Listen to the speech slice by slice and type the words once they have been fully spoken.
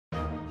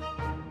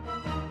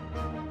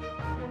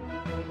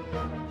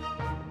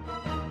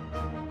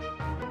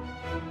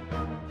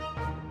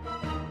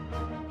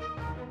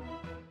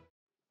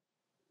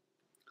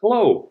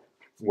Hello,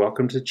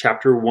 welcome to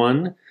Chapter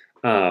 1.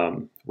 We're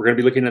going to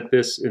be looking at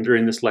this, and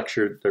during this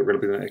lecture, that we're going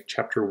to be looking at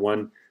Chapter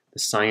 1, The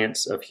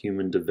Science of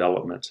Human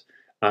Development.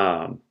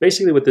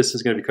 Basically what this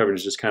is going to be covering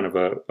is just kind of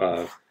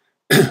a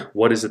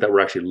what is it that we're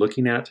actually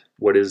looking at?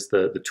 What is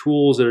the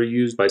tools that are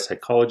used by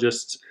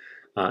psychologists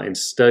in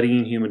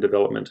studying human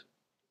development,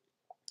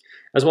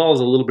 as well as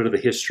a little bit of the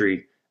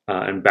history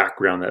and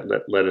background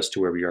that led us to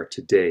where we are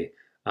today.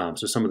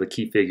 So some of the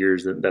key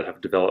figures that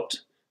have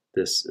developed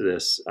this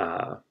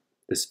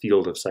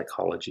field of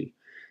psychology.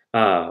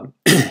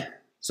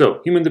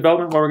 So human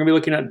development, what we're going to be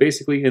looking at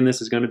basically in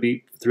this is going to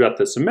be throughout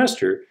the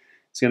semester.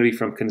 It's going to be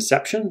from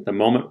conception, the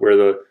moment where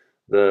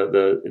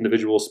the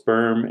individual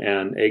sperm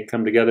and egg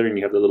come together and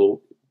you have the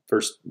little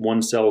first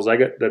one cell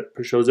zygote that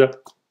shows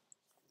up,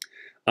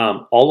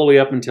 all the way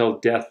up until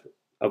death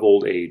of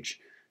old age.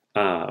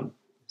 And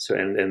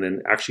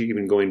then actually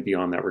even going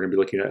beyond that, we're going to be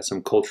looking at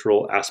some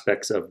cultural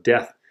aspects of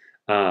death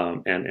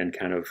and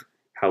kind of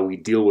how we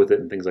deal with it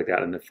and things like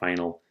that in the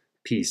final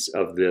piece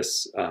of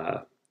this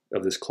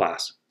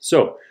class.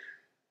 So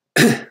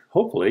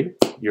hopefully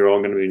you're all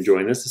going to be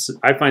enjoying this.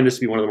 I find this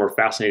to be one of the more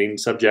fascinating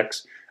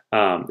subjects.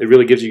 It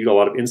really gives you a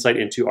lot of insight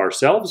into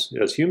ourselves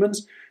as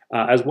humans,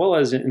 as well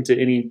as into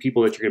any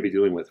people that you're going to be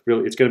dealing with.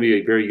 Really, it's going to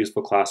be a very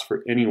useful class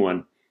for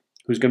anyone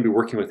who's going to be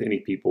working with any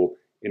people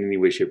in any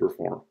way, shape, or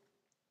form.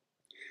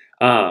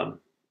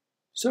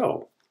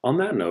 So on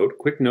that note,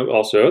 quick note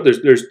also,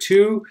 there's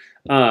two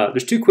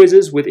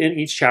quizzes within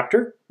each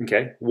chapter.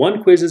 Okay,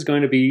 one quiz is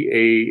going to be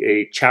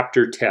a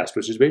chapter test,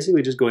 which is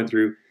basically just going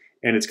through,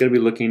 and it's going to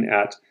be looking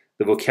at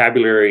the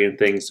vocabulary and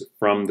things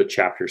from the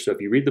chapter. So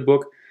if you read the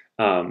book,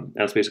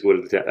 that's basically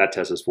what that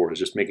test is for, is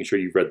just making sure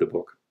you've read the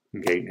book.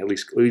 Okay, at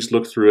least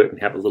look through it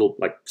and have a little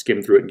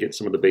skim through it and get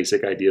some of the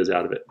basic ideas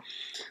out of it.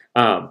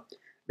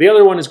 The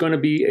other one is going to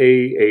be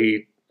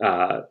a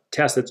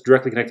test that's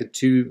directly connected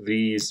to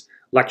these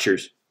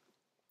lectures.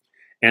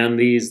 And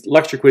these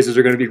lecture quizzes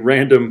are going to be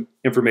random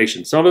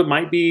information. Some of it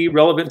might be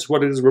relevant to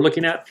what it is we're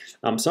looking at.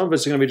 Some of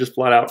it's going to be just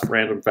flat out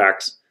random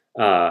facts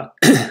that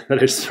I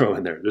just throw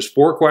in there. There's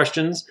 4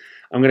 questions.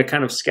 I'm going to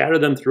kind of scatter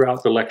them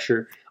throughout the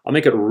lecture. I'll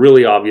make it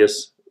really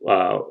obvious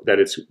that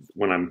it's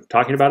when I'm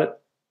talking about it.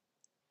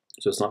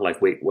 So it's not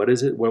like, wait, what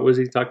is it? What was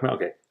he talking about?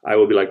 Okay, I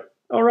will be like,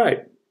 all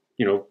right,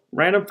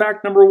 random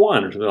fact number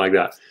 1 or something like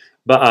that.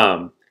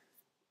 But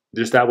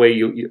just that way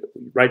you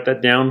write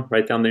down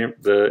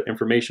the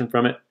information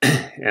from it,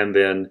 and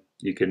then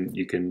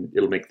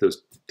it'll make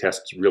those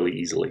tests really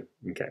easily,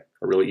 okay,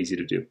 or really easy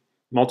to do.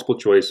 Multiple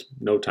choice,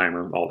 no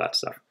timer, all that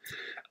stuff.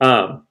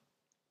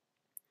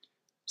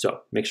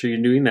 So make sure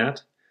you're doing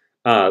that.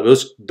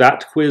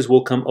 That quiz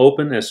will come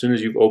open as soon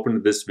as you've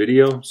opened this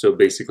video. So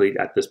basically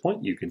at this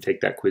point, you can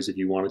take that quiz if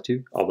you wanted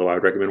to, although I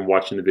would recommend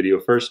watching the video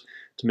first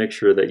to make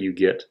sure that you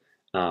get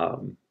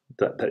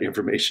that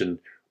information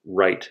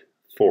right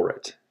for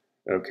it.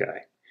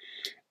 Okay.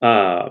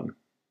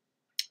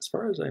 As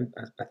far as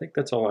I think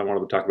that's all I wanted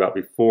to talk about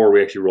before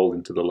we actually rolled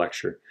into the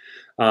lecture.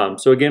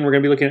 So again, we're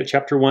going to be looking at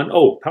Chapter 1.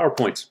 Oh,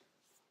 PowerPoints.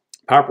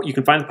 You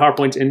can find the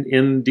PowerPoints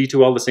in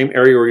D2L, the same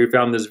area where you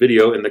found this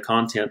video in the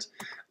content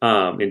in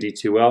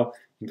D2L.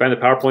 You can find the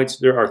PowerPoints.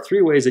 There are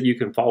 3 ways that you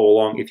can follow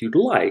along if you'd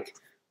like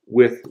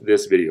with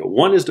this video.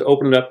 One is to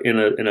open it up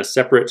in a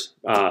separate,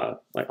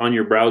 like on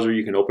your browser,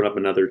 you can open up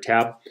another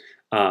tab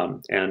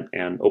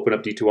and open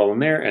up D2L in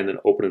there, and then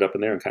open it up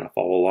in there and kind of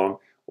follow along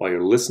while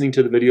you're listening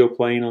to the video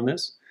playing on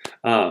this.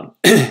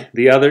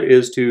 The other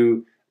is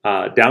to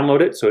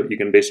download it so you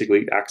can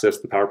basically access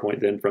the PowerPoint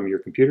then from your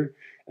computer.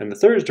 And the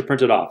third is to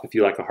print it off. If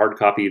you like a hard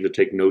copy to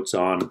take notes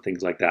on and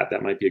things like that,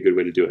 that might be a good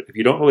way to do it. If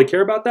you don't really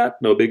care about that,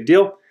 no big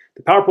deal.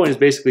 The PowerPoint is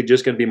basically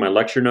just going to be my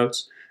lecture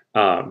notes.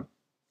 So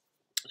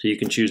you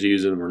can choose to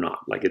use them or not.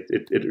 Like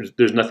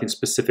there's nothing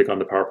specific on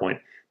the PowerPoint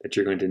that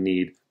you're going to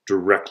need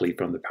directly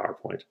from the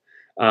PowerPoint.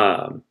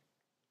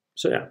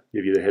 So yeah,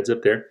 give you the heads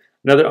up there.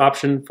 Another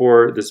option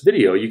for this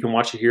video, you can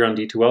watch it here on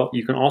D2L.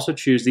 You can also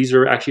choose, these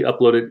are actually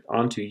uploaded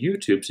onto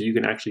YouTube, so you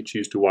can actually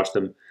choose to watch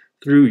them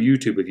through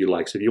YouTube if you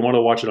like. So if you want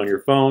to watch it on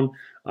your phone,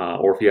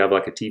 or if you have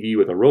like a TV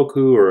with a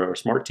Roku or a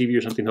smart TV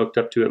or something hooked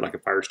up to it, like a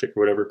Fire Stick or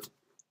whatever,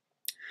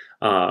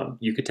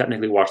 you could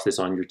technically watch this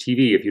on your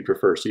TV if you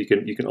prefer. So you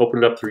can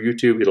open it up through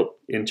YouTube. It'll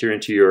enter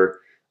into your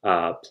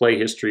play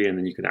history, and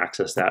then you can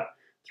access that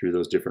through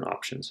those different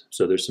options.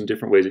 So there's some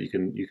different ways that you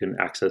can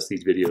access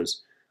these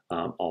videos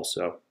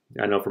also.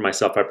 I know for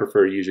myself, I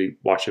prefer to usually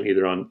watch them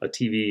either on a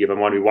TV, if I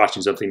want to be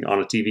watching something on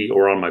a TV,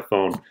 or on my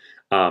phone.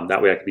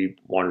 That way I could be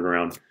wandering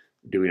around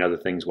doing other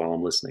things while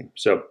I'm listening.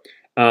 So,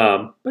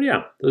 but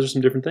yeah, those are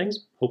some different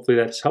things. Hopefully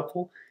that's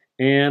helpful.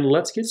 And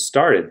let's get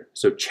started.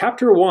 So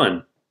Chapter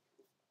 1,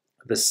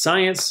 The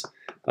Science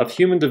of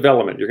Human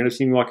Development. You're going to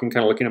see me kind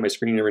of looking at my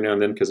screen every now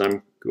and then because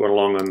I'm going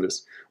along on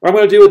this. What I'm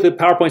going to do with the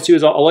PowerPoint too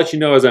is I'll let you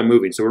know as I'm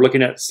moving. So we're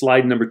looking at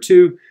slide number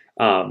 2.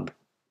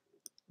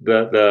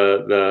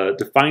 The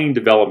defining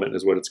development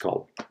is what it's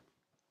called.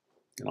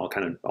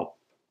 And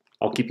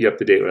I'll keep you up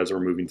to date as we're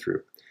moving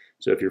through.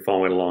 So if you're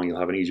following along, you'll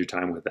have an easier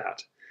time with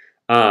that.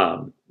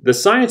 The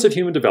science of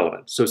human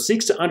development, so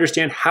seeks to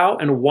understand how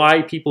and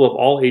why people of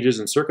all ages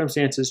and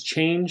circumstances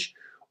change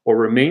or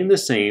remain the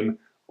same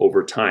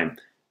over time.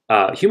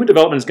 Human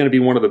development is going to be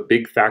one of the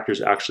big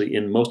factors actually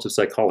in most of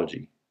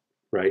psychology,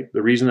 right?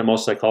 The reason that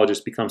most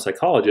psychologists become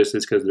psychologists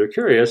is because they're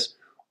curious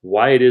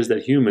why it is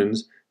that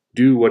humans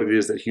do what it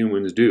is that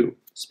humans do.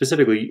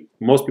 Specifically,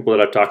 most people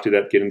that I've talked to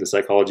that get into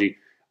psychology,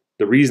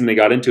 the reason they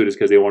got into it is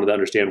because they wanted to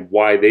understand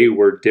why they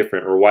were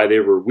different or why they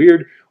were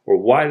weird or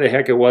why the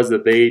heck it was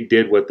that they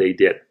did what they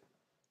did.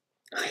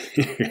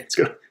 It's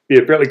going to be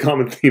a fairly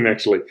common theme,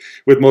 actually,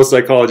 with most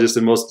psychologists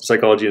and most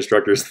psychology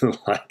instructors and the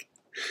like.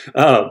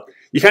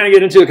 You kind of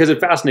get into it because it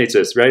fascinates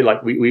us, right?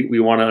 Like we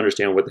want to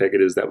understand what the heck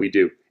it is that we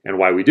do and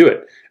why we do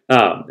it.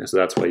 And so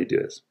that's why you do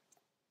this.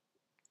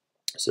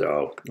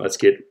 So let's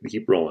keep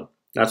rolling.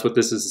 That's what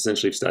this is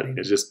essentially studying.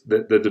 It's just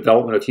the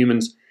development of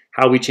humans,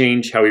 how we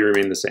change, how we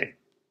remain the same.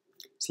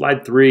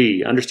 Slide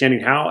 3, understanding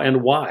how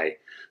and why.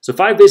 So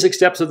 5 basic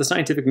steps of the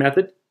scientific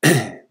method.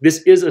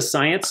 This is a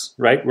science,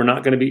 right? We're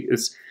not going to be,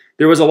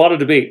 there was a lot of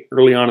debate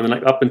early on,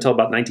 up until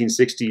about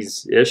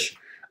 1960s-ish,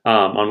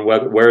 on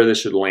where this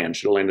should land.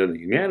 Should it land in the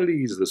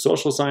humanities, the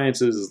social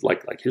sciences,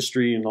 like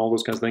history and all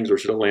those kinds of things, or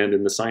should it land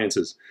in the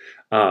sciences?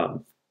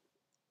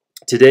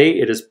 Today,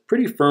 it is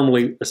pretty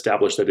firmly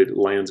established that it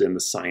lands in the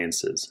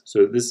sciences.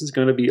 So this is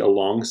going to be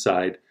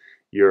alongside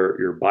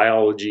your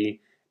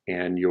biology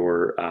and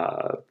your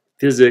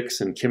physics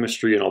and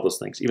chemistry and all those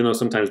things. Even though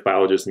sometimes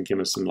biologists and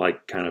chemists and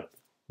like kind of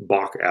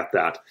balk at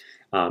that,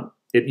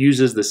 it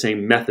uses the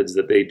same methods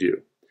that they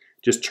do,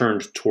 just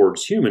turned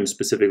towards humans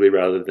specifically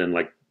rather than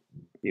like,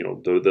 you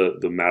know,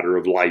 the matter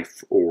of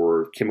life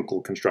or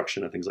chemical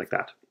construction and things like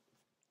that.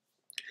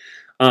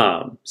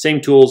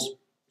 Same tools,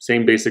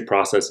 same basic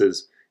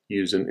processes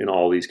used in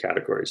all these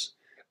categories.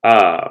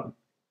 So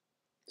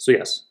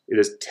yes, it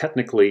is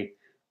technically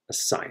a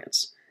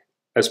science.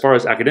 As far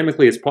as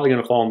academically, it's probably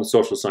going to fall in the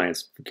social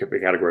science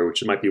category,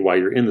 which might be why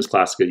you're in this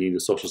class, because you need the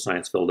social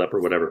science filled up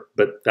or whatever.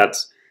 But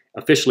that's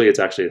officially, it's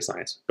actually a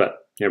science.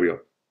 But here we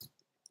go.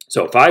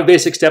 So 5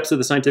 basic steps of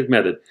the scientific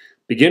method.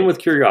 Begin with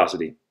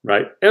curiosity,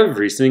 right?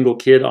 Every single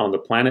kid on the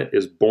planet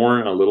is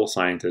born a little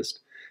scientist.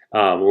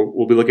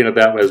 We'll be looking at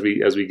that as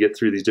we get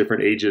through these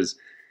different ages.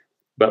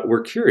 But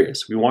we're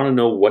curious. We want to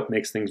know what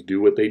makes things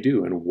do what they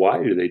do and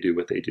why do they do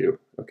what they do.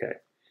 Okay.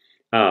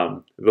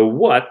 The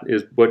what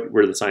is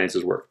where the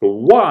sciences work. The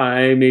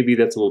why, maybe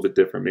that's a little bit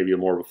different. Maybe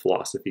more of a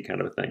philosophy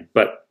kind of a thing.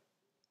 But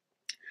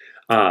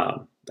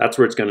that's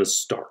where it's going to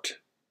start.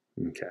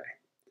 Okay.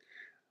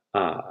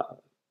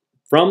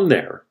 From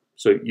there,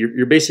 so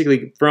you're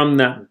basically, from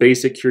that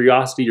basic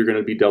curiosity, you're going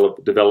to be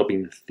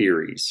developing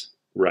theories,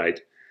 right?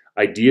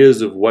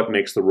 Ideas of what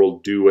makes the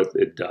world do what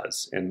it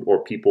does,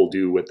 or people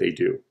do what they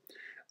do.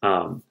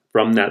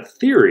 From that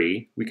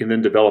theory, we can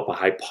then develop a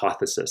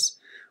hypothesis,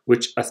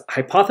 which a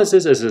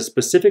hypothesis is a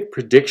specific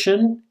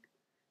prediction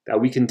that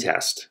we can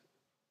test.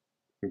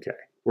 Okay,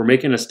 we're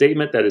making a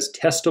statement that is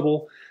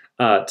testable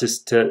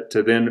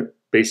to then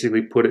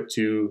basically put it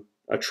to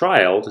a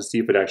trial to see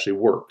if it actually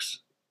works.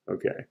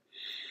 Okay.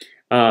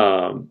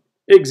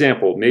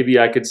 Example, maybe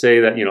I could say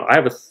that, you know, I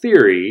have a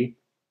theory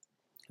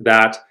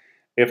that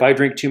if I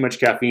drink too much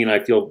caffeine, I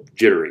feel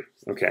jittery.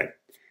 Okay.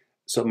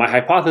 So my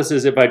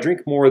hypothesis, if I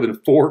drink more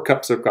than 4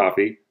 cups of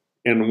coffee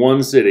in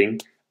one sitting,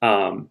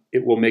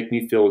 it will make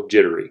me feel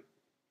jittery.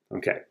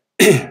 Okay.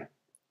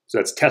 So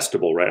that's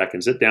testable, right? I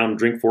can sit down,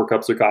 drink 4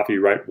 cups of coffee,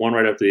 one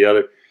right after the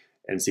other,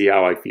 and see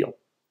how I feel.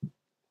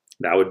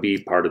 That would be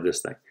part of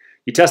this thing.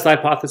 You test the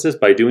hypothesis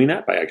by doing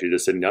that, by actually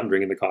just sitting down and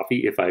drinking the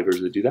coffee, if I were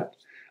to do that.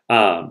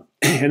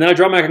 And then I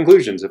draw my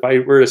conclusions. If I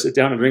were to sit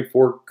down and drink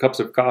 4 cups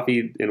of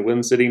coffee in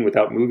one sitting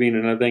without moving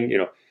and anything, you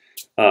know,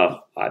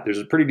 there's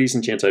a pretty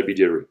decent chance I'd be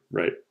jittery,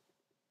 right?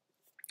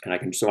 And I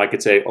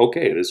could say,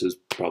 okay, this is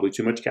probably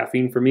too much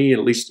caffeine for me, at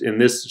least in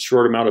this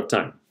short amount of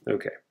time.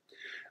 Okay.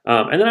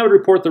 And then I would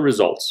report the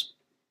results.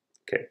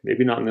 Okay,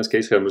 maybe not in this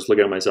case because I'm just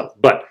looking at myself.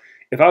 But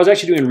if I was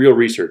actually doing real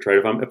research, right?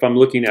 If I'm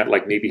looking at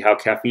like maybe how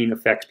caffeine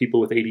affects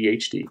people with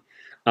ADHD,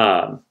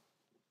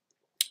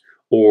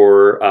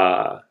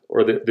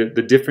 or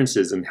the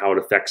differences in how it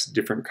affects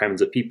different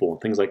kinds of people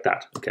and things like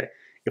that. Okay,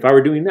 if I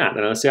were doing that,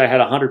 and let's say I had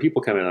 100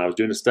 people come in, and I was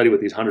doing a study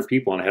with these 100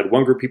 people, and I had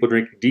one group of people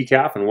drink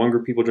decaf and one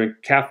group of people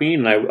drink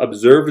caffeine, and I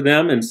observed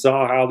them and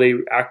saw how they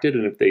acted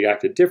and if they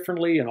acted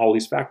differently and all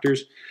these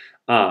factors.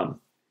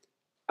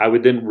 I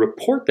would then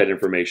report that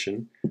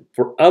information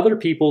for other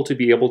people to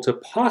be able to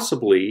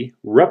possibly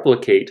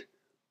replicate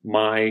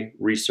my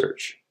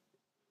research.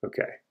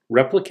 Okay,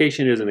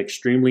 replication is an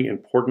extremely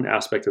important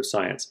aspect of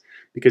science,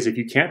 because if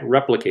you can't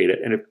replicate it,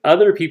 and if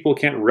other people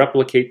can't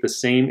replicate the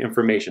same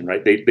information,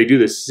 right? They do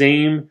the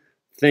same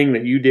thing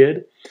that you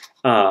did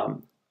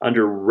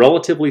under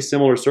relatively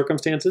similar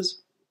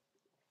circumstances,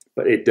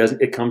 but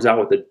it comes out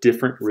with a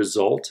different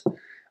result.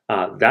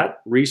 That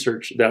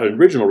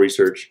original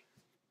research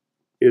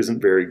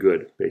isn't very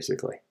good,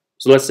 basically.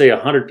 So let's say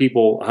 100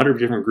 people, 100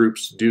 different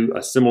groups do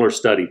a similar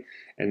study,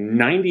 and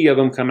 90 of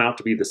them come out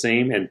to be the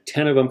same and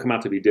 10 of them come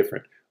out to be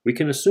different. we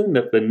can assume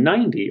that the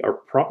 90 are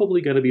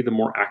probably going to be the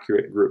more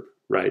accurate group,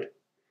 right?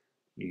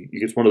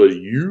 It's one of those,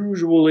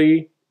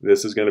 usually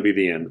this is going to be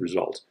the end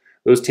result.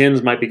 Those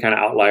 10s might be kind of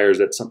outliers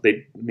that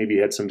they maybe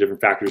had some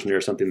different factors in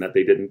there, something that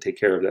they didn't take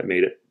care of that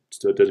made it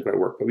so it doesn't quite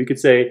work. But we could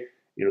say,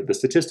 the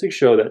statistics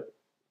show that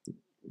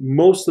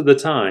most of the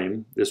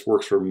time this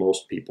works for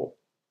most people.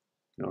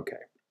 Okay.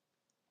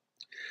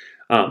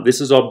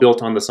 This is all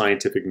built on the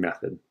scientific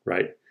method,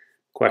 right?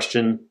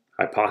 Question,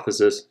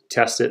 hypothesis,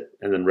 test it,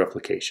 and then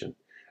replication.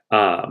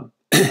 We're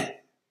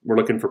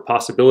looking for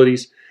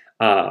possibilities.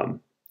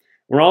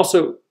 We're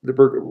also,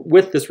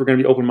 with this, we're going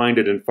to be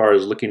open-minded as far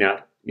as looking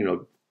at,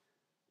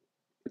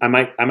 I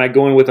might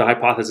go in with a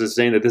hypothesis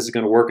saying that this is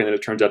going to work, and then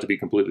it turns out to be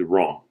completely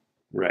wrong,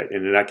 right?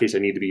 And in that case, I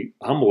need to be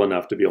humble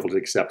enough to be able to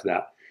accept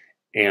that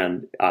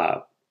and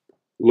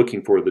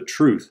looking for the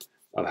truth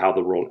of how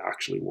the world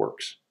actually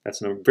works.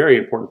 That's a very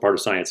important part of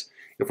science.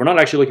 If we're not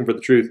actually looking for the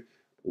truth,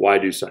 why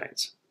do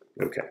science?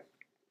 Okay.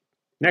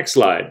 Next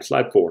slide,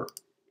 slide 4.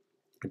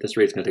 At this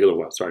rate, it's going to take a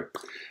little while, sorry.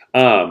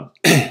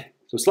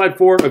 So slide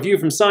 4, a view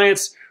from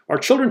science. Are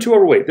children too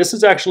overweight? This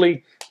is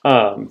actually,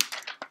 let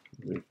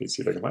me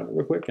see if I can find it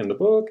real quick in the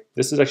book.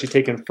 This is actually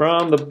taken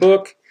from the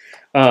book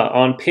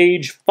on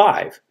page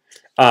 5.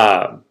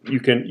 You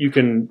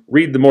can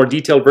read the more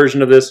detailed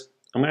version of this.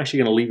 I'm actually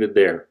going to leave it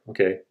there,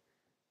 okay?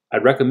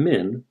 I'd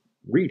recommend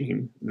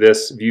reading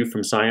this view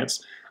from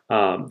science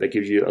that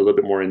gives you a little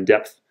bit more in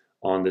depth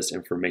on this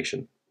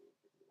information.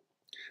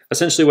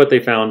 Essentially what they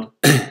found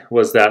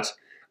was that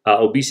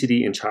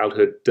obesity in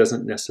childhood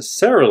doesn't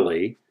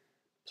necessarily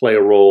play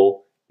a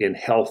role in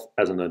health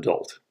as an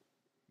adult.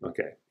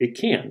 Okay, it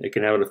can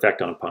have an effect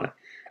upon it.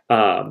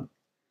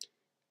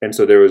 And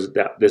so there was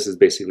that. This is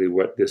basically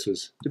what this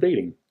was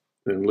debating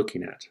and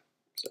looking at.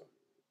 So,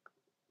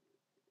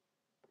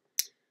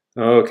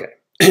 okay,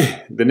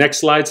 the next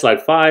slide,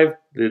 slide 5.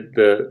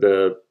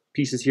 The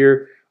pieces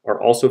here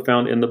are also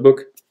found in the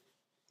book.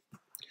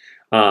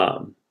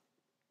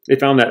 They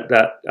found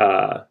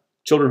that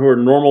children who are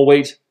normal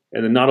weight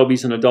and then not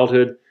obese in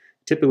adulthood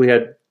typically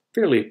had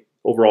fairly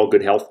overall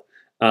good health.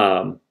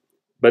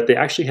 But they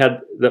actually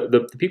had,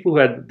 the people who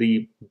had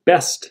the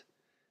best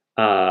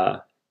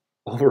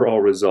overall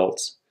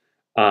results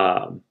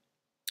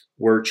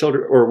were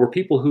children, or were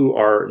people who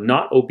are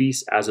not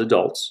obese as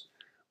adults,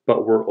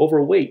 but were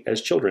overweight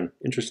as children.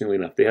 Interestingly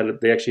enough,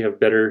 they actually have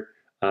better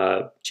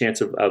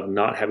chance of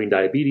not having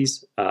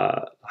diabetes,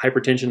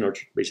 hypertension, or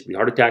basically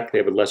heart attack. They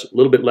have a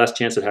little bit less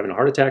chance of having a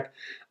heart attack,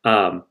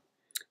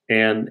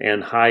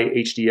 and high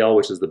HDL,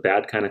 which is the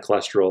bad kind of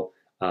cholesterol.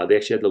 They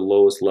actually had the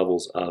lowest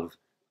levels of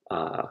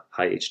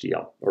high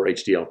HDL or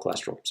HDL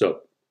cholesterol.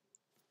 So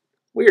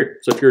weird.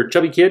 So if you're a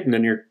chubby kid and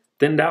then you're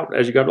thinned out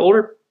as you got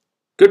older,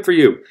 good for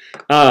you.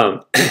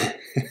 But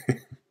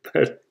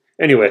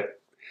anyway,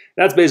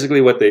 that's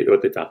basically what they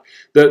found.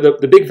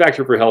 The big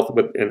factor for health,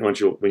 and when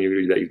you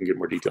read that, you can get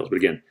more details. But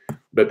again,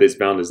 what they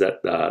found is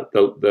that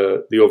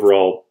the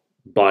overall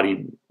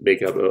body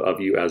makeup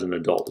of you as an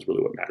adult is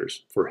really what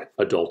matters for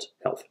adult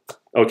health.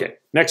 Okay,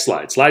 next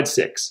slide, slide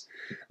 6.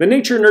 The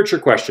nature-nurture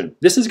question.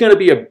 This is going to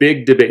be a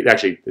big debate.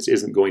 Actually, this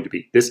isn't going to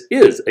be. This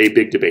is a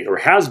big debate, or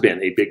has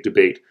been a big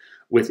debate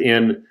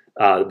within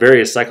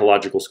various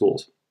psychological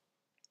schools.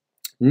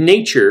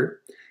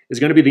 Nature is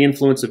going to be the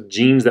influence of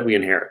genes that we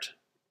inherit.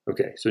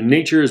 Okay, so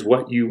nature is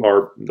what you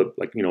are, the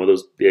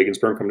egg and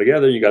sperm come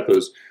together, you got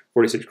those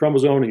 46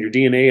 chromosomes and your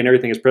DNA and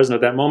everything is present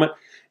at that moment.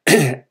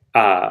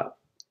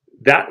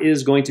 That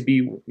is going to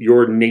be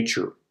your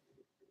nature.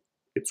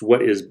 It's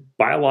what is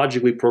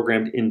biologically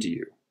programmed into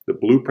you, the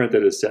blueprint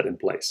that is set in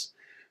place.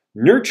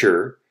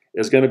 Nurture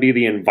is going to be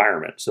the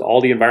environment, so all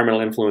the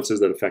environmental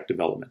influences that affect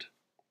development.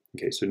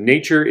 Okay, so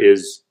nature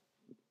is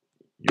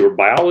your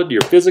biology,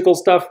 your physical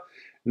stuff.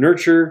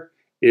 Nurture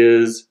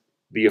is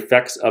the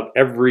effects of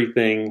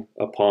everything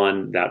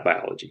upon that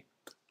biology.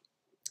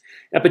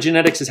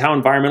 Epigenetics is how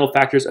environmental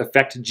factors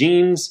affect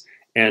genes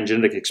and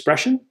genetic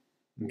expression.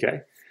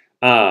 Okay,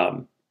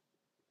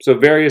 so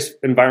various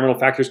environmental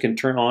factors can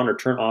turn on or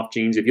turn off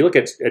genes. If you look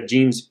at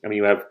genes, I mean,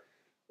 you have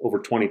over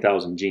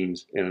 20,000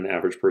 genes in an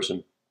average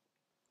person.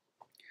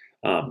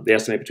 They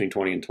estimate between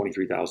 20 and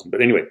 23,000.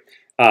 But anyway,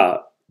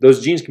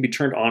 those genes can be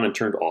turned on and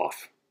turned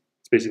off.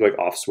 It's basically like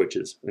off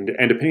switches. And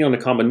depending on the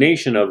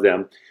combination of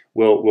them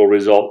will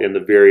result in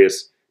the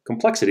various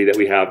complexity that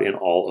we have in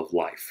all of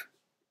life.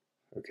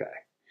 Okay.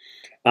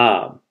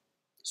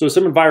 So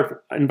some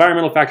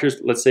environmental factors,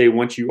 let's say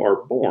once you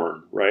are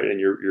born, right, and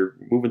you're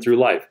moving through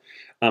life,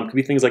 could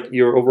be things like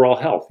your overall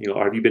health.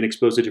 Have you been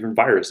exposed to different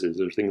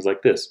viruses or things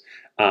like this?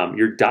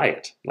 Your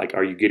diet, like,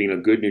 are you getting a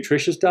good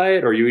nutritious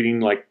diet, or are you eating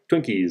like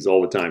Twinkies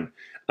all the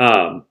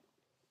time?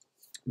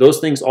 Those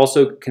things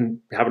also can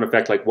have an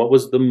effect, like what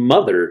was the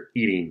mother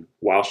eating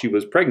while she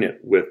was pregnant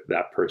with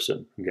that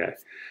person? Okay.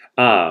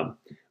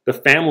 The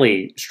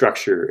family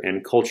structure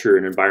and culture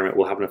and environment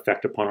will have an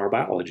effect upon our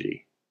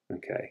biology.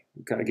 Okay,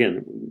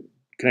 again,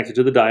 connected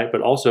to the diet,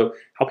 but also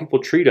how people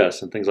treat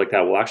us and things like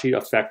that will actually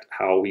affect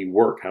how we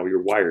work, how we are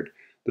wired,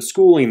 the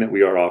schooling that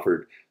we are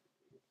offered,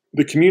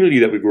 the community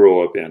that we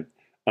grow up in,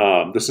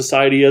 the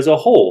society as a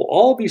whole.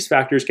 All of these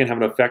factors can have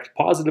an effect,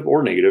 positive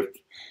or negative,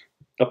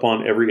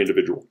 upon every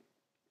individual.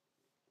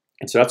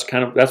 And so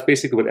that's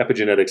basically what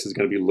epigenetics is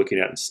going to be looking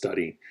at and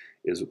studying,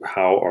 is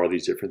how are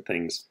these different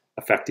things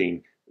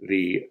affecting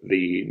the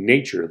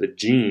nature, the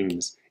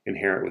genes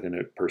inherent within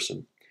a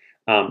person.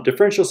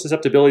 Differential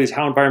susceptibility is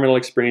how environmental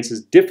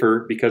experiences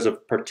differ because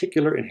of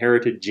particular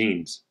inherited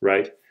genes,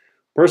 right?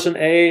 Person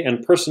A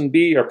and person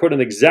B are put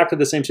in exactly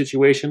the same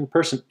situation.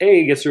 Person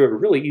A gets through it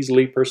really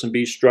easily. Person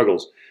B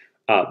struggles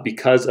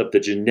because of the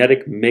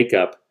genetic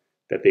makeup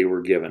that they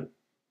were given.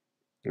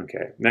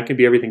 Okay, and that can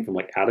be everything from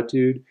like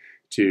attitude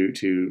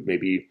to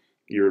maybe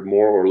you're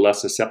more or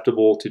less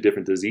susceptible to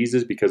different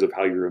diseases because of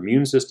how your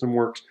immune system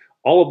works.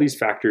 All of these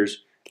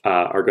factors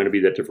are going to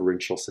be that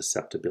differential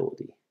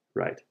susceptibility,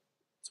 right?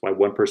 That's why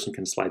one person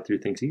can slide through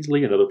things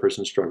easily, another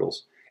person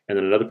struggles, and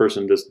then another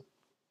person just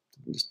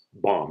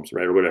bombs,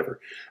 right, or whatever.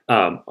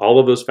 All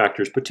of those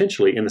factors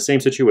potentially in the same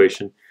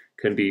situation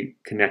can be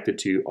connected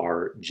to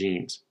our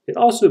genes. It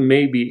also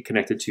may be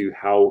connected to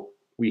how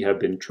we have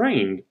been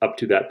trained up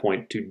to that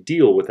point to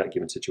deal with that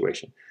given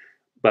situation.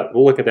 But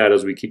we'll look at that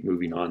as we keep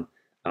moving on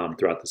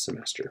throughout the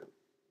semester.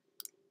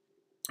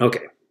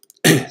 Okay,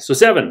 so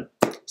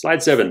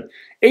slide 7,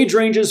 age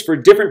ranges for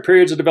different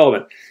periods of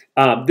development.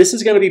 This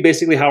is going to be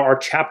basically how our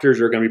chapters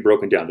are going to be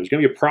broken down. There's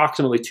going to be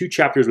approximately 2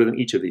 chapters within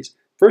each of these.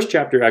 First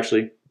chapter,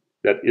 actually,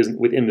 that isn't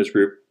within this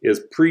group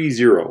is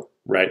pre-0,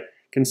 right?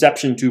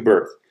 Conception to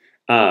birth.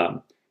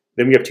 Then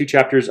we have 2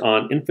 chapters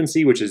on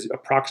infancy, which is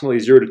approximately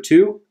 0 to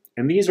 2.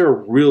 And these are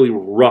really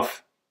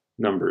rough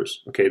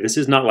numbers. Okay, this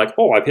is not like,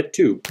 oh, I've hit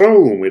 2,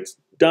 boom, it's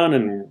done,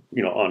 and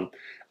on.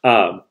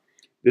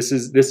 This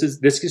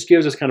just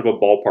gives us kind of a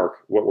ballpark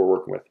what we're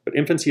working with. But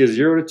infancy is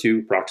 0 to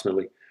 2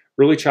 approximately.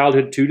 Early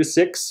childhood 2 to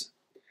 6.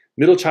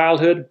 Middle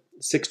childhood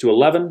 6 to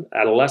 11.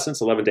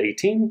 Adolescence 11 to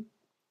 18.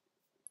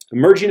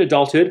 Emerging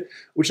adulthood,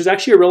 which is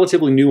actually a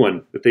relatively new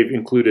one that they've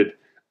included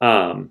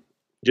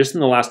just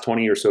in the last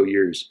 20 or so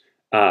years.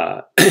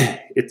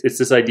 It's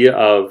this idea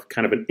of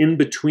kind of an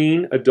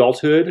in-between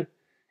adulthood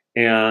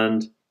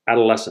and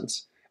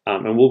adolescence.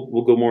 And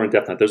we'll go more in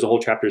depth on it. There's a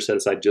whole chapter set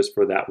aside just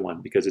for that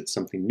one because it's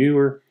something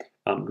newer.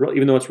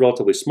 Even though it's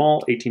relatively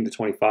small, 18 to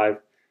 25,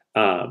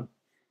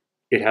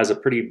 it has a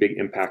pretty big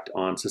impact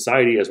on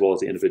society as well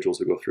as the individuals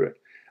who go through it.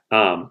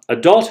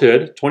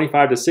 Adulthood,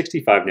 25 to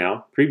 65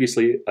 now.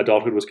 Previously,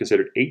 adulthood was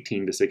considered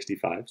 18 to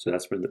 65, so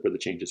that's where the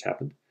changes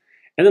happened.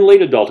 And then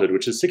late adulthood,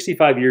 which is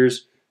 65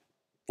 years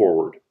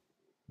forward.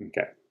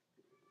 Okay.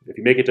 If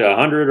you make it to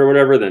 100 or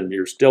whatever, then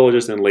you're still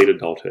just in late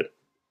adulthood.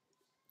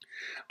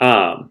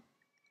 So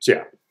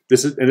yeah,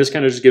 this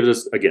kind of just gives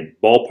us, again,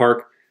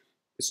 ballpark.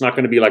 It's not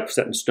going to be like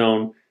set in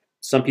stone.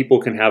 Some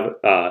people can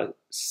have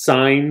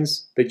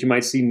signs that you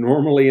might see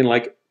normally in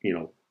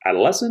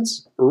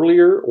adolescence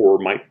earlier, or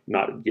might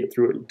not get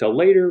through it until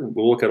later.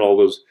 We'll look at all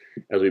those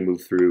as we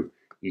move through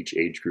each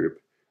age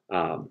group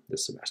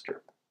this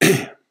semester.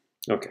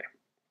 Okay.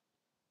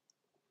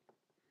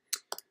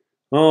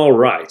 All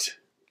right.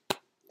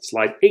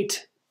 Slide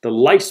 8, the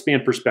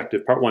lifespan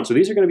perspective, part 1. So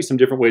these are going to be some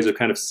different ways of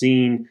kind of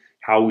seeing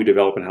how we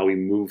develop and how we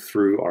move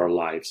through our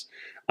lives.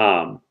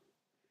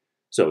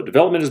 So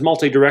development is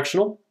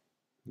multi-directional,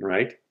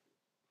 right?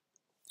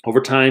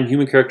 Over time,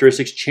 human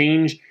characteristics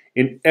change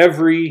in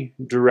every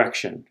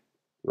direction,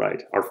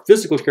 right? Our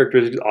physical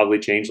characteristics oddly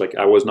change, like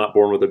I was not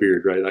born with a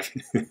beard, right?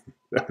 That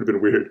would have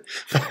been weird.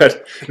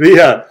 But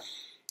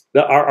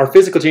our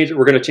physical change,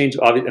 we're going to change,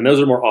 and those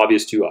are more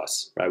obvious to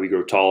us, right? We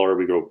grow taller,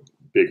 we grow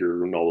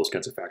bigger, and all those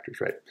kinds of factors,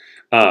 right?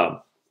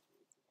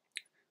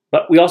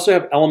 But we also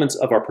have elements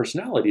of our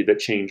personality that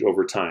change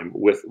over time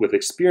with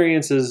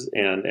experiences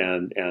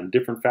and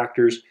different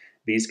factors.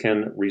 These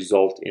can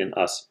result in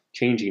us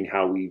changing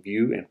how we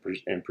view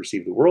and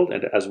perceive the world,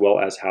 and as well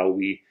as how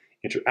we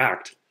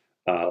interact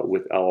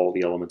with all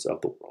the elements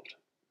of the world.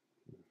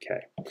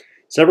 Okay.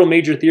 Several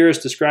major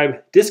theorists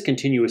describe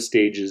discontinuous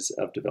stages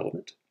of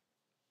development.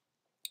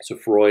 So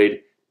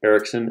Freud,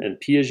 Erikson, and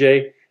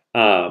Piaget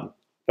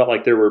felt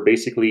like there were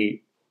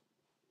basically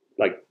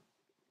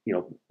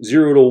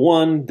 0 to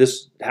 1,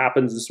 this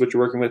happens, this is what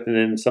you're working with, and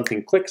then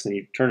something clicks and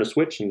you turn a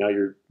switch and now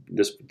you're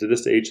to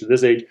this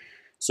age,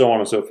 so on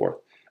and so forth.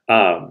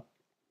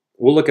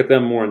 We'll look at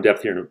them more in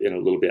depth here in a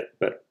little bit,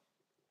 but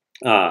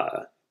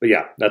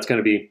yeah, that's going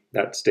to be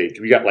that stage.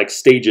 We got like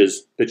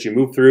stages that you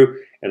move through,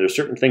 and there's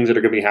certain things that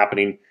are going to be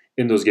happening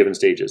in those given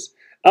stages.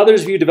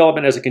 Others view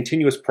development as a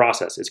continuous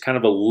process. It's kind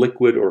of a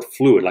liquid or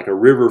fluid, like a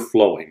river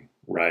flowing,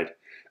 right?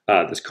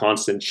 This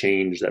constant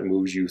change that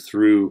moves you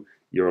through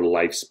your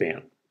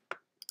lifespan.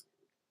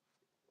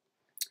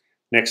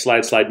 Next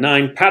slide, slide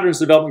 9, patterns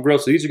of development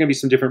growth. So these are going to be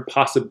some different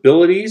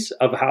possibilities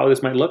of how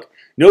this might look.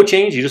 No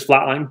change, you just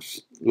flatline,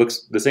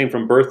 looks the same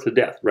from birth to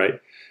death, right?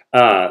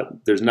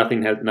 There's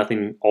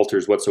nothing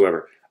alters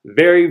whatsoever.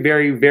 Very,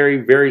 very, very,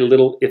 very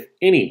little, if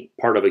any,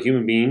 part of a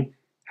human being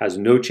has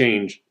no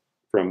change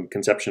from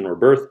conception or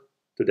birth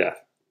to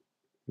death.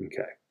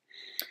 Okay.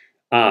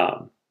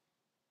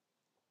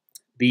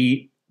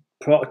 The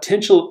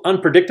potential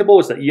unpredictable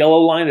is that yellow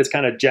line that's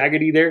kind of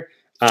jaggedy there.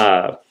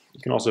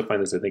 You can also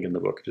find this, I think, in the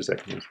book. Just a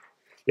second.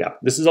 Yeah,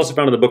 this is also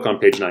found in the book on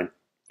page 9.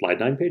 Slide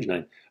 9, page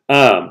 9.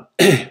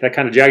 That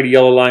kind of jagged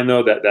yellow line,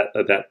 though,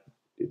 that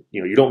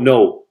you don't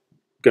know,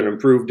 going to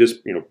improve,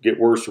 just get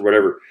worse or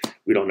whatever.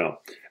 We don't know.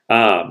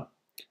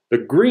 The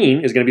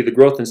green is going to be the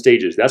growth in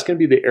stages. That's going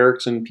to be the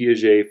Erikson,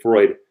 Piaget,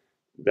 Freud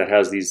that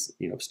has these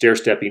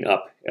stair-stepping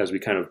up as we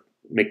kind of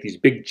make these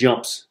big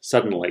jumps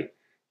suddenly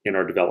in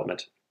our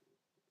development.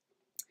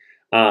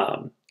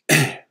 The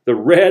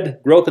red,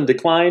 growth and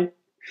decline,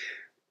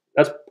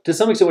 that's to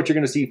some extent what you're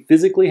going to see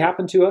physically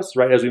happen to us,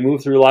 right? As we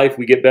move through life,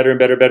 we get better and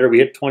better and better. We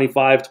hit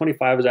 25.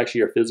 25 is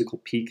actually our physical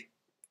peak,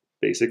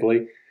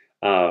 basically.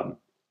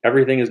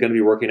 Everything is going to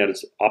be working at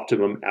its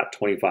optimum at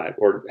 25,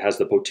 or has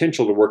the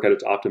potential to work at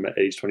its optimum at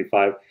age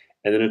 25,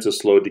 and then it's a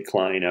slow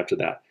decline after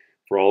that.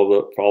 For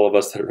all of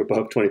us that are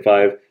above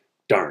 25,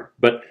 darn.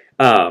 But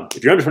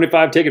if you're under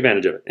 25, take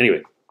advantage of it.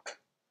 Anyway,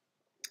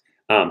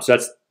 so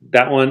that's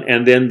that one.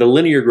 And then the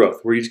linear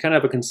growth, where you just kind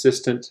of have a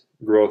consistent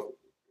growth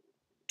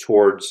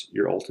towards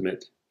your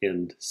ultimate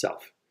end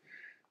self.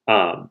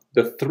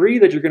 The three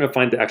that you're going to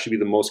find to actually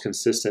be the most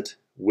consistent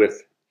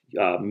with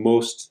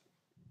most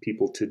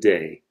people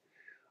today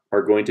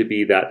are going to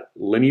be that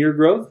linear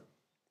growth,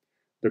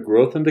 the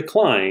growth and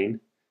decline,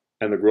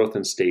 and the growth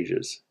in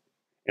stages.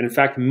 And in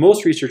fact,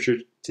 most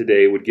researchers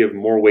today would give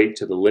more weight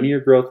to the linear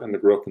growth and the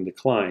growth and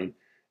decline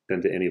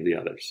than to any of the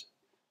others.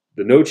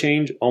 The no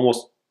change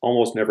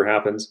almost never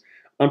happens.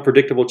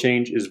 Unpredictable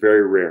change is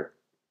very rare,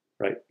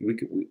 right?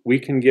 We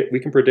can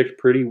predict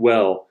pretty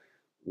well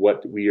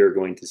what we are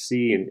going to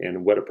see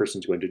and what a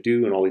person's going to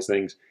do and all these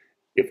things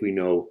if we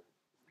know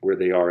where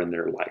they are in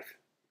their life.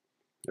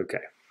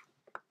 Okay.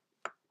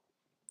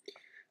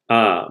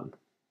 So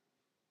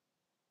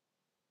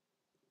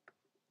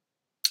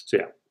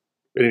yeah,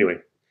 but anyway,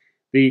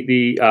 let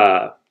me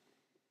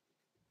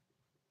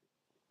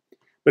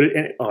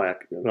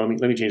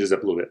change this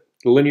up a little bit.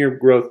 The linear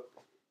growth,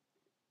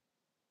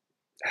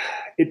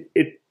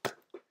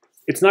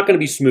 it's not going to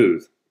be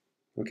smooth.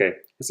 Okay,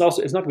 it's not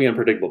going to be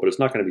unpredictable, but it's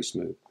not going to be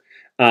smooth.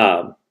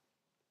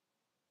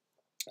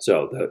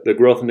 So the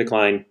growth and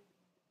decline,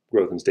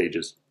 growth in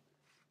stages,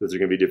 those are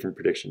going to be different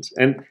predictions.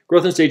 And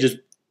growth in stages,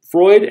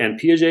 Freud and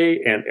Piaget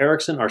and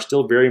Erikson are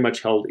still very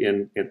much held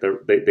in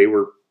they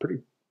were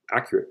pretty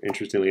accurate,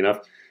 interestingly enough,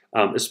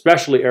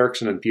 especially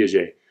Erikson and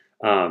Piaget.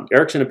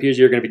 Erikson and Piaget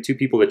are going to be two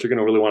people that you're going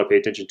to really want to pay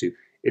attention to.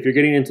 If you're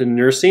getting into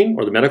nursing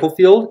or the medical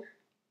field,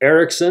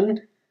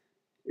 Erikson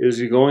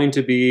is going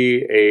to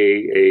be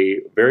a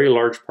very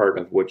large part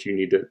of what you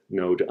need to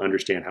know to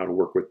understand how to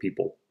work with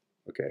people.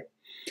 Okay.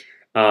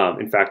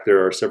 In fact,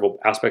 there are several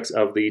aspects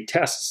of the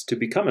tests to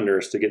become a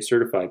nurse, to get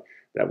certified,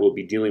 that will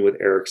be dealing with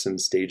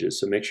Erikson's stages.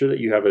 So make sure that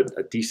you have a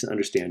decent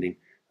understanding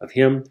of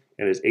him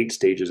and his 8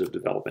 stages of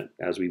development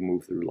as we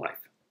move through life.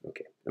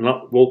 Okay. And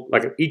we'll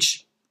like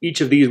each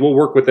of these, we'll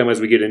work with them as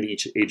we get into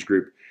each age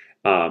group,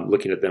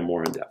 looking at them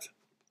more in depth.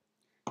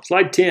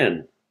 Slide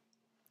 10.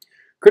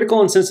 Critical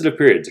and sensitive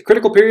periods. A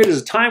critical period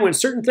is a time when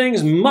certain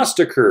things must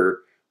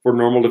occur for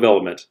normal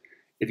development.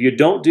 If you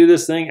don't do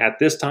this thing at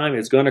this time,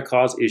 it's going to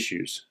cause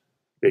issues,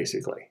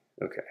 basically.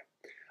 Okay.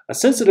 A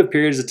sensitive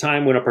period is a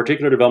time when a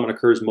particular development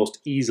occurs most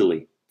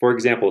easily. For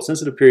example, a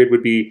sensitive period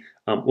would be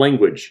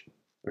language.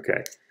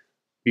 Okay.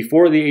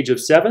 Before the age of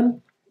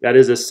 7, that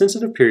is a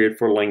sensitive period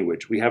for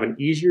language. We have an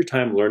easier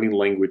time learning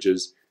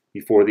languages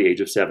before the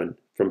age of 7.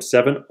 From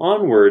 7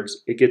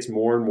 onwards, it gets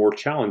more and more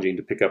challenging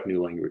to pick up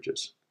new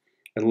languages,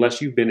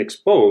 unless you've been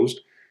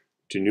exposed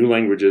to new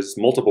languages,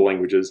 multiple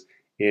languages,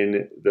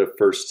 in the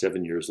first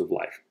 7 years of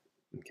life.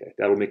 Okay,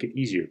 that'll make it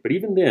easier. But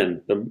even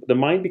then, the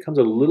mind becomes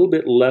a little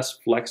bit less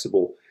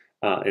flexible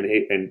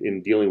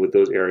in dealing with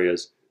those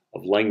areas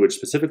of language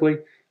specifically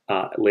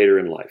later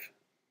in life.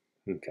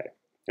 Okay,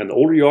 and the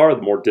older you are,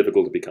 the more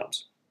difficult it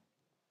becomes.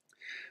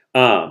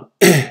 A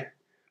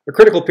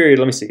critical period,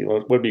 let me see,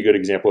 what would be a good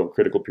example of a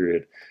critical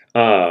period?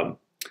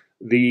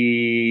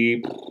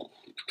 The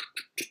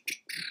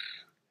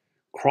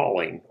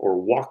crawling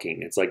or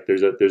walking. It's like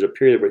there's a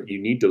period where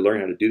you need to learn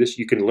how to do this.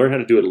 You can learn how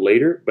to do it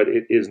later, but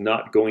it is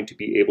not going to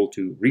be able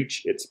to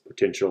reach its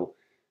potential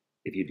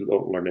if you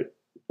don't learn it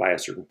by a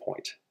certain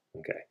point.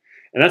 Okay,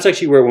 and that's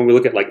actually where, when we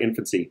look at like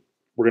infancy,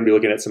 we're going to be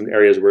looking at some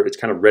areas where it's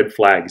kind of red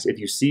flags. If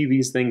you see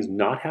these things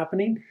not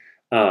happening,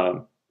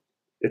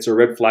 it's a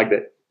red flag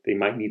that they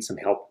might need some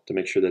help to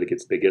make sure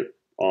that they get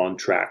on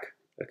track.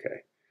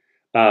 Okay,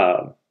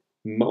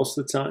 most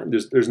of the time,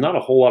 there's not a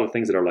whole lot of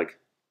things that are like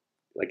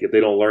if they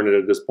don't learn it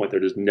at this point, they're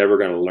just never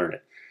going to learn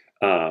it.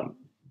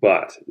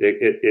 But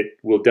it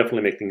will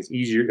definitely make things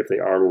easier if they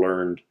are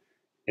learned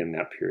in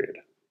that period.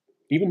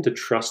 Even to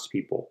trust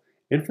people.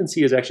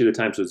 Infancy is actually the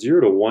time, so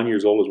 0 to 1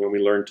 years old is when we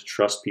learn to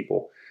trust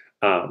people.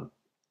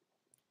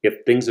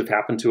 If things have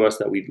happened to us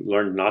that we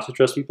learned not to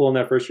trust people in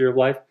that first year of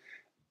life,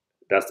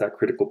 that's that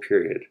critical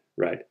period,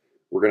 right?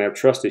 We're going to have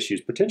trust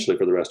issues potentially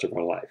for the rest of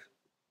our life.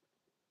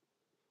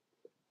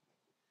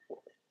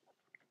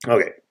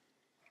 Okay.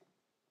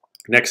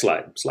 Next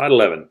slide, slide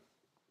 11.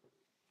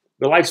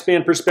 The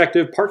lifespan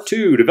perspective, part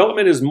 2.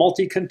 Development is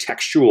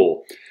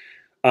multi-contextual.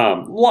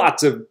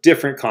 Lots of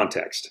different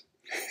context.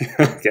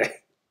 Okay.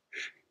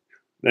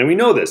 And we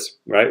know this,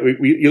 right? If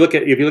you look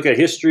at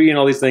history and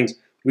all these things,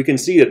 we can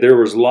see that there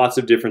was lots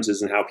of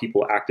differences in how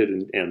people acted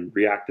and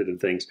reacted and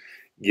things,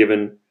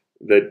 given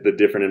the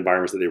different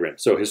environments that they were in.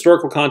 So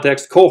historical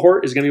context,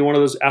 cohort is going to be one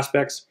of those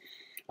aspects.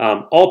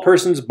 All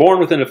persons born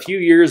within a few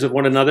years of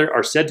one another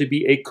are said to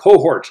be a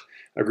cohort,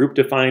 a group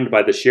defined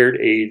by the shared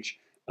age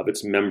of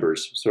its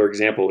members. So, for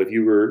example, if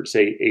you were,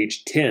 say,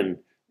 age 10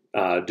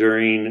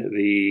 during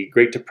the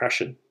Great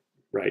Depression,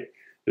 right?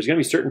 There's going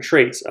to be certain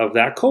traits of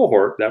that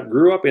cohort that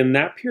grew up in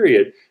that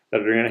period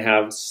that are going to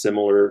have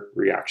similar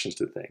reactions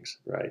to things,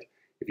 right?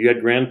 If you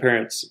had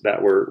grandparents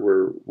that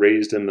were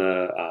raised in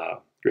the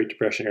Great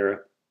Depression era,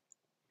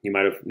 you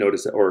might have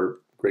noticed that, or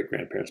great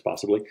grandparents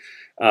possibly,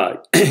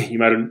 you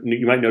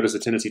might notice a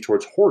tendency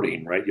towards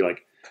hoarding, right?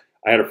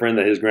 I had a friend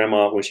that his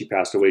grandma, when she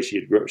passed away, she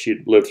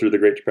had lived through the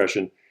Great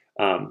Depression,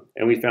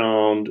 and we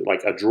found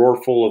like a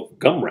drawer full of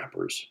gum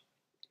wrappers,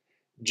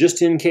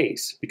 just in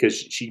case, because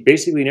she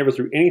basically never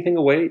threw anything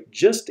away,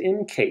 just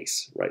in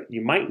case, right?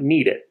 You might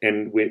need it,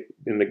 and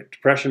in the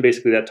Depression,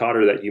 basically that taught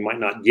her that you might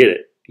not get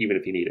it even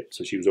if you need it.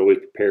 So she was always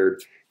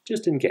prepared,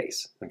 just in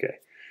case. Okay,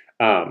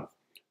 but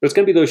it's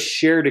going to be those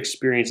shared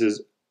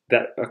experiences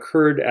that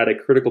occurred at a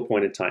critical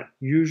point in time,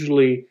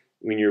 usually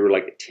when you were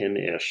like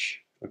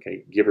 10-ish,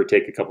 okay, give or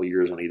take a couple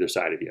years on either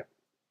side of you.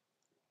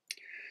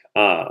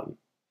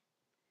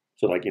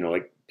 So like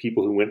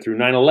people who went through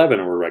 9/11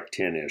 and were like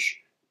 10-ish,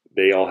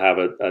 they all have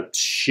a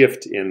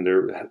shift in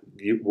their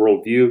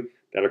worldview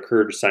that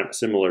occurred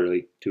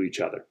similarly to each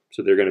other.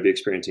 So they're going to be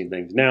experiencing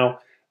things now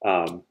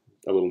a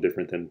little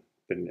different than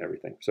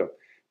everything. So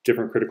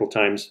different critical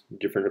times,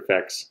 different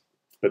effects,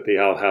 but they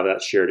all have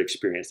that shared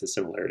experience, the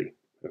similarity.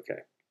 Okay.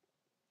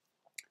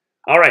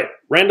 All right,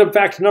 random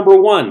fact number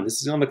 1.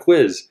 This is on the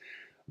quiz.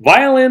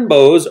 Violin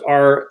bows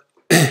are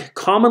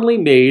commonly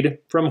made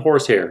from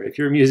horsehair. If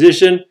you're a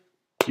musician,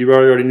 you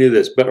probably already knew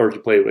this, or if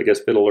you play, I guess,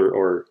 fiddle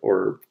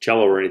or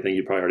cello or anything,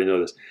 you probably already know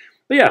this.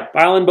 But yeah,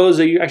 violin bows,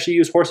 you actually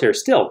use horsehair.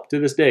 Still, to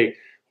this day,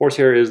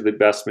 horsehair is the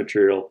best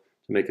material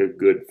to make a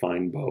good,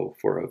 fine bow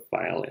for a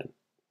violin.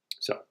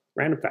 So,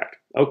 random fact.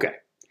 Okay,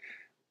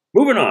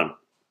 moving on.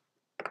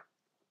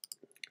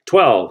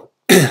 12,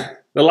 the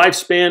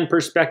lifespan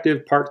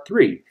perspective, part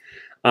 3.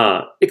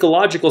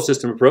 Ecological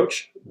system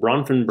approach,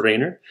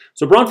 Bronfenbrenner.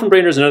 So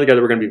Bronfenbrenner is another guy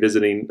that we're going to be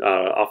visiting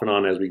off and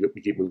on as we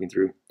keep moving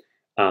through.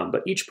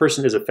 But each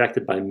person is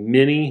affected by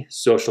many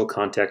social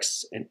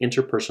contexts and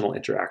interpersonal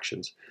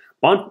interactions.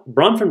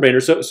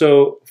 Bronfenbrenner,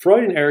 so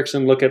Freud and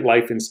Erikson look at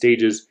life in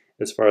stages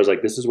as far as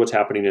like this is what's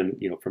happening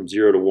in from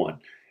 0 to 1,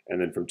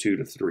 and then from 2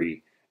 to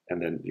 3,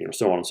 and then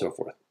so on and so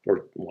forth,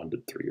 or 1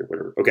 to 3 or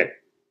whatever. Okay.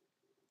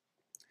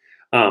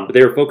 But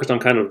they were focused on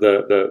kind of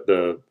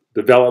the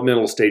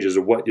developmental stages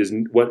of what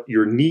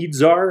your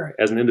needs are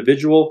as an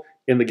individual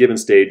in the given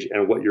stage,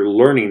 and what you're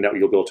learning that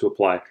you'll be able to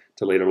apply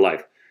to later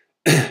life.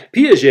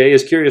 Piaget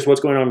is curious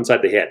what's going on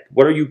inside the head.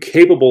 What are you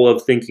capable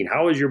of thinking?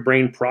 How is your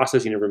brain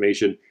processing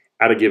information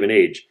at a given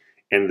age?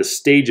 And the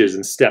stages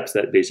and steps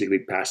that basically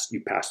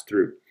you pass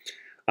through.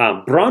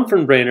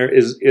 Bronfenbrenner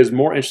is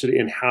more interested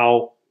in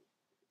how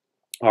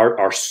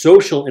our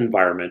social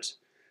environment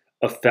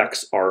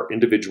affects our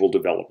individual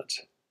development.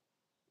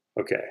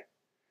 Okay.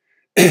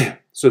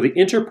 So the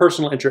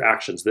interpersonal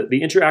interactions,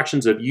 the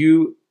interactions of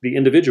you, the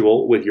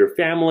individual, with your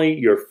family,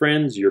 your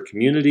friends, your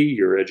community,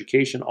 your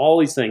education, all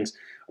these things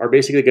are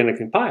basically going to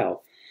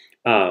compile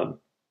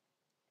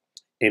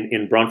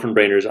in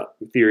Bronfenbrenner's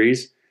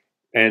theories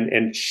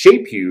and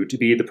shape you to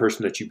be the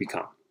person that you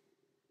become.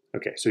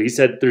 Okay, so he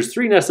said there's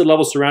 3 nested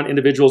levels surround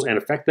individuals and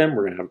affect them.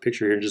 We're going to have a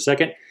picture here in just a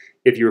second.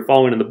 If you were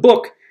following in the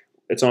book,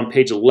 it's on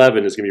page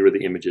 11 is going to be where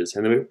the image is.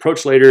 And then the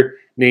approach later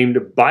named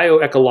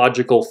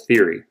bioecological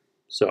theory.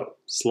 So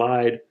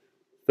slide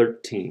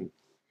 13,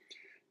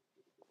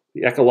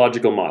 the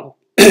ecological model.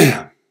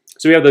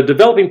 So we have the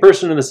developing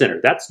person in the center.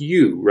 That's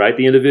you, right?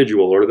 The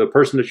individual or the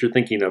person that you're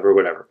thinking of or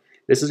whatever.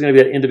 This is going to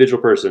be that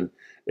individual person.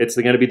 It's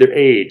going to be their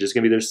age. It's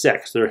going to be their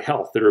sex, their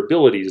health, their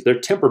abilities, their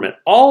temperament.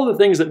 All of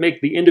the things that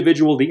make the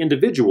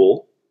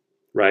individual,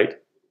 right?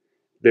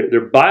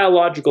 Their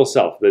biological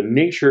self, the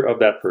nature of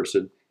that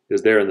person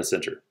is there in the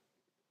center.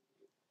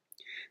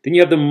 Then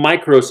you have the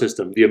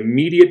microsystem, the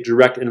immediate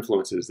direct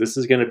influences. This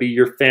is going to be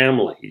your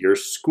family, your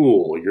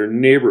school, your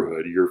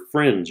neighborhood, your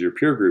friends, your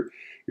peer group,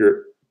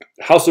 your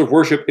house of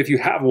worship, if you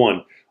have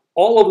one.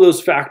 All of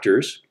those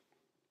factors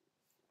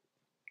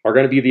are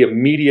going to be the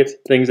immediate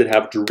things that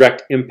have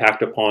direct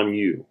impact upon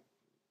you,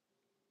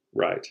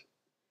 right?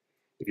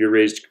 If you're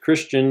raised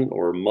Christian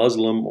or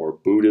Muslim or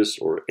Buddhist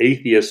or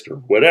atheist or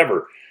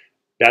whatever,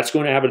 that's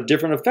going to have a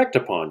different effect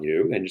upon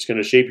you, and it's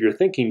going to shape your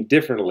thinking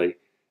differently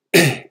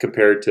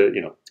compared to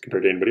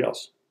anybody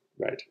else,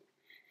 right?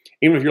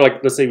 Even if you're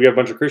like, let's say we have a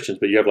bunch of Christians,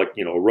 but you have like,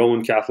 a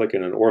Roman Catholic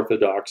and an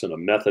Orthodox and a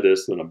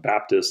Methodist and a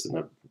Baptist and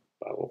a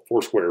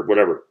Foursquare,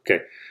 whatever,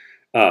 okay?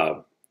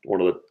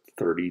 One of the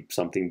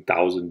 30-something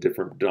thousand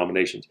different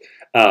denominations.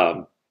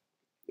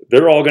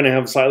 They're all going to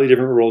have slightly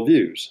different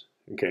worldviews,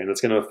 okay? And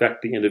it's going to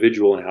affect the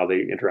individual and how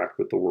they interact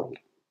with the world.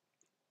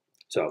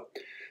 So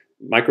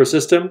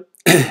microsystem,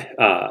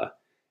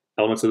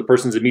 elements of the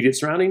person's immediate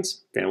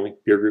surroundings, family,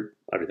 peer group,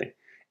 everything.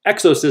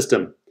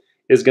 Exosystem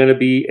is going to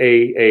be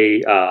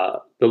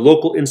the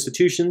local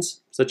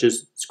institutions such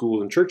as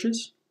schools and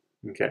churches.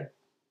 Okay.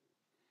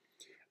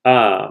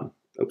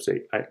 Oops,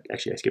 I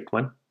skipped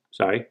one.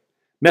 Sorry.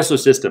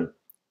 Mesosystem.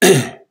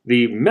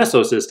 The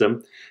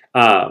mesosystem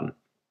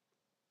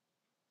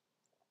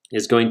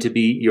is going to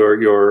be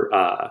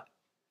your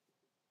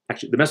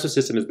actually, the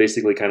mesosystem is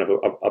basically kind of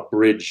a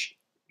bridge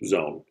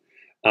zone.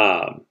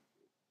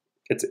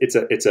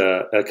 It's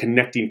a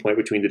connecting point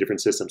between the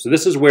different systems. So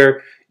this is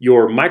where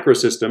your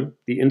microsystem,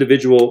 the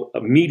individual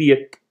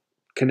immediate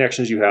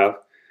connections you have,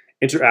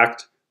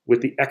 interact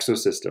with the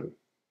exosystem.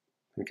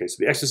 Okay, so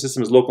the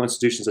exosystem is local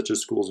institutions such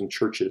as schools and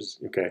churches.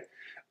 Okay,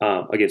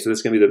 again, so this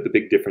is going to be the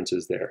big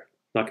differences there.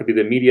 Not going to be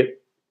the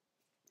immediate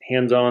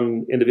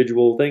hands-on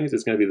individual things.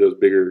 It's going to be those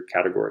bigger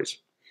categories.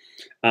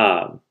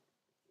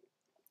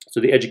 So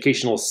the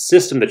educational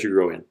system that you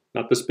grow in,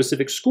 not the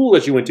specific school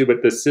that you went to,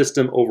 but the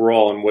system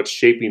overall and what's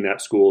shaping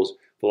that school's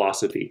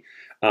philosophy.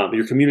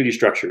 Your community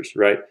structures,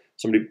 right?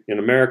 Somebody in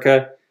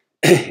America,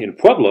 in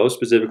Pueblo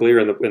specifically, or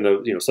in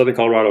the Southern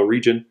Colorado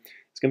region,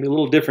 it's going to be a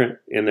little different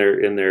in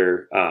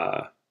their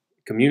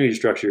community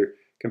structure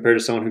compared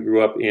to someone who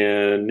grew up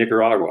in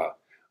Nicaragua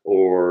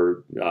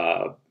or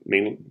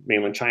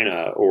mainland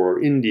China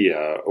or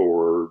India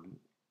or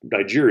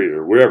Nigeria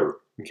or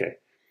wherever. Okay,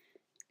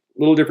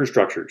 little different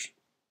structures.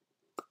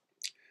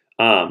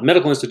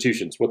 Medical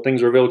institutions, what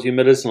things are available to you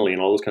medicinally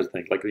and all those kinds of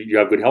things. Like, do you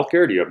have good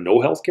healthcare? Do you have no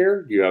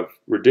healthcare? Do you have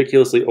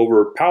ridiculously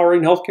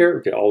overpowering healthcare?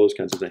 Okay, all those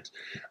kinds of things.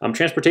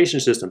 Transportation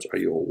systems, are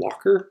you a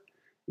walker?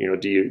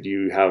 Do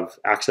you have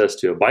access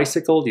to a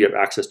bicycle? Do you have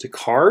access to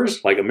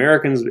cars? Like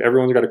Americans,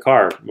 everyone's got a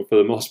car for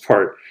the most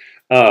part.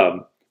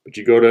 But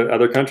you go to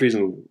other countries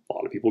and a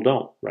lot of people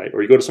don't, right?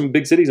 Or you go to some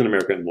big cities in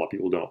America and a lot of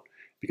people don't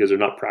because they're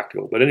not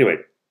practical. But anyway,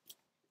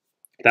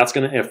 that's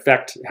going to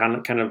affect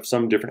kind of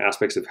some different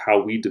aspects of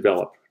how we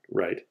develop,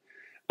 right?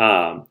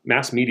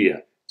 Mass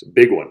media, it's a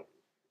big one.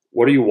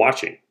 What are you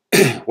watching?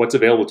 What's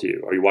available to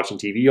you? Are you watching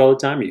TV all the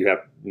time? You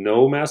have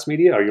no mass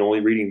media? Are you only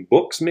reading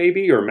books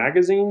maybe or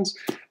magazines?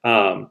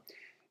 Are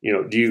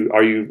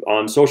you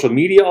on social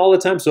media all the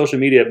time? Social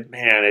media,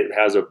 man, it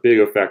has a big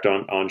effect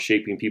on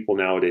shaping people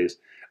nowadays.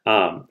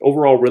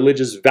 Overall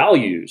religious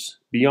values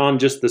beyond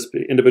just this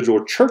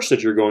individual church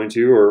that you're going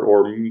to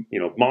or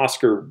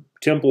mosque or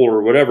temple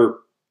or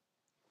whatever.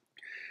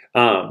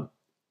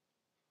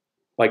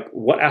 Like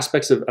what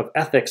aspects of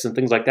ethics and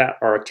things like that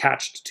are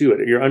attached to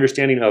it. Your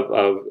understanding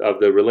of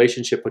the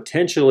relationship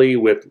potentially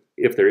with,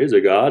 if there is a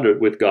God,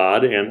 with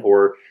God and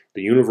or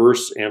the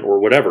universe and or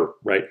whatever,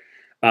 right?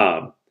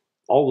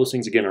 All those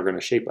things, again, are going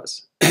to shape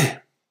us.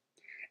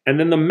 And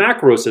then the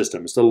macro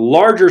system is the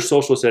larger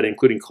social setting,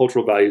 including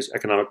cultural values,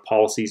 economic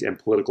policies, and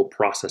political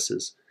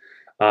processes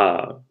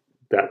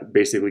that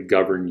basically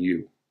govern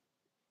you.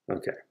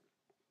 Okay.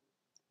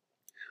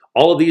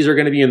 All of these are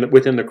going to be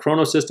within the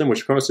chronos system,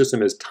 which chronos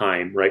system is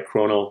time, right?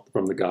 Chrono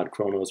from the god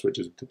Chronos, which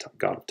is the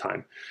god of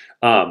time.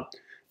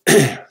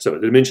 So the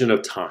dimension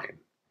of time.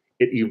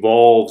 It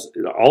evolves.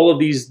 All of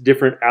these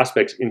different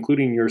aspects,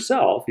 including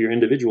yourself, your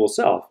individual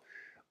self,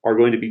 are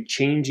going to be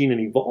changing and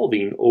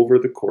evolving over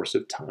the course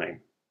of time,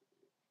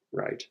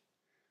 right?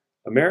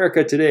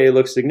 America today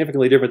looks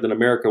significantly different than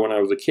America when I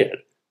was a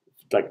kid,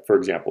 like for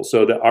example.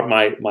 So that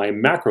my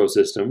macro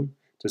system,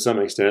 to some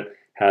extent,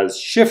 has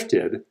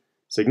shifted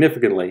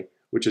significantly,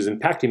 which is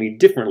impacting me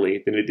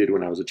differently than it did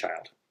when I was a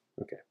child.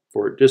 Okay,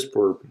 just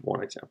for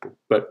one example,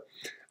 but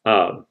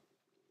yeah.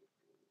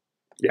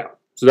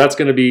 So that's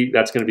going to be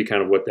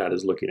kind of what that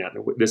is looking at.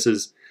 This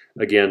is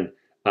again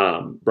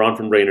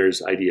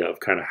Bronfenbrenner's idea of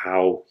kind of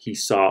how he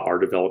saw our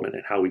development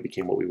and how we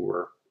became what we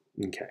were.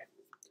 Okay.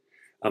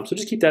 So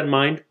just keep that in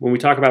mind when we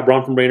talk about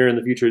Bronfenbrenner in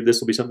the future. This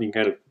will be something you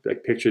kind of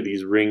like picture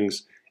these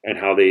rings and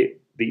how the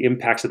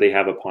impacts that they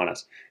have upon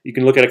us. You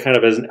can look at it kind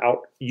of as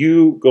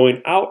you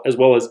going out as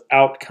well as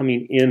out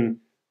coming in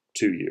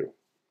to you.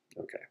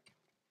 Okay.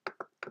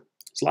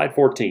 Slide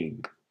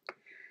 14.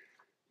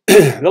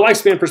 The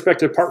lifespan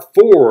perspective, part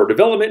 4.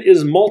 Development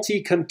is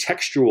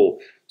multi-contextual.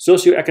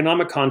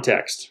 Socioeconomic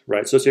context,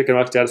 right?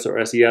 Socioeconomic status,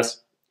 or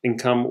SES,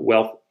 income,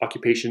 wealth,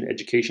 occupation,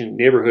 education,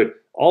 neighborhood.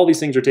 All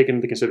these things are taken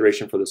into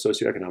consideration for the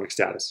socioeconomic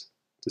status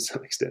to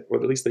some extent, or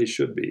at least they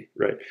should be,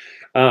 right?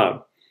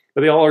 But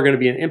they all are going to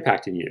be an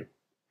impact in you.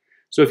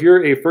 So if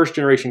you're a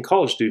first-generation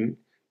college student,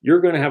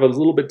 you're going to have a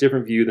little bit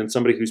different view than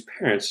somebody whose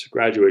parents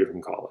graduated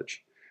from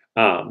college.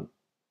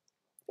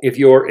 If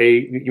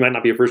you might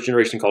not be a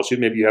first-generation college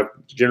student, maybe you have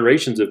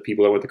generations of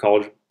people that went to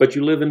college, but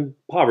you live in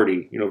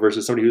poverty,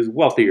 versus somebody who's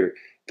wealthier.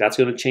 That's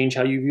going to change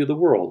how you view the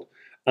world.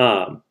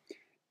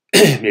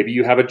 Maybe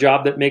you have a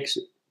job that makes,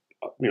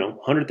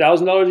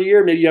 $100,000 a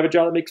year. Maybe you have a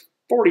job that makes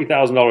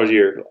 $40,000 a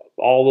year.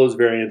 All those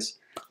variants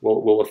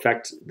will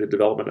affect the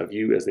development of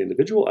you as the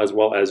individual, as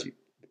well as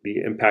the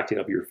impacting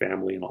of your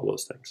family and all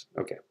those things.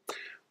 Okay.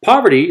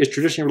 Poverty is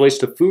traditionally relates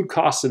to food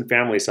costs and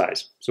family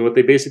size. So what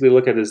they basically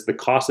look at is the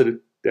cost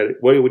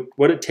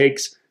what it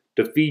takes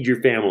to feed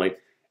your family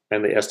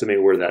and they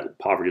estimate where that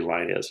poverty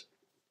line is.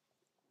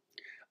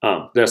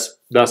 Thus,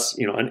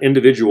 an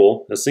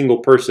individual, a single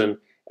person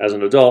as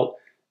an adult,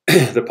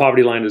 the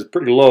poverty line is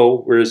pretty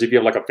low. Whereas if you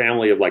have like a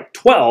family of like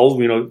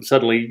 12,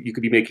 suddenly you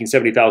could be making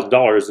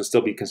 $70,000 and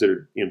still be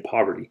considered in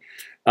poverty,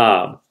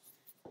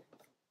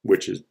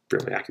 which is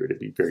fairly accurate. It'd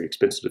be very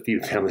expensive to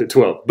feed a family of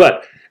 12.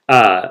 But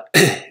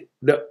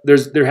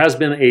there has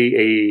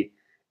been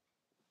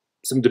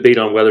some debate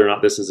on whether or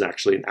not this is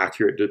actually an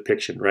accurate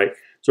depiction, right?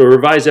 So a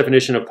revised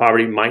definition of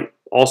poverty might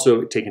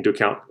also take into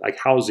account like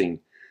housing.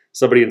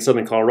 Somebody in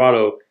Southern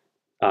Colorado,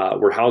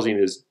 where housing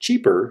is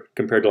cheaper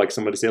compared to like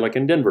somebody say like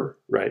in Denver,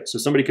 right? So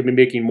somebody could be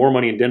making more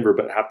money in Denver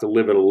but have to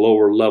live at a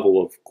lower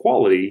level of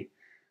quality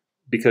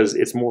because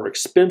it's more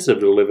expensive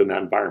to live in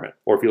that environment.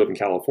 Or if you live in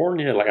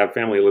California, like I have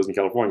family who lives in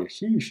California,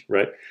 sheesh,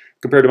 right?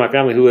 Compared to my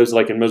family who lives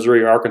like in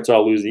Missouri,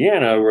 Arkansas,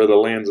 Louisiana, where the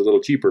land's a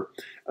little cheaper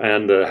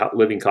and the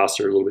living costs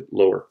are a little bit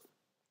lower.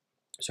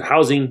 So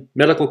housing,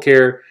 medical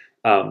care,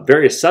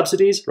 various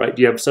subsidies, right?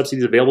 Do you have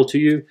subsidies available to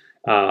you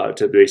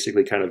to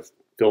basically kind of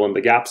fill in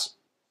the gaps?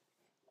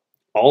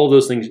 All of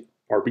those things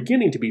are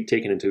beginning to be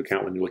taken into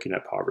account when you're looking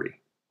at poverty.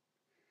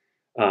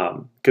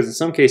 Because in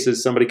some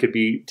cases, somebody could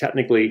be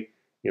technically,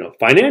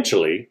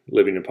 financially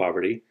living in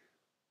poverty,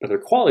 but their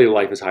quality of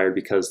life is higher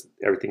because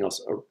everything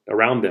else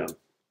around them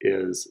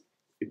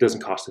it doesn't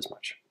cost as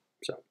much.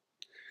 So,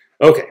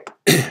 okay,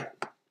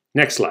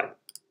 next slide.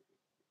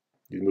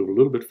 You move a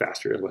little bit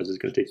faster, otherwise it's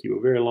going to take you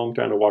a very long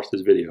time to watch this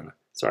video.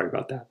 Sorry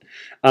about that.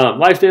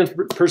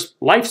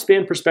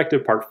 Lifespan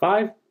perspective, part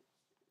 5.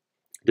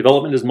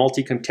 Development is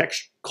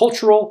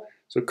multi-cultural.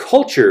 So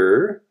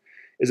culture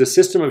is a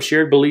system of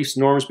shared beliefs,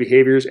 norms,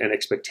 behaviors, and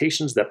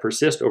expectations that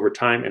persist over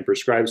time and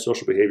prescribe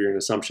social behavior and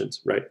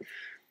assumptions, right?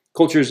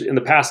 Cultures in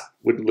the past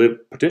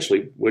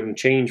wouldn't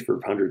change for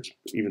hundreds,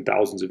 even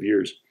thousands of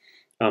years.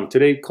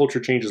 Today, culture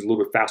changes a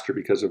little bit faster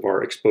because of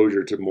our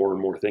exposure to more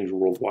and more things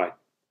worldwide.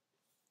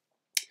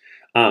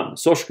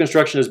 Social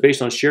construction is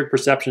based on shared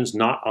perceptions,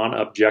 not on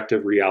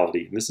objective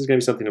reality. And this is going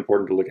to be something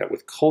important to look at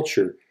with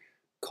culture.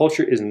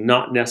 Culture is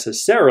not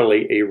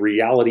necessarily a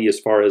reality as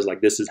far as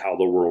like this is how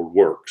the world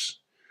works.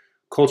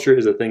 Culture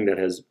is a thing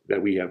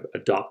that we have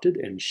adopted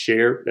and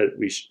share, that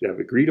we have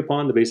agreed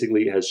upon, that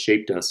basically has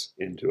shaped us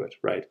into it,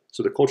 right?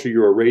 So the culture you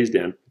were raised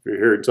in, if you're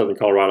here in Southern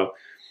Colorado,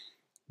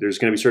 there's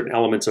going to be certain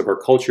elements of our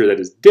culture that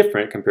is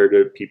different compared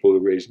to people who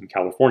are raised in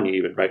California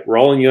even, right? We're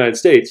all in the United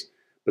States,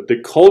 but the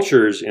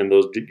cultures in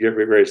those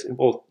various,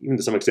 well, even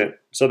to some extent,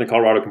 Southern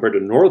Colorado compared to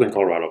Northern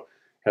Colorado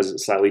has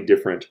slightly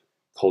different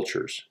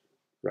cultures,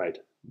 right?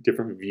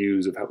 Different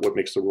views of what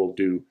makes the world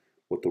do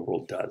what the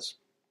world does.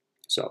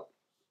 So,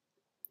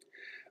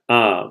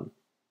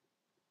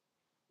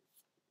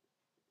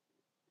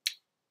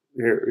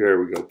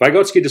 here we go.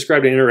 Vygotsky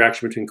described an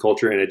interaction between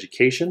culture and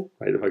education,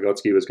 right?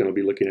 Vygotsky was going to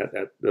be looking at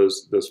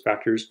those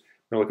factors.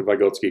 We're going to look at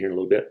Vygotsky here in a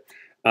little bit.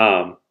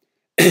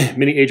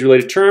 Many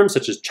age-related terms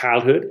such as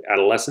childhood,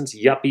 adolescence,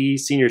 yuppie,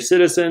 senior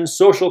citizen,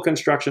 social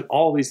construction,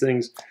 all these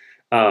things,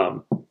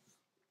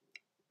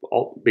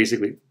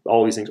 basically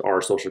all these things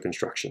are social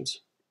constructions,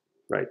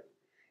 right?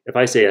 If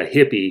I say a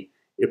hippie,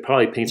 it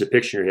probably paints a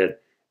picture in your head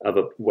of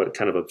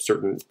a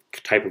certain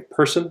type of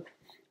person.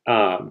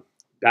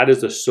 That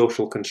is a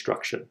social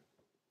construction,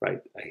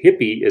 right? A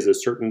hippie is a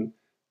certain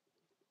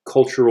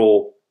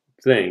cultural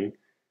thing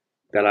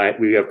that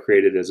we have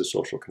created as a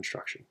social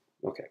construction.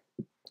 Okay.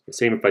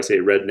 Same if I say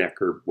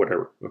redneck or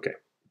whatever. Okay.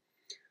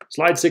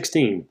 Slide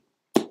 16.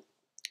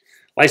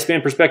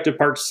 Lifespan perspective,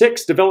 part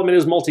 6. Development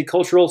is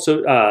multicultural.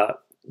 So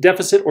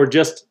deficit or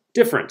just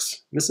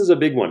difference. This is a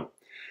big one.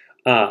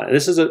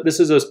 There's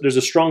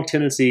a strong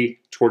tendency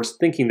towards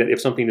thinking that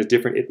if something is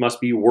different, it must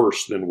be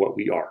worse than what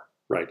we are,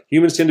 right?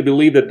 Humans tend to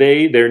believe that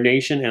their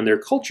nation, and their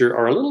culture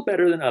are a little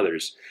better than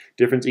others.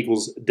 Difference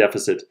equals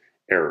deficit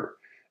error.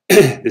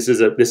 This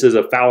is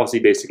a fallacy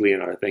basically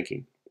in our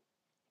thinking.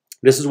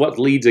 This is what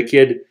leads a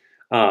kid.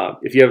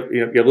 If you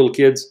have little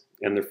kids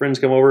and their friends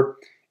come over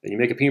and you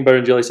make a peanut butter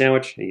and jelly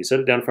sandwich and you set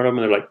it down in front of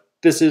them and they're like,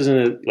 "This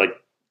isn't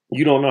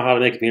you don't know how to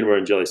make a peanut butter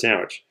and jelly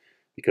sandwich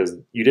because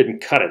you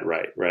didn't cut it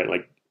right, right?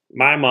 Like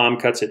my mom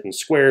cuts it in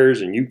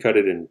squares and you cut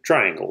it in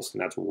triangles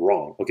and that's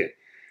wrong." Okay,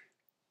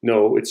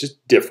 no, it's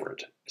just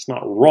different. It's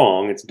not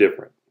wrong. It's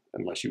different.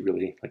 Unless you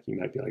really you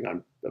might be like,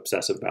 I'm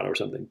obsessive about it or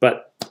something,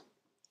 but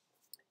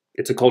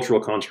it's a cultural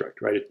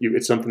construct, right?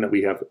 It's something that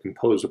we have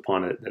imposed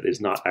upon it that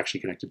is not actually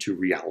connected to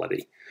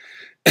reality.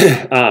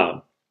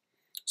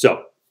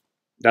 So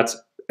that's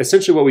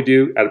essentially what we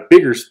do at a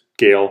bigger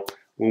scale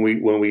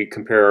when we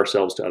compare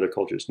ourselves to other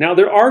cultures. Now,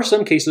 there are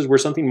some cases where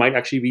something might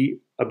actually be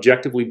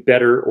objectively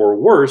better or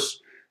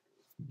worse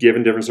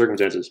given different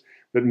circumstances,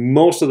 but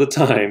most of the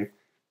time,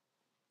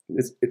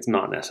 it's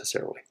not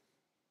necessarily,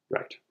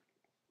 right?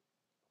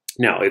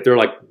 Now, if they're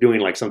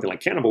doing something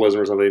like cannibalism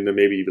or something, then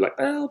maybe you'd be like,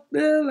 well,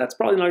 that's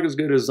probably not as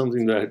good as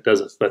something that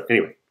doesn't. But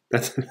anyway,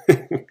 that's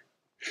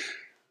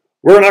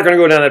we're not going to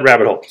go down that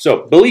rabbit hole.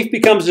 So belief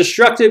becomes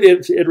destructive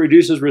if it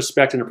reduces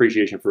respect and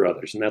appreciation for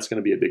others, and that's going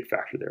to be a big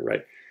factor there,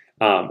 right?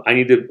 I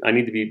need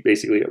to be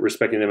basically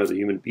respecting them as a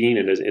human being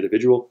and as an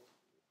individual.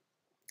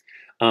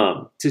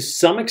 To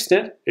some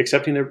extent,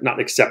 not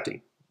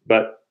accepting,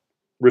 but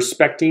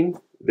respecting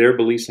their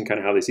beliefs and kind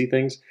of how they see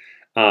things,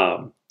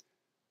 and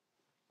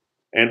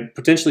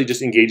potentially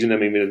just engaging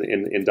them even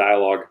in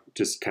dialogue,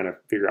 just kind of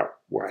figure out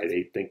why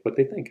they think what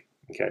they think.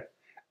 Okay.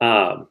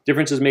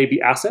 Differences may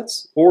be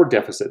assets or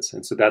deficits,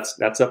 and so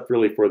that's up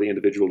really for the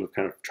individual to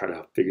kind of try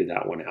to figure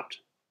that one out,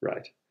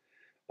 right?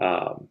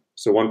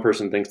 So one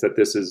person thinks that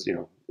this is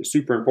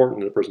super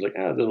important, and the person's like, it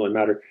doesn't really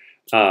matter.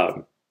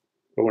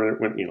 But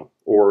when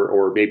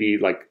or maybe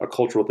like a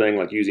cultural thing,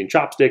 like using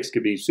chopsticks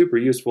could be super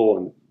useful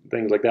and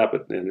things like that.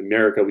 But in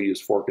America, we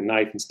use fork and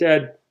knife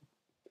instead.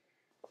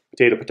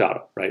 Potato,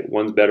 potato, right?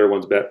 One's better,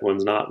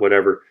 one's not,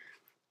 whatever.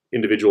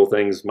 Individual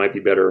things might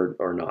be better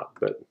or not.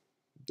 But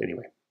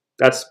anyway,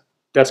 that's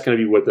going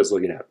to be what that's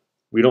looking at.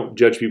 We don't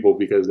judge people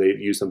because they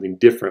use something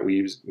different.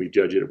 We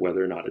judge it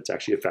whether or not it's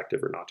actually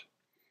effective or not.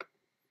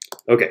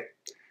 Okay,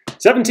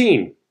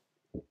 17.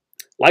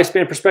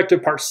 Lifespan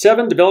Perspective, Part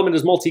 7, Development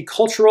is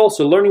Multicultural.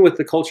 So learning with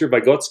the culture,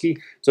 Vygotsky.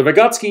 So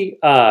Vygotsky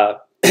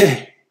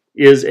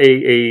is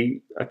a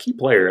key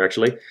player,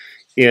 actually,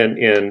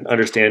 in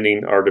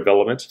understanding our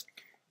development,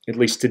 at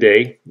least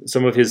today.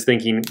 Some of his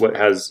thinking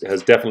has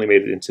definitely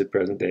made it into the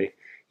present day.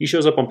 He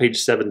shows up on page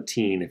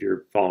 17 if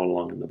you're following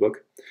along in the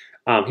book.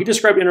 He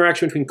described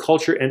interaction between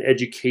culture and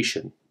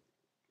education.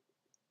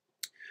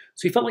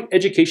 So he felt like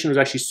education was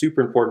actually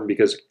super important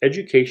because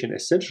education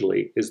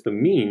essentially is the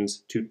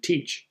means to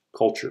teach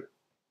culture,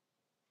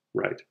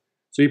 right?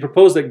 So he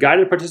proposed that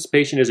guided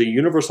participation is a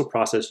universal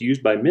process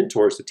used by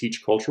mentors to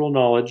teach cultural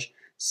knowledge,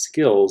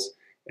 skills,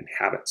 and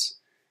habits.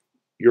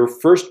 Your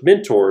first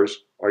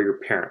mentors are your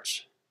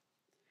parents.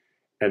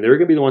 And they're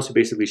going to be the ones who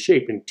basically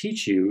shape and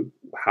teach you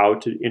how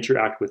to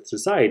interact with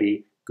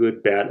society,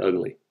 good, bad,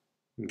 ugly.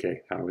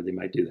 Okay, however they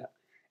might do that.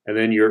 And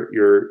then your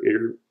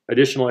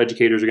additional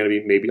educators are going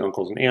to be maybe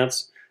uncles and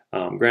aunts,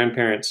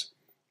 grandparents,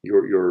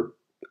 your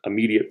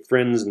immediate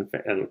friends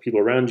and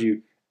people around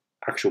you,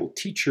 actual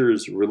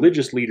teachers,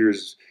 religious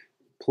leaders,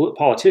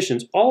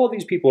 politicians. All of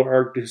these people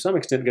are to some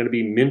extent going to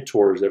be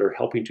mentors that are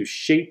helping to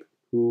shape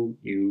who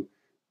you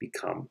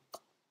become.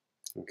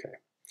 Okay.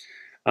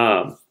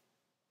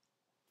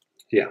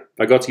 Yeah,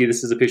 Vygotsky,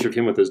 this is a picture of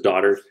him with his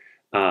daughter.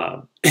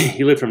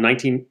 He lived from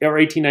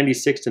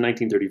 1896 to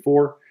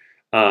 1934,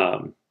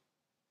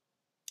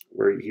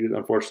 where he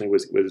unfortunately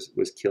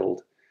was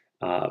killed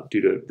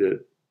due to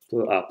the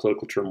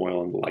political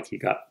turmoil, and he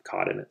got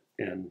caught in it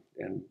and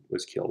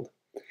was killed.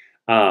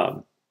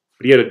 But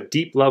he had a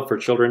deep love for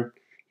children.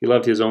 He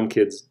loved his own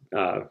kids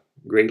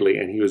greatly,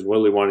 and he was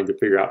really wanting to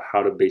figure out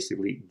how to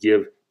basically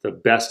give the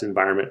best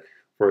environment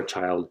for a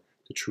child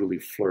to truly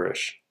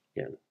flourish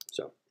in.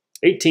 So,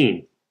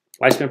 18,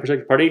 Lifespan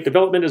Perspective, Part 8,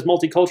 Development is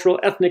Multicultural,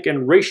 Ethnic,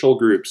 and Racial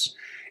Groups.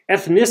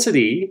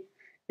 Ethnicity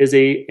is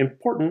an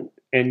important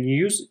and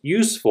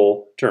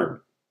useful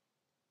term.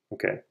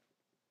 Okay.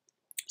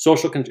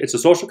 It's a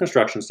social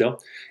construction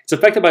still. It's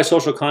affected by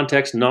social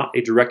context, not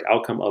a direct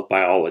outcome of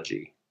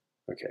biology.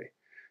 Okay.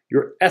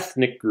 Your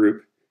ethnic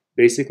group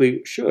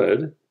basically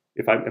should,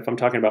 if I'm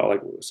talking about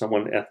like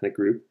someone ethnic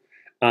group,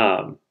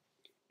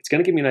 it's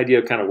going to give me an idea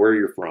of kind of where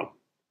you're from.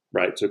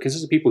 Right, so it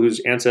consists of people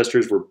whose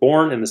ancestors were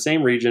born in the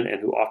same region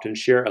and who often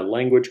share a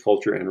language,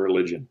 culture, and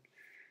religion.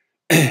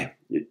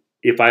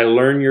 If I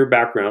learn your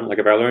background, like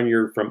if I learn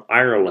you're from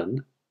Ireland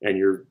and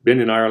you've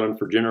been in Ireland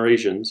for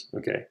generations,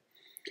 okay,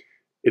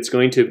 it's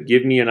going to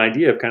give me an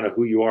idea of kind of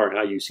who you are and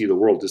how you see the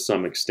world to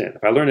some extent.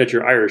 If I learn that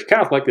you're Irish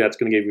Catholic, that's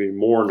going to give me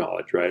more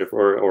knowledge, right,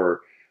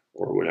 or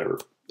whatever.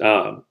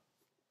 So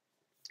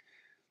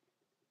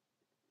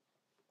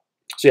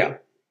yeah,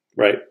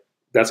 right.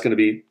 That's going to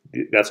be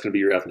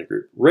your ethnic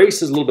group.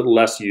 Race is a little bit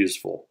less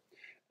useful.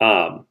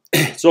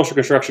 Social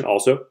construction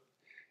also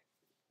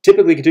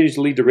typically continues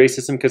to lead to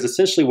racism because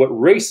essentially what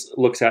race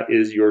looks at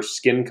is your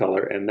skin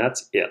color, and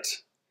that's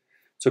it.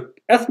 So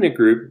ethnic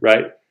group,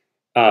 right?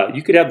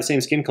 You could have the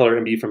same skin color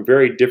and be from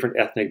very different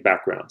ethnic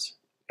backgrounds.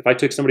 If I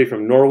took somebody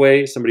from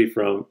Norway, somebody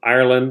from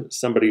Ireland,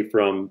 somebody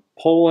from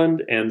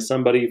Poland, and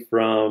somebody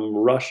from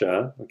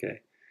Russia,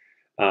 okay,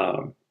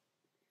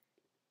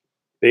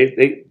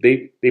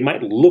 they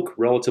might look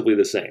relatively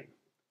the same.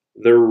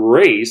 Their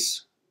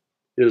race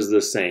is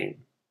the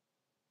same.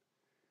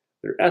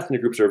 Their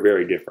ethnic groups are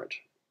very different.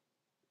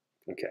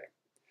 Okay,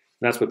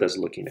 that's what that's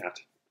looking at.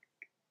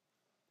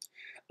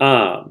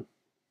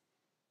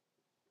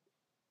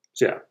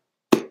 So yeah,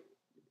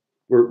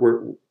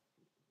 we're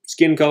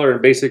skin color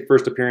and basic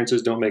first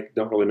appearances don't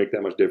really make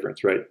that much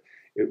difference, right?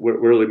 What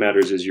really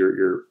matters is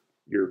your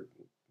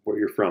where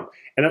you're from,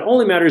 and it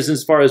only matters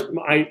as far as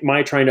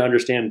my trying to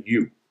understand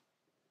you.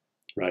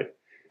 Right,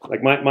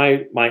 like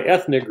my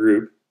ethnic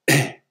group.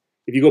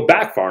 If you go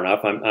back far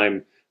enough,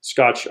 I'm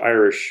Scotch,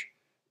 Irish,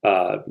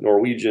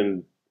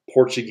 Norwegian,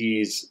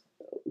 Portuguese,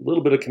 a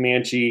little bit of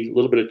Comanche, a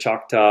little bit of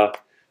Choctaw,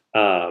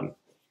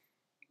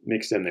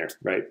 mixed in there.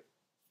 Right,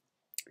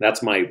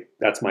 that's my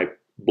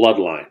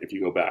bloodline. If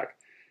you go back,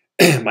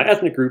 my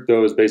ethnic group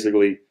though is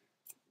basically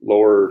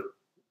lower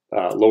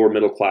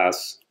middle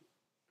class,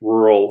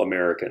 rural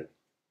American.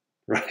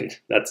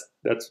 Right, that's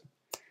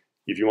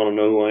if you want to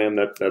know who I am,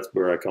 that's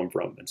where I come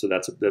from. And so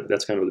that's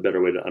kind of the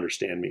better way to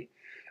understand me.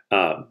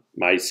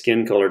 My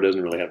skin color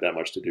doesn't really have that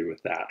much to do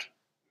with that.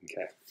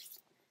 Okay.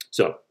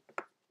 So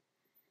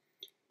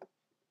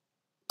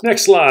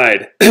next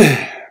slide.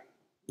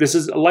 This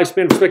is a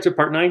lifespan perspective,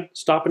 part 9.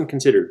 Stop and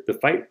consider. To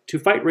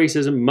fight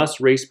racism, must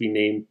race be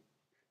named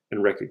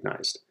and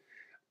recognized?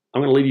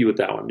 I'm going to leave you with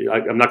that one.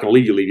 I'm not going to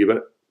leave you,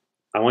 but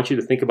I want you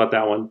to think about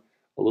that one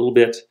a little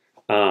bit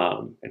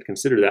and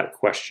consider that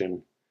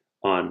question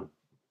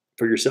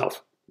for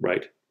yourself,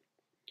 right?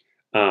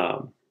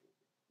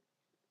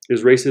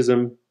 Is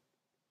racism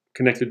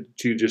connected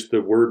to just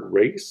the word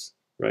race,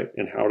 right?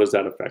 And how does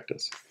that affect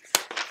us?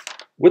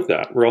 With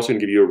that, we're also going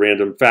to give you a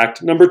random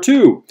fact. Number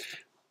 2,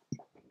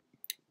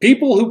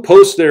 people who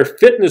post their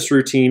fitness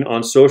routine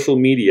on social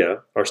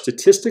media are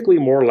statistically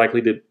more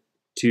likely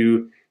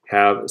to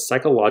have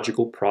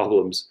psychological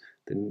problems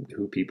than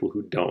people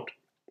who don't.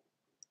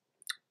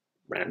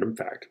 Random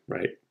fact,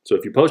 right? So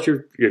if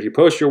you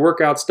post your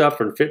workout stuff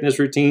and fitness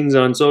routines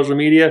on social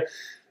media,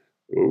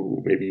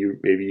 ooh, maybe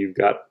you've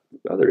got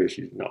other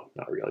issues. No,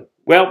 not really.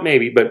 Well,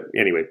 maybe, but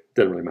anyway,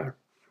 doesn't really matter.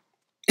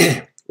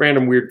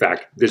 Random weird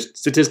fact. Just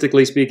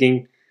statistically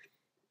speaking,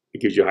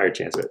 it gives you a higher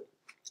chance of it.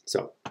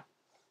 So,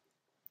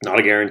 not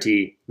a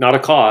guarantee, not a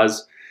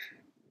cause,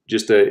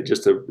 just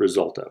a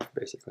result of,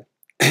 basically.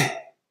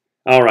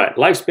 All right,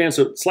 lifespan,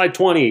 so slide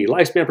 20,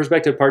 lifespan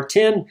perspective, part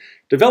 10.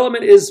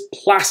 Development is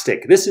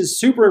plastic. This is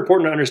super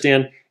important to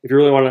understand if you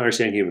really want to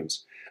understand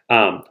humans.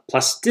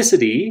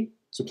 Plasticity,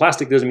 so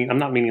plastic doesn't mean, I'm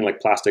not meaning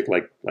like plastic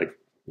like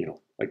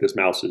this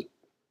mouse is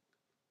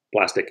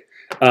plastic.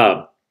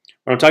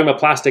 When I'm talking about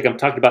plastic, I'm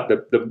talking about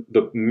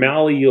the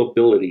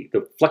malleability,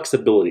 the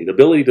flexibility, the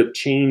ability to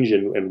change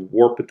and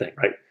warp a thing,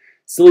 right?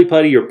 Silly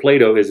putty or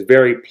Play-Doh is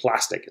very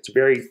plastic. It's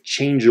very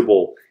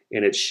changeable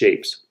in its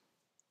shapes.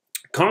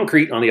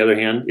 Concrete, on the other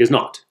hand, is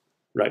not,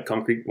 right?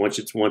 Concrete, once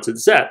it's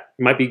set,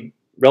 it might be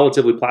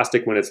relatively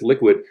plastic when it's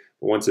liquid,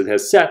 but once it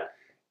has set,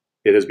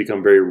 it has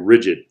become very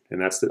rigid, and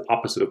that's the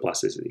opposite of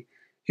plasticity.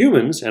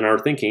 Humans and our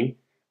thinking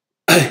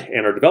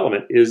and our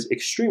development is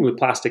extremely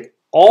plastic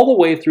all the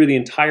way through the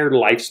entire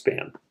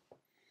lifespan.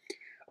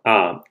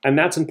 And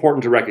that's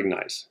important to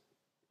recognize,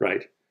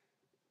 right?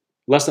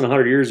 Less than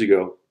 100 years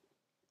ago,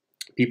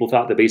 people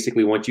thought that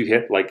basically once you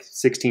hit like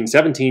 16,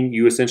 17,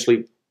 you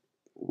essentially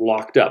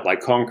locked up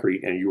like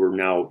concrete and you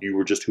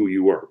were just who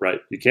you were, right?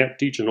 You can't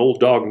teach an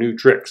old dog new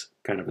tricks,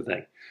 kind of a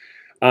thing.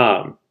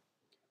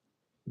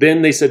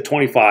 Then they said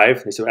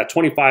 25. They said at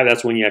 25,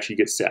 that's when you actually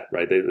get set,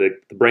 right? The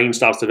brain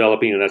stops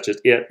developing and that's just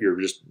it. You're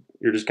just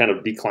kind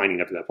of declining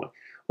up to that point.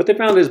 What they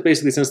found is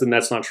basically since then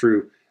that's not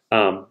true.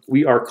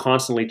 We are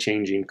constantly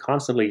changing,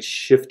 constantly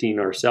shifting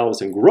ourselves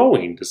and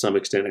growing to some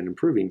extent and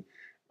improving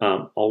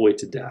all the way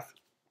to death.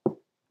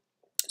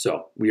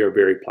 So we are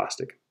very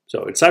plastic.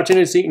 So Inside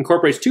Tendency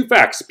incorporates 2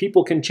 facts.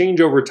 People can change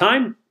over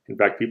time. In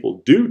fact,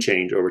 people do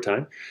change over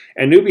time.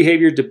 And new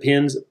behavior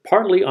depends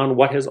partly on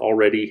what has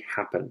already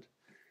happened.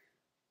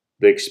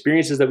 The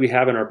experiences that we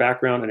have in our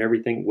background and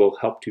everything will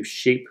help to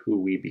shape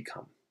who we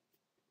become.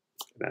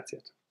 That's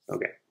it.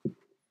 Okay.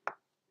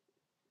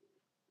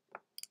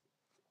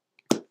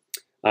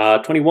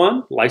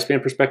 21,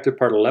 Lifespan Perspective,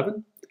 Part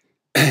 11.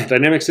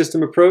 Dynamic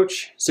System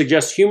Approach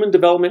suggests human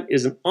development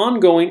is an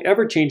ongoing,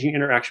 ever-changing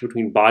interaction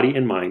between body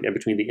and mind and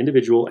between the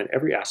individual and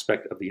every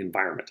aspect of the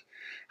environment.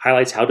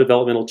 Highlights how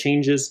developmental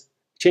change has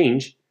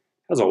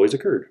always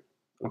occurred.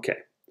 Okay.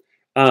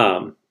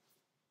 Pretty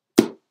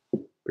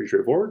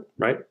straightforward,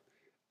 right?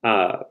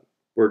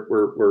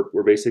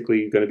 We're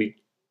basically going to be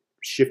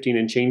shifting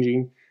and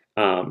changing,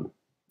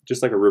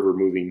 just like a river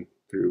moving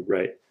through,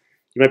 right?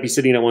 You might be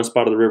sitting at one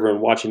spot of the river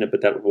and watching it,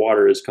 but that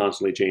water is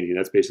constantly changing.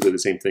 That's basically the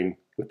same thing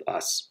with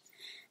us.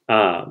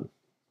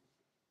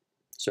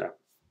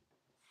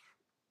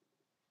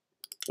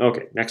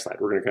 Okay, next slide.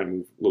 We're going to kind of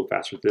move a little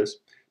faster with this.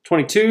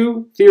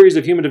 22, Theories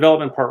of Human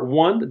Development, Part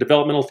 1, the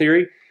Developmental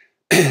Theory.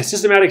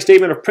 Systematic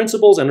statement of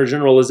principles and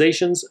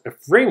generalizations, a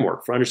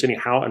framework for understanding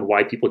how and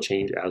why people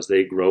change as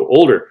they grow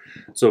older.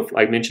 So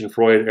I mentioned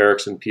Freud,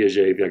 Erikson,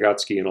 Piaget,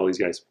 Vygotsky, and all these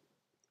guys.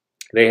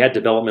 They had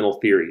developmental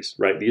theories,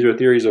 right? These are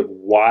theories of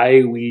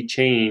why we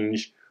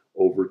change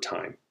over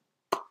time.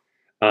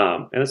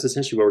 And that's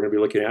essentially what we're going to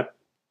be looking at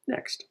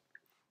next.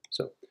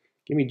 So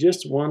give me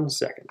just 1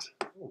 second.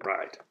 All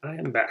right, I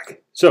am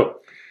back.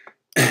 So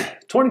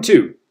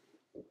 22,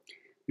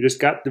 we just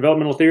got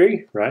developmental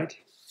theory, right?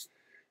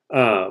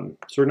 So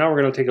now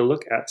we're going to take a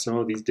look at some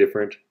of these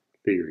different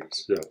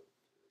theories. So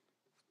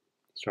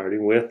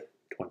starting with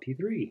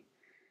 23.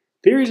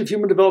 Theories of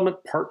Human Development,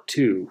 Part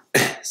 2,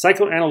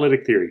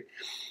 Psychoanalytic Theory.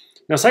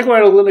 Now,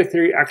 psychoanalytic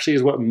theory actually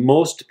is what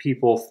most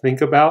people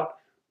think about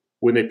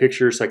when they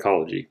picture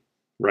psychology,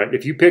 right?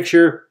 If you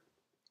picture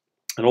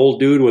an old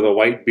dude with a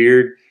white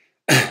beard,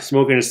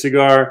 smoking a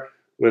cigar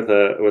with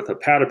a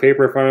pad of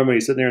paper in front of him, and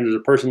he's sitting there and there's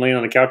a person laying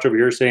on the couch over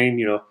here saying,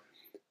 you know,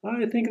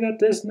 I think that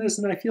this and this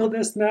and I feel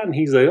this and that, and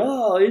he's like,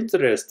 oh,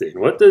 interesting.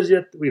 What does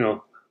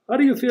how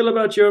do you feel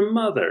about your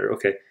mother?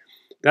 Okay,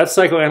 that's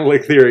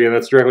psychoanalytic theory, and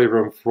that's directly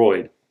from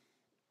Freud.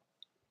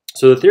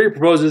 So the theory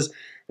proposes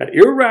that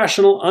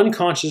irrational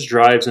unconscious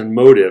drives and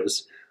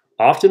motives,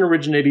 often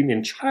originating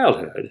in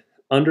childhood,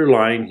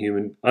 underlie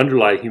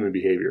human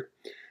behavior.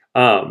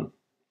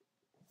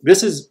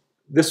 This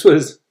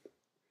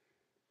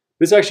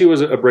actually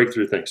was a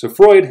breakthrough thing. So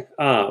Freud,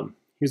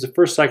 he was the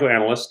first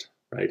psychoanalyst,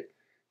 right?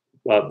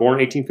 Born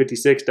in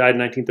 1856, died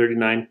in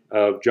 1939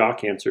 of jaw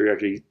cancer. He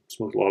actually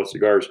smoked a lot of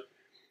cigars.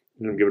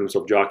 Ended up giving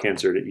himself jaw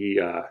cancer. It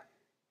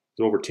was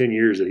over 10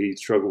 years that he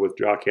struggled with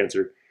jaw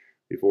cancer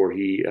before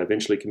he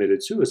eventually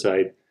committed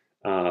suicide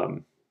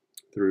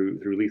through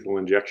lethal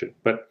injection.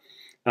 But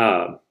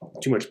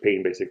too much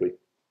pain, basically,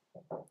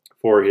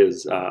 for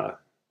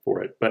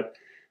it. But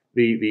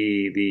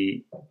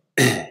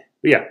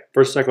yeah,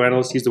 first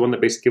psychoanalyst. He's the one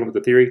that basically came up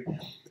with the theory.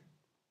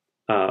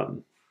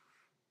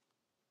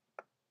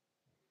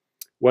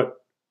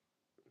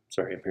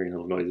 Sorry, I'm hearing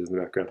little noises in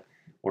the background.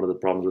 One of the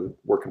problems with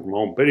working from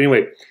home. But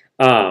anyway,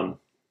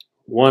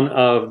 one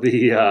of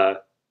the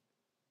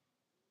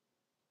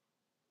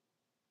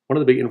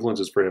big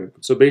influences for him.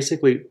 So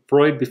basically,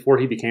 Freud, before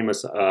he became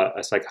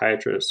a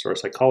psychiatrist or a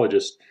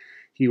psychologist,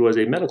 he was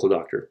a medical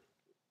doctor.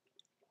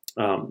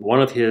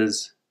 One of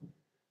the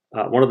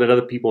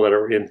other people that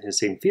are in his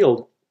same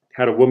field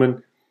had a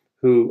woman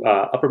who,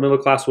 upper middle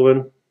class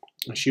woman,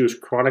 she was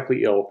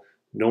chronically ill.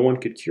 No one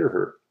could cure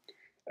her.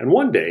 And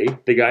one day,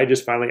 the guy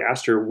just finally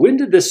asked her, "When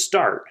did this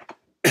start?"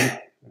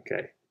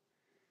 Okay.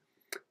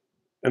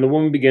 And the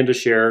woman began to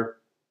share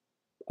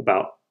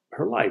about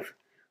her life.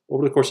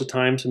 Over the course of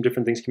time, some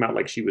different things came out,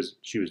 like she was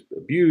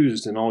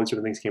abused and all these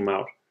different things came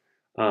out.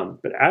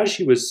 But as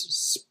she was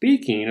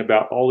speaking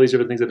about all these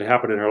different things that had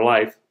happened in her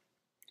life,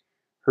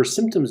 her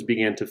symptoms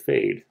began to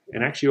fade.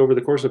 And actually, over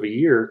the course of a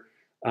year,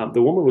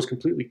 the woman was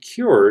completely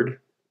cured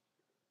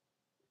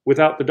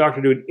without the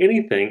doctor doing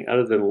anything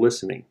other than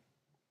listening.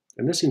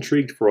 And this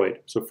intrigued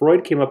Freud. So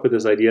Freud came up with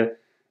this idea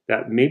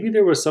that maybe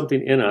there was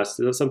something in us,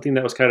 something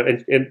that was kind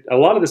of, and a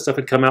lot of this stuff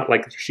had come out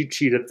like she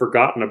had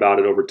forgotten about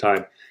it over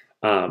time.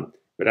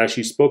 But as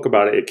she spoke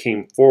about it, it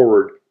came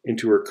forward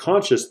into her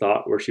conscious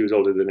thought where she was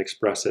able to then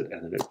express it,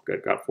 and then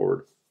it got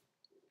forward.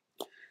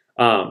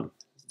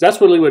 That's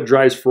really what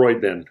drives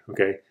Freud then,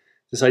 okay?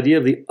 This idea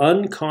of the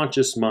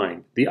unconscious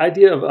mind, the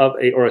idea of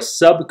a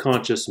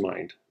subconscious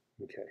mind,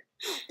 okay?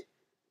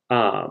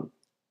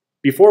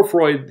 Before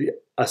Freud,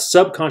 a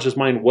subconscious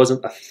mind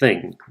wasn't a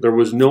thing. There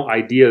was no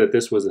idea that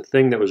this was a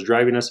thing that was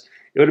driving us.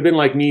 It would have been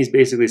like me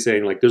basically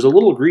saying, like, there's a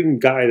little green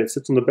guy that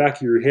sits on the back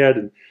of your head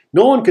and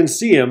no one can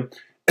see him,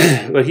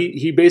 but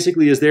he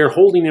basically is there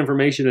holding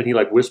information, and he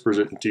like whispers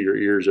it into your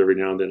ears every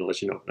now and then to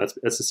let you know.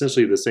 That's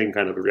essentially the same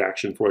kind of a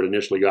reaction Freud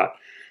initially got.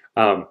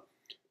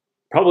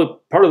 Probably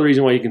part of the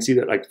reason why you can see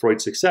that like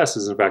Freud's success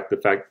is in fact the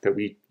fact that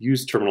we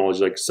use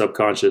terminology like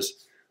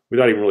subconscious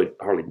without even really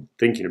hardly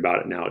thinking about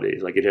it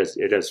nowadays. Like it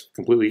has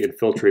completely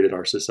infiltrated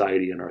our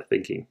society and our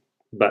thinking.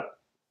 But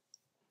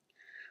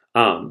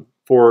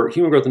for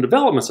human growth and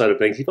development side of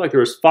things, he felt like there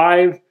was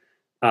 5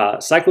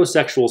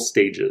 psychosexual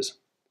stages.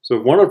 So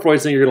one of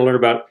Freud's things you're going to learn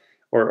about,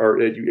 or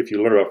if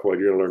you learn about Freud,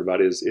 you're going to learn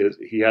about is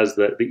he has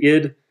the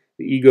id,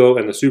 the ego,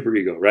 and the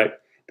superego, right?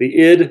 The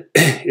id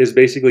is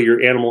basically your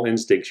animal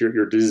instincts,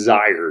 your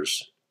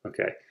desires,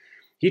 okay?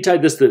 He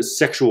tied this to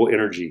sexual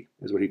energy,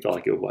 is what he felt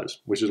like it was,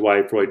 which is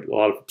why Freud, a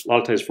lot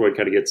of times Freud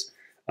kind of gets,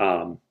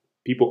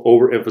 people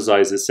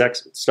overemphasize his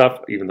sex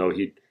stuff, even though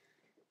he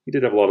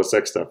did have a lot of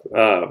sex stuff.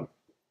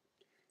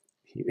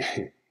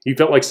 He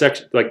felt like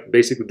sex, like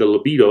basically the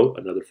libido,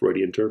 another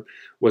Freudian term,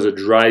 was a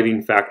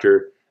driving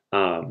factor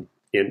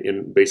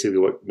in basically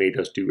what made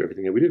us do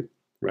everything that we do,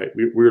 right?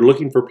 We were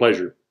looking for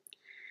pleasure.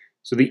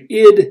 So the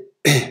id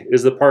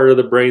is the part of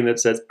the brain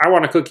that says, I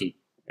want a cookie,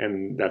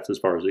 and that's as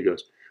far as it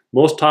goes.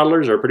 Most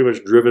toddlers are pretty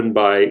much driven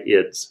by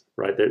ids,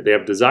 right? They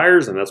have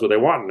desires, and that's what they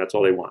want, and that's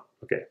all they want,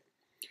 okay?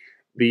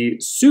 The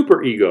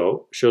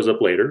superego shows up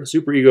later.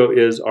 Superego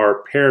is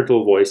our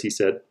parental voice, he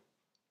said.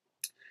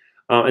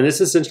 And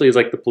this essentially is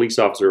like the police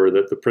officer or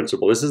the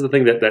principal. This is the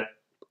thing that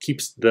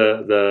keeps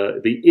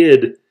the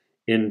id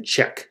in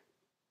check,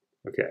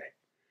 okay?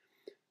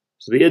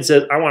 So the id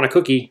says, I want a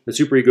cookie. The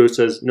superego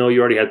says, no, you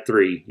already had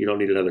 3. You don't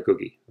need another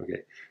cookie,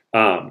 okay?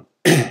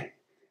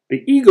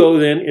 The ego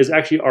then is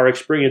actually our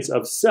experience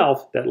of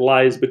self that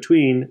lies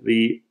between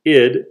the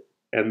id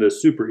and the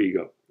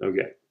superego,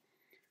 okay?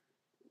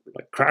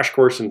 Like crash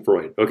course in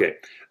Freud, okay?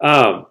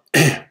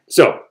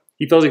 So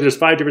he feels like there's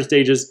 5 different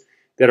stages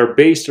that are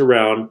based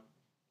around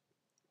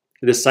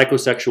this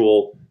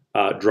psychosexual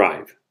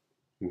drive,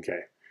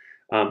 okay?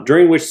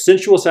 During which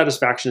sensual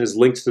satisfaction is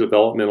linked to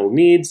developmental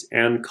needs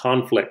and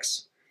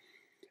conflicts.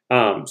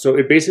 So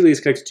it basically is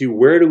connected to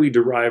where do we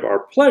derive our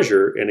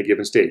pleasure in a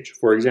given stage.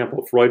 For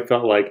example, Freud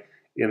felt like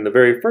in the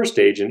very first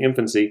stage, in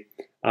infancy,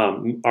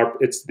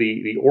 it's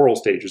the oral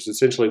stage. It's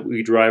essentially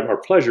we derive our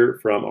pleasure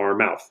from our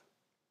mouth.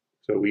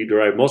 So we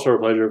derive most of our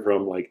pleasure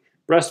from like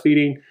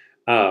breastfeeding.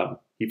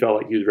 He felt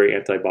like he was very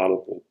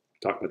anti-bottle. We'll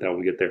talk about that when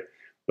we get there.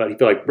 But he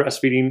felt like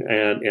breastfeeding,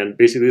 and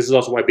basically this is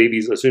also why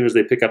babies, as soon as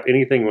they pick up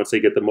anything, once they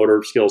get the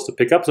motor skills to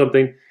pick up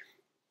something,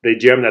 they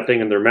jam that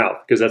thing in their mouth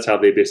because that's how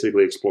they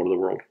basically explore the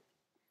world.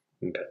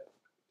 Okay.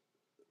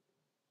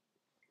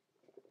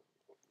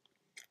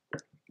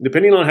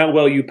 Depending on how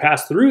well you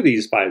pass through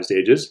these 5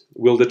 stages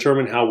will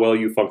determine how well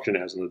you function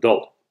as an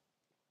adult.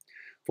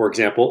 For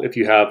example, if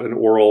you have an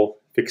oral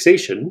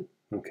fixation,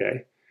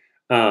 okay,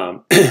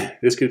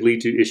 this could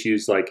lead to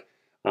issues like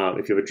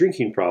if you have a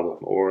drinking problem,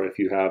 or if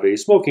you have a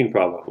smoking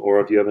problem, or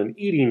if you have an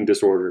eating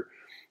disorder,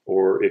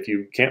 or if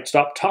you can't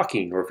stop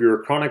talking, or if you're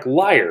a chronic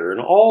liar,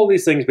 and all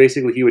these things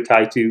basically he would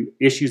tie to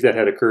issues that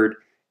had occurred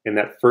in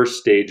that first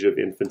stage of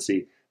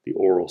infancy, the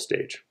oral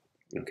stage.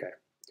 Okay,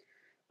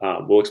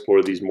 we'll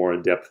explore these more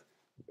in depth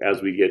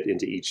as we get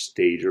into each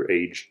stage or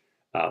age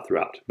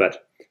throughout.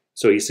 But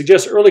so he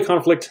suggests early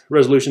conflict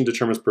resolution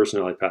determines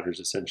personality patterns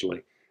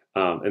essentially,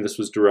 and this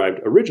was derived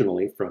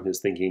originally from his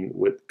thinking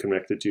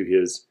connected to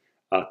his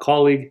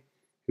colleague,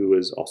 who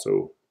was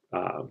also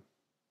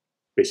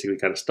basically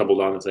kind of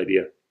stumbled on this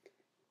idea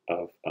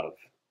of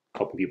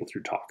helping people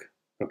through talk.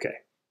 Okay,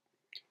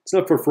 it's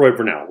enough for Freud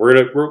for now.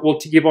 We'll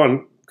keep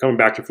on coming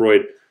back to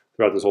Freud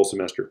throughout this whole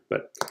semester.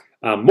 But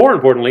more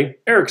importantly,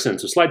 Erikson.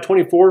 So slide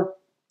 24,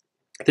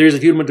 Theories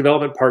of Human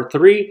Development, Part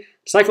 3,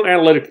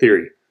 Psychoanalytic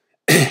Theory.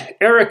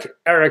 Erik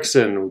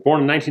Erikson,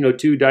 born in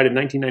 1902, died in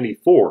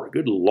 1994.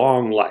 Good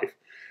long life.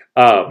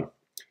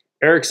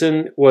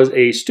 Erikson was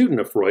a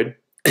student of Freud,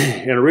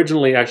 and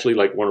originally actually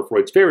like one of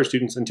Freud's favorite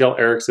students until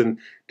Erikson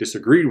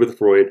disagreed with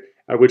Freud,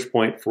 at which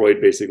point Freud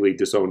basically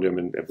disowned him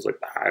and was like,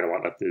 I don't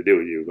want nothing to do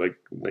with you, like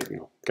you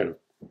know, kind of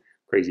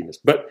craziness.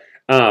 But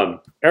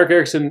Erik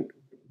Erikson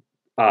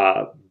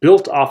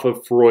built off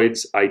of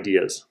Freud's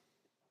ideas.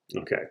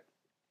 Okay.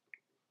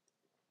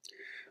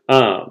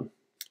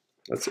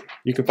 Let's see.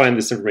 You can find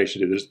this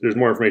information too. There's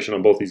more information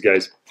on both these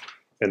guys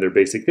and their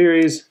basic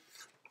theories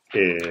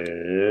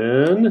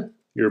in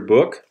your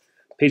book.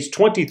 Page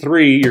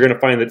 23, you're going to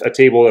find a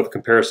table of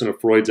comparison of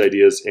Freud's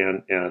ideas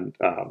and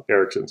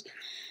Erikson's.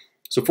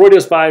 So Freud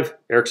has 5,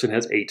 Erikson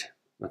has 8.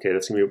 Okay,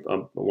 that's going to be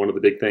one of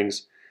the big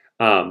things.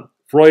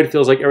 Freud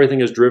feels like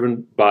everything is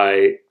driven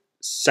by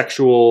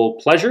sexual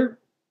pleasure.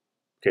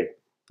 Okay,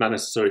 not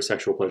necessarily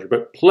sexual pleasure,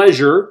 but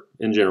pleasure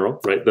in general,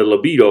 right? The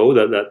libido,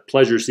 that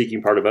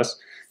pleasure-seeking part of us,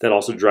 that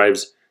also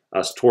drives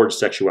us towards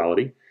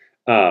sexuality.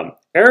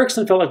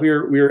 Erikson felt like we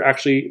were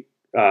actually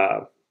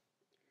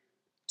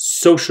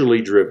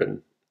socially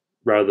driven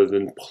rather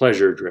than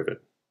pleasure driven.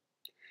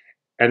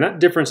 And that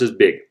difference is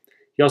big.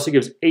 He also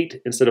gives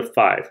 8 instead of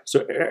 5.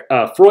 So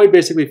Freud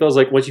basically feels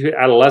like once you hit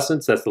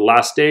adolescence, that's the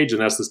last stage,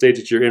 and that's the stage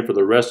that you're in for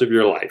the rest of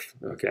your life.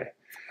 Okay.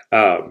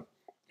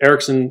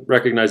 Erikson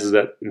recognizes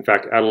that, in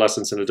fact,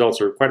 adolescents and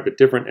adults are quite a bit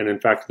different, and in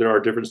fact, there are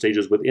different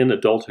stages within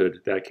adulthood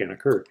that can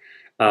occur.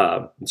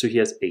 And so he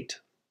has 8.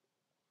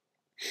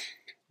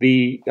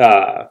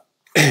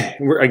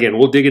 Again,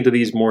 we'll dig into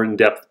these more in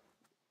depth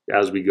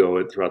as we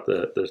go throughout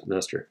the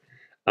semester.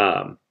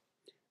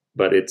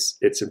 But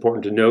it's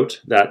important to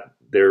note that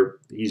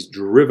he's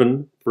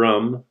driven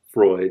from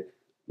Freud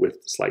with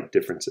slight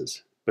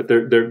differences. But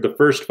the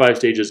first 5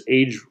 stages,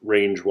 age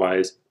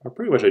range-wise, are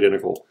pretty much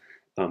identical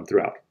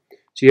throughout.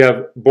 So you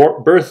have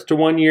birth to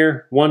 1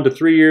 year, 1 to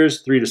 3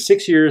 years, 3 to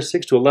 6 years,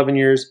 6 to 11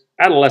 years,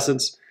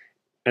 adolescence,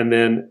 and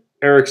then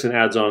Erikson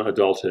adds on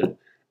adulthood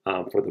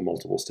for the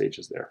multiple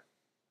stages there.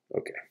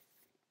 Okay.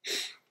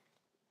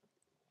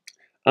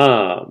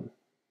 Yeah,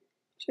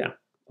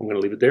 I'm going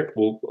to leave it there.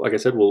 Like I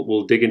said,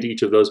 we'll dig into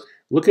each of those.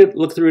 Look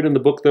through it in the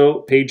book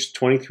though. Page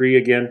 23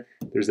 again.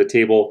 There's a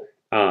table.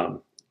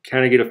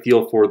 Kind of get a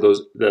feel for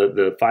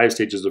the 5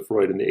 stages of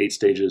Freud and the 8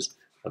 stages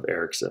of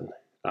Erikson.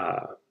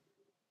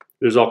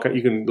 There's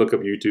you can look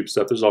up YouTube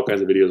stuff. There's all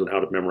kinds of videos on how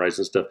to memorize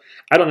this stuff.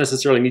 I don't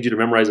necessarily need you to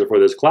memorize it for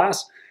this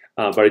class,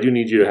 but I do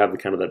need you to have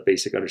that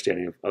basic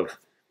understanding of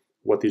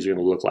what these are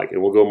going to look like,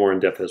 and we'll go more in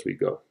depth as we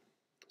go.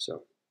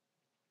 So,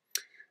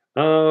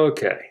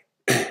 okay.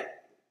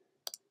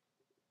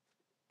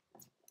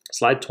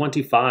 Slide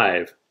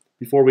 25.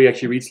 Before we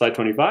actually read slide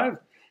 25,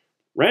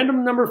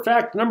 random number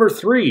fact number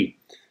 3.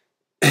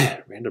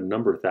 Random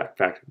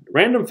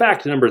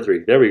fact number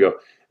 3. There we go.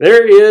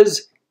 There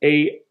is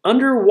a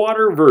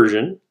underwater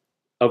version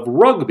of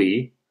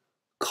rugby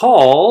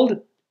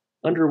called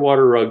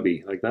underwater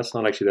rugby. Like, that's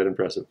not actually that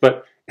impressive,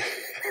 but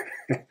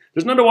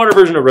there's an underwater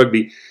version of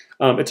rugby.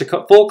 It's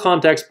a full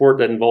contact sport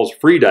that involves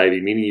free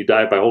diving, meaning you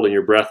dive by holding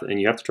your breath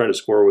and you have to try to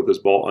score with this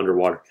ball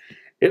underwater.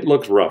 It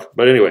looks rough,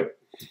 but anyway,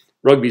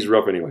 rugby's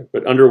rough anyway,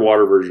 but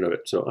underwater version of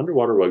it. So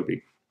underwater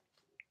rugby.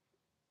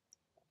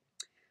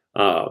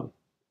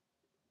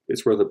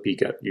 It's worth a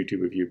peek at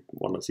YouTube if you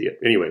want to see it.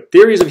 Anyway,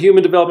 Theories of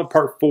Human Development,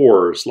 Part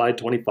 4, Slide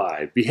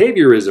 25.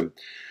 Behaviorism.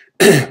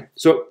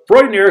 So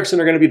Freud and Erikson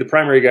are going to be the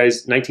primary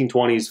guys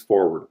 1920s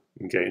forward,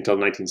 okay, until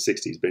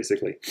 1960s,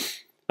 basically.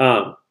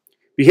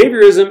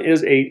 Behaviorism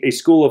is a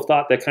school of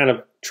thought that kind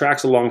of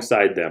tracks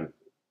alongside them,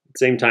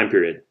 same time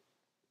period.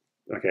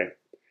 Okay.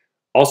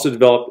 Also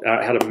developed,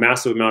 had a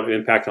massive amount of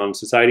impact on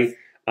society.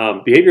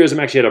 Behaviorism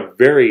actually had a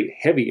very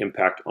heavy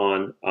impact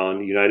on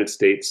the United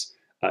States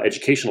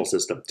educational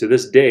system. To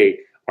this day,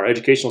 our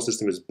educational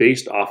system is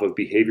based off of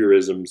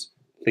behaviorism's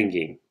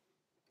thinking.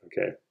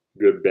 Okay,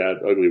 good, bad,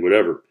 ugly,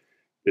 whatever.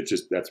 It's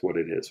just, that's what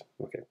it is.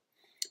 Okay,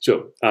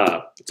 so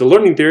it's a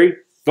learning theory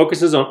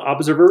Focuses on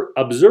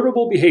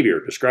observable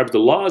behavior, describes the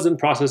laws and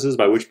processes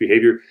by which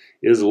behavior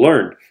is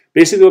learned.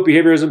 Basically, what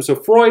behaviorism, so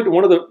Freud,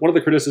 one of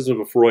the criticisms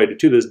of Freud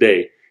to this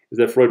day is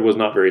that Freud was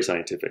not very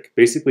scientific.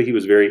 Basically, he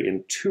was very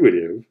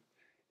intuitive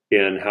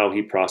in how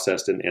he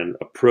processed and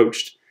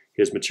approached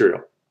his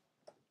material.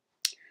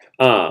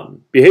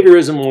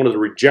 Behaviorism wanted to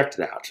reject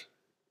that.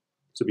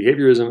 So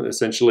behaviorism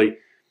essentially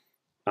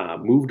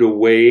moved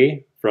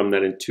away from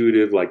that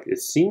intuitive, like, it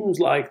seems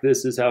like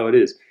this is how it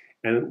is.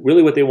 And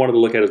really what they wanted to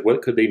look at is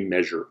what could they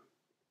measure.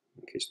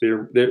 Okay,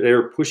 so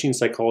they're pushing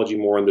psychology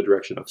more in the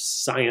direction of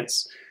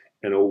science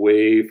and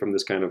away from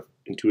this kind of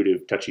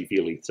intuitive,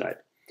 touchy-feely side.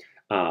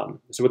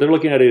 So what they're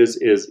looking at is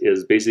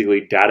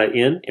basically data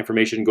in,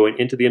 information going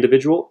into the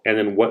individual, and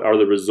then what are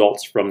the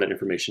results from that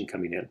information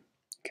coming in.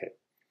 Okay.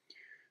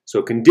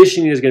 So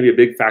conditioning is going to be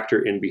a big factor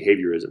in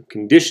behaviorism.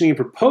 Conditioning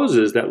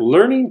proposes that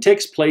learning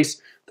takes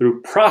place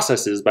through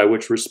processes by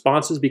which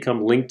responses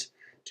become linked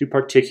to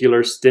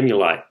particular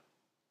stimuli.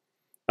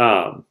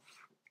 I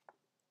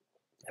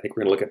think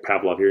we're going to look at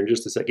Pavlov here in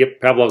just a sec. Yep,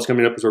 Pavlov's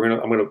coming up, so I'm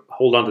going to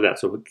hold on to that.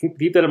 So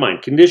keep that in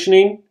mind.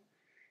 Conditioning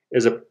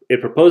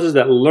it proposes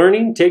that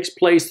learning takes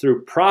place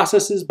through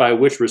processes by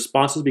which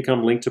responses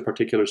become linked to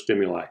particular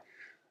stimuli.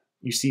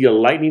 You see a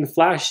lightning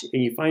flash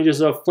and you find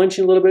yourself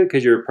flinching a little bit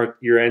because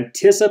you're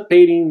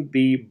anticipating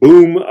the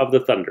boom of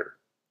the thunder.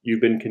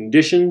 You've been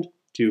conditioned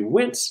to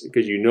wince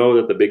because you know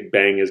that the big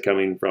bang is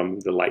coming from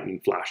the lightning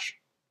flash.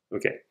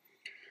 Okay.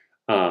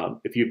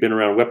 If you've been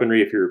around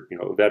weaponry, if you're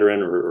a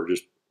veteran or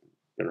just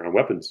been around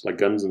weapons like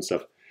guns and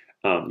stuff,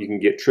 you can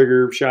get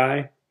trigger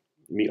shy,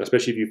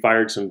 especially if you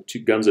fired some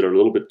guns that are a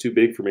little bit too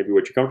big for maybe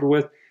what you're comfortable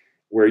with,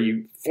 where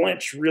you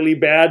flinch really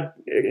bad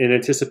in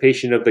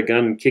anticipation of the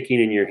gun kicking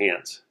in your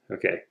hands.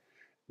 Okay,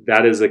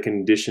 that is a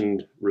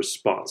conditioned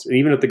response. And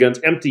even if the gun's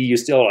empty, you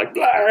still are like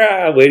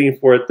blah, waiting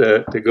for it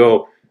to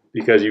go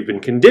because you've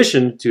been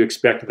conditioned to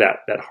expect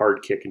that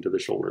hard kick into the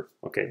shoulder.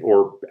 Okay,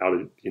 or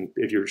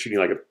if you're shooting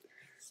like a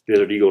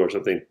Desert Eagle or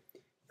something,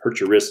 hurt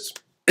your wrists.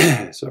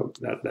 So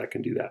that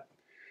can do that.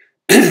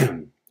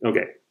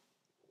 Okay,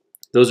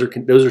 those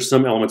are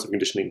some elements of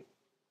conditioning.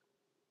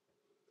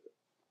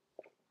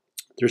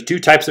 There's two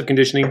types of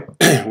conditioning.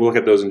 We'll look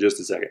at those in just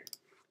a second.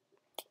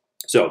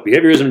 So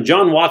behaviorism,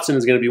 John Watson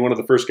is going to be one of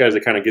the first guys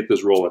that kind of get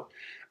this rolling.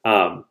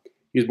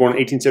 He was born in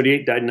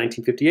 1878, died in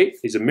 1958.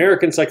 He's an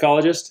American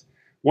psychologist,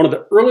 one of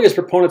the earliest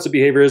proponents of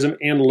behaviorism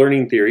and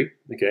learning theory.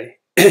 Okay.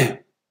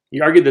 He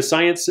argued that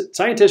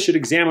scientists should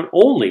examine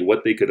only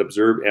what they could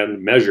observe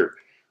and measure,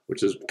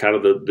 which is kind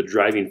of the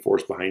driving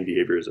force behind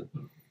behaviorism.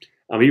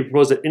 He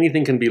proposed that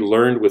anything can be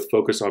learned with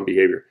focus on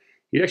behavior.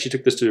 He actually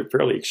took this to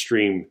fairly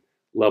extreme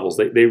levels.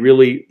 The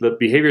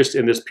behaviorists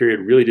in this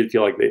period really did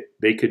feel like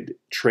they could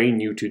train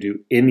you to do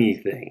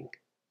anything.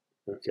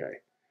 Okay.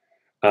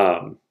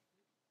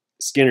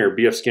 Skinner,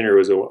 B.F. Skinner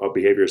was a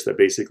behaviorist that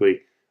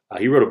basically,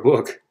 he wrote a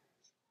book,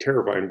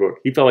 terrifying book.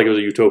 He felt like it was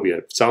a utopia.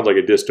 It sounds like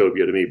a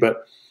dystopia to me,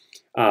 but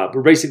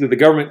basically the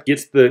government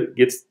gets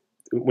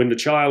when the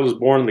child is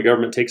born, the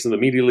government takes them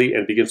immediately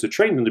and begins to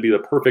train them to be the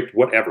perfect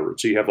whatever.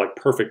 So you have like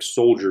perfect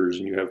soldiers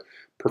and you have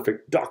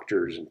perfect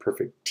doctors and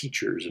perfect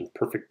teachers and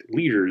perfect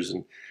leaders,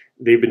 and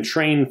they've been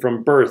trained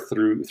from birth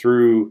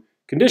through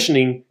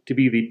conditioning to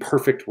be the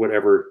perfect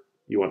whatever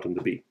you want them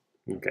to be.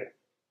 Okay.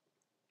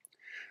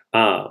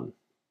 So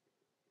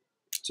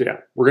yeah,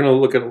 we're going to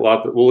look at a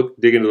lot, but we'll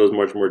dig into those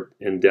much more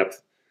in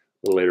depth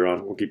a little later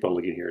on. We'll keep on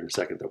looking here in a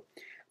second though.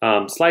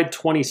 Slide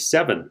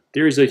 27,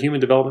 Theories of Human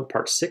Development,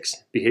 Part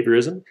 6,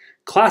 Behaviorism.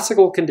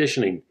 Classical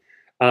conditioning.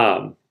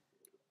 Ivan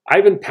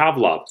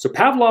Pavlov. So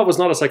Pavlov was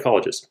not a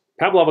psychologist.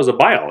 Pavlov was a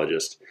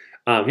biologist.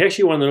 He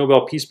actually won the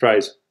Nobel Peace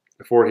Prize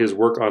for his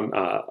work on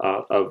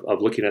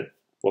of looking at,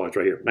 well, it's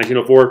right here,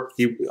 1904.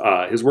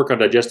 His work on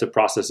digestive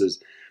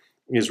processes,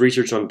 his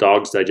research on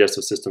dogs'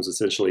 digestive systems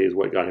essentially is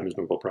what got him his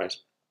Nobel Prize.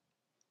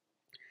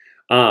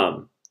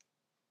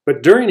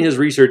 But during his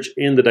research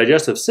in the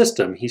digestive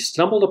system, he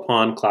stumbled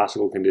upon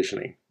classical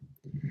conditioning.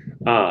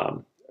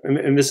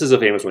 And this is a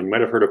famous one. You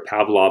might have heard of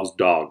Pavlov's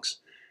dogs.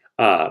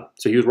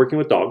 So he was working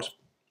with dogs.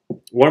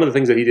 One of the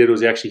things that he did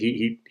was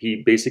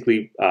he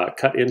basically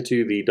cut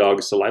into the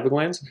dog's saliva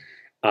glands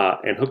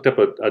and hooked up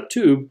a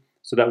tube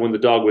so that when the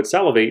dog would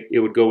salivate, it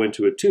would go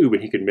into a tube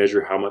and he could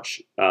measure how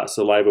much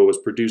saliva was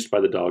produced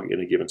by the dog in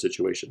a given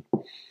situation.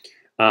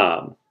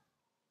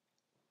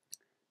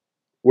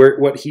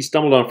 What he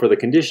stumbled on for the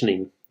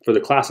conditioning, for the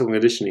classical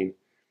conditioning,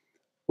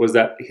 was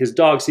that his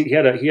dogs, he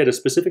had a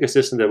specific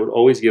assistant that would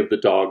always give the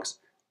dogs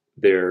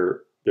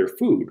their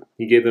food.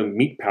 He gave them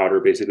meat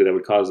powder, basically, that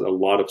would cause a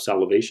lot of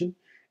salivation,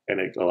 and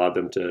it allowed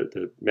them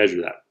to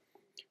measure that.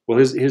 Well,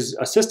 his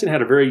assistant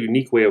had a very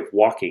unique way of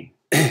walking.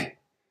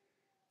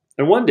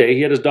 And one day,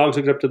 he had his dogs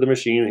hooked up to the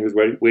machine, and he was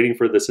waiting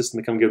for the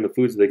assistant to come give them the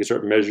food so they could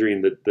start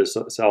measuring the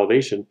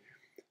salivation.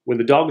 When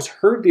the dogs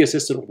heard the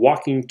assistant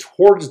walking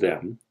towards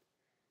them,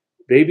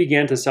 they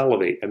began to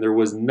salivate, and there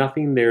was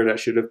nothing there that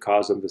should have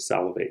caused them to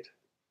salivate.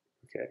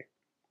 Okay.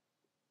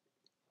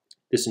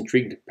 This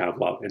intrigued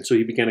Pavlov, and so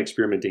he began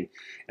experimenting.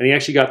 And he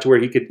actually got to where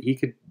he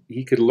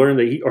he could learn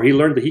that he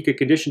learned that he could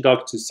condition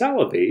dogs to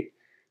salivate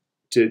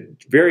to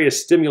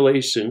various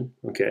stimulation,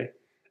 okay,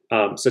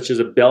 such as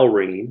a bell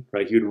ringing,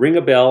 right? He would ring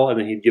a bell and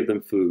then he'd give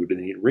them food, and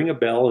then he'd ring a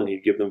bell and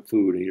he'd give them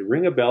food, and he'd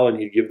ring a bell and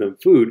he'd give them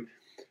food.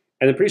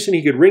 And then pretty soon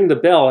he could ring the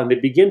bell and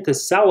they'd begin to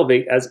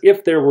salivate as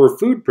if there were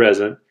food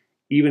present,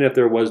 even if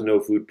there was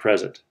no food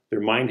present. Their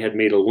mind had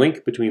made a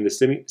link between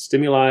the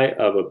stimuli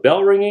of a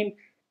bell ringing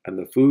and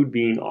the food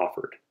being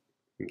offered.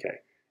 Okay,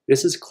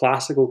 this is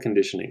classical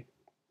conditioning.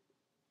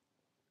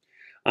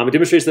 It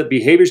demonstrates that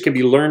behaviors can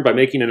be learned by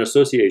making an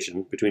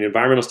association between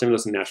environmental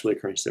stimulus and naturally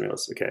occurring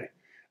stimulus. Okay,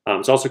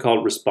 it's also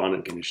called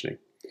respondent conditioning.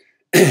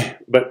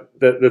 But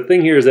the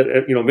thing here is that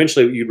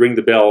eventually you'd ring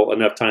the bell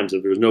enough times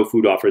that there was no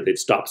food offered, they'd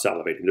stop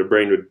salivating. Their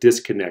brain would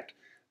disconnect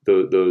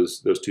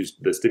those two,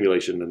 the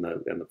stimulation and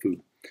the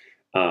food,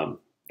 the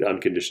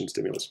unconditioned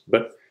stimulus.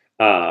 But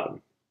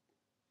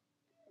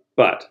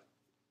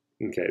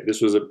okay,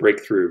 this was a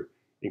breakthrough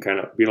in kind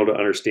of being able to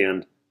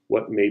understand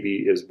what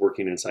maybe is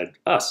working inside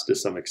us to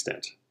some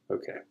extent.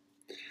 Okay.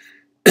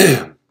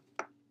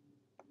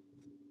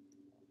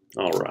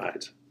 All right.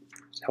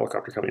 There's a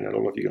helicopter coming. I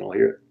don't know if you can all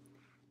hear it.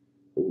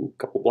 Ooh, a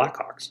couple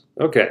Blackhawks.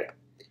 Okay.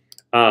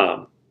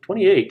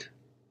 28.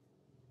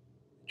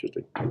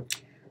 Interesting.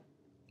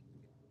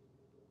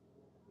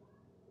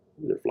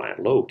 They're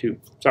flying low too.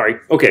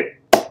 Sorry. Okay.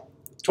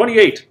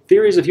 28.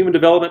 Theories of Human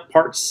Development,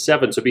 Part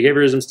 7. So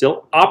behaviorism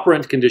still.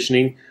 Operant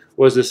conditioning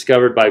was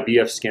discovered by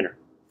B.F. Skinner.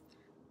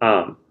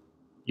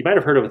 You might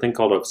have heard of a thing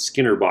called a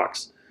Skinner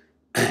box,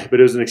 but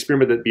it was an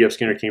experiment that B.F.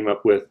 Skinner came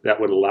up with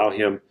that would allow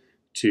him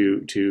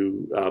to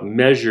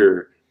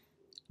measure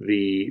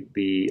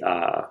the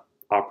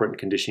operant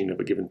conditioning of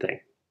a given thing.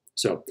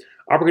 So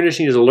operant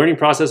conditioning is a learning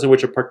process in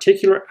which a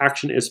particular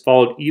action is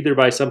followed either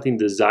by something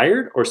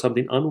desired or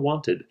something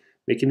unwanted,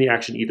 making the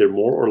action either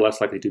more or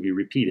less likely to be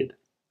repeated.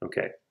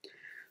 Okay.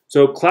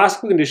 So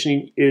classical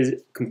conditioning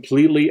is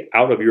completely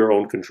out of your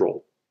own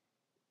control.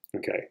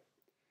 Okay.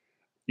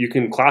 You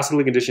can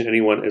classically condition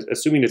anyone,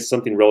 assuming it's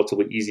something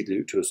relatively easy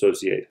to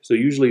associate. So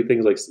usually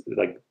things like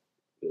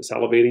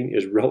salivating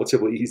is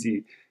relatively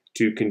easy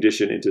to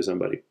condition into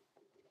somebody.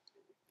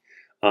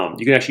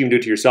 You can actually even do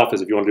it to yourself,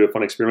 as if you want to do a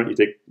fun experiment, you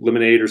take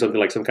lemonade or something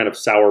like some kind of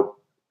sour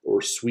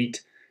or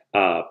sweet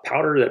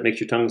powder that makes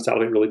your tongue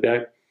salivate really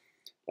bad.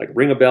 Like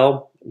ring a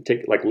bell,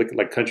 take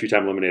like country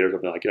time lemonade or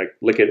something, like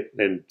lick it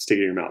and stick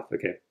it in your mouth,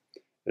 okay?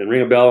 And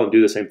ring a bell and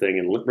do the same thing,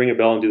 and ring a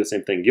bell and do the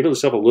same thing. Give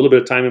yourself a little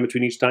bit of time in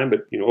between each time,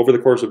 but over the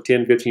course of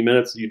 10, 15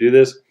 minutes, you do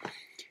this,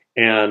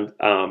 and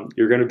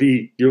you'll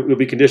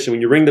be conditioned.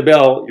 When you ring the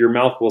bell, your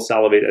mouth will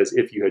salivate as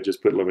if you had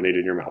just put lemonade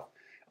in your mouth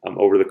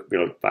over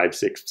the 5,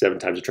 6, 7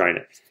 times of trying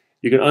it.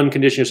 You can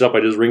uncondition yourself by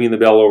just ringing the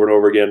bell over and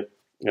over again,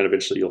 and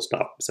eventually you'll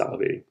stop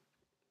salivating.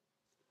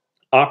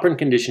 Operant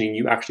conditioning,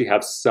 you actually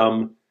have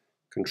some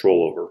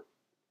control over.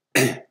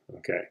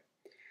 Okay.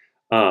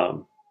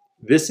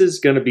 This is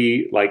going to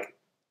be like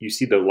you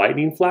see the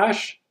lightning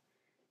flash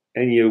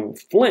and you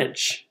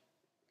flinch.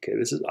 Okay,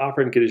 this is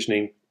operant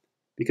conditioning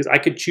because I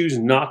could choose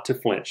not to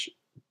flinch,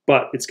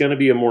 but it's going to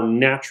be a more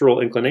natural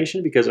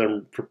inclination because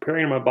I'm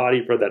preparing my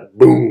body for that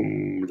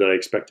boom that I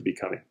expect to be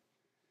coming.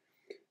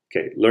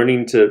 Okay,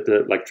 learning to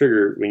like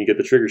trigger when you get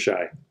the trigger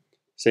shy.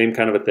 Same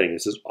kind of a thing.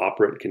 This is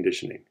operant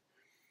conditioning.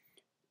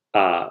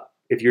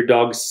 If your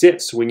dog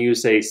sits when you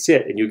say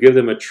sit and you give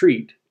them a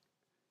treat,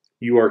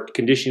 you are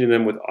conditioning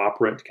them with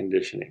operant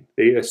conditioning.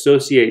 They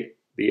associate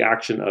the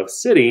action of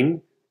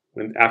sitting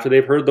after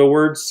they've heard the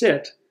word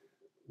sit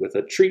with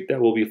a treat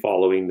that will be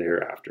following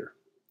thereafter.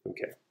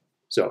 Okay,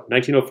 so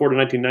 1904 to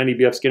 1990,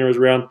 B.F. Skinner was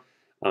around.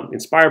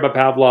 Inspired by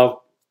Pavlov,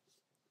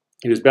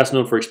 he was best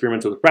known for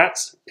experiments with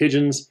rats,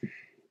 pigeons,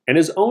 and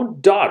his own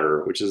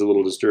daughter, which is a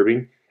little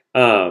disturbing.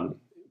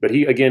 But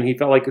he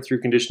felt like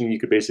through conditioning, you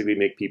could basically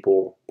make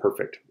people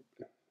perfect.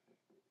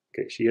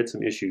 Okay, she had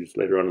some issues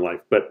later on in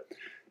life, but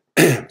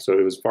so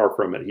it was far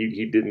from it.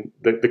 He didn't,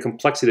 the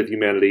complexity of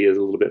humanity is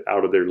a little bit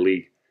out of their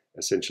league,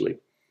 essentially.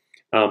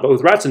 But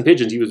with rats and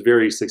pigeons, he was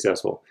very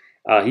successful.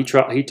 He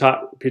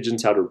taught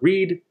pigeons how to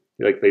read.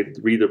 Like they'd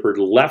read the word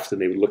left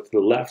and they would look to the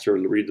left, or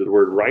read the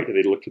word right and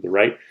they'd look to the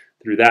right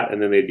through that, and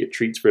then they'd get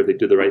treats for if they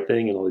did the right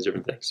thing and all these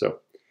different things. So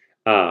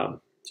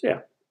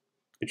yeah,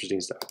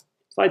 interesting stuff.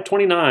 Slide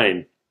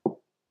 29.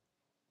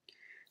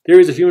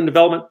 Theories of Human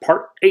Development,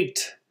 Part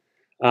 8.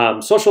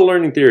 Social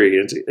learning theory.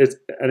 It's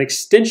an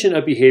extension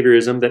of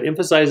behaviorism that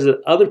emphasizes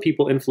that other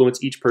people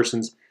influence each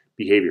person's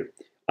behavior.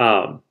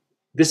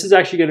 This is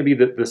actually going to be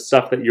the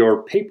stuff that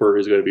your paper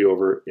is going to be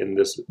over in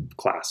this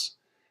class.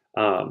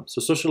 So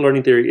social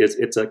learning theory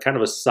it's a kind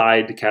of a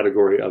side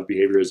category of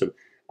behaviorism,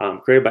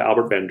 created by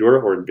Albert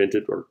Bandura, or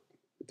invented or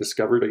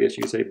discovered, I guess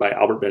you could say, by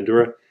Albert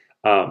Bandura,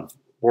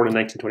 born in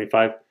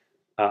 1925.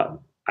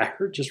 I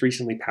heard just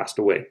recently passed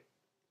away,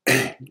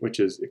 which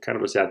is kind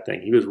of a sad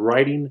thing. He was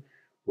writing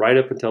right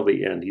up until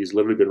the end. He's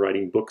literally been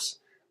writing books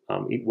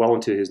well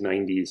into his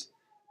 90s.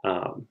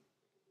 And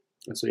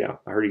so, yeah,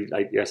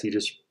 he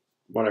just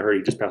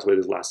passed away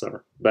this last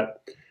summer.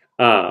 But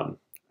I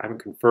haven't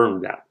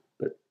confirmed that,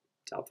 but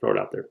I'll throw it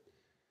out there.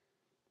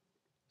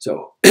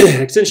 So,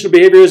 extensional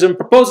behaviorism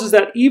proposes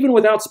that even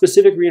without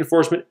specific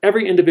reinforcement,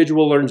 every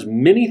individual learns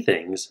many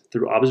things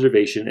through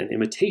observation and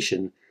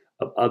imitation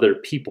of other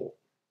people.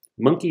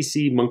 Monkey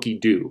see, monkey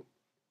do.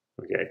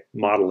 Okay,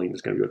 modeling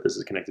is going to be what this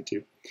is connected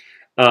to.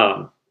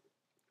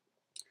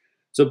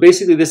 So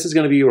basically, this is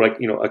going to be like,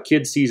 you know, a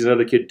kid sees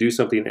another kid do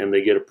something and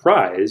they get a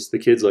prize. The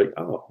kid's like,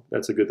 oh,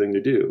 that's a good thing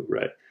to do,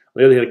 right?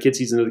 On the other hand, a kid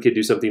sees another kid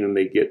do something and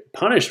they get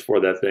punished for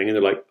that thing, and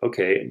they're like,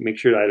 okay, make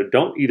sure that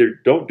either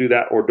don't do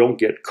that or don't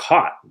get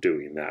caught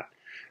doing that.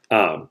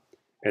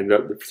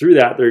 Through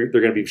that, they're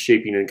going to be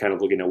shaping and kind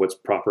of looking at what's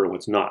proper and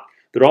what's not.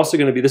 They're also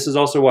going to be, this is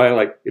also why,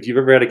 like, if you've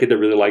ever had a kid that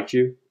really liked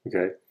you,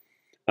 okay,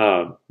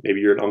 maybe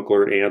you're an uncle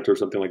or an aunt or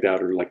something like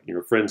that, or like, you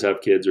know, friends have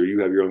kids or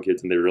you have your own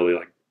kids and they really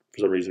like, for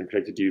some reason, are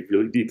connected to you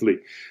really deeply.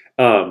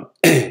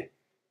 It's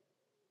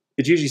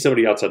usually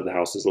somebody outside of the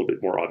house is a little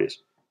bit more obvious.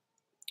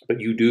 But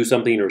you do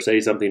something or say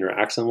something or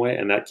act some way,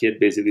 and that kid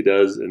basically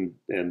does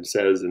and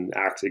says and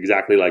acts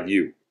exactly like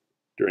you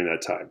during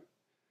that time.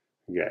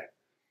 Okay,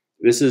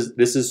 this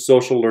is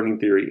social learning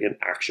theory in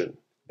action.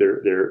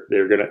 They're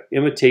going to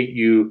imitate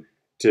you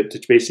to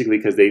basically,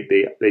 because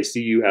they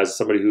see you as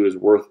somebody who is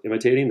worth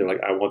imitating. They're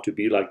like, I want to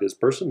be like this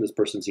person. This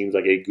person seems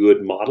like a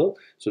good model,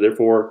 so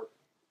therefore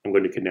I'm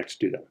going to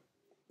connect to them.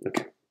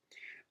 Okay.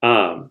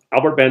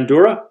 Albert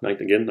Bandura,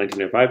 again,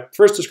 1995,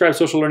 first described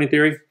social learning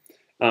theory.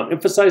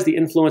 Emphasize the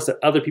influence that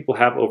other people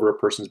have over a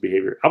person's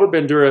behavior. Albert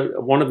Bandura,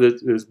 one of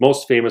his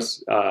most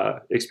famous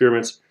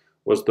experiments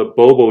was the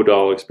Bobo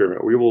doll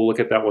experiment. We will look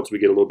at that once we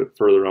get a little bit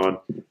further on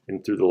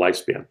and through the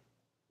lifespan.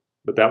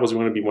 But that was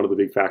going to be one of the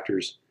big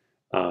factors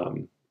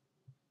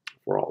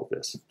for all of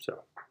this. So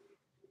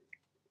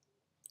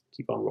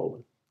keep on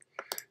rolling.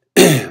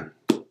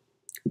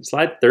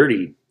 Slide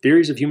 30,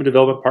 Theories of Human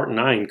Development, Part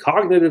 9.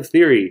 Cognitive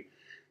theory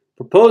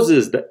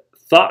proposes that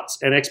thoughts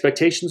and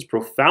expectations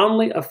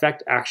profoundly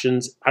affect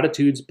actions,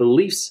 attitudes,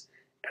 beliefs,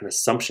 and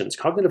assumptions.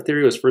 Cognitive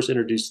theory was first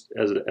introduced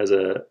as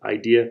an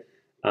idea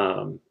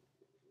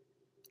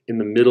in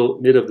the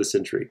mid of the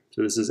century.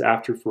 So this is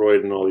after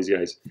Freud and all these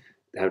guys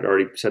had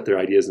already set their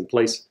ideas in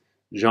place.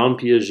 Jean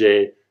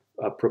Piaget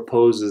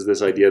proposes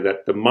this idea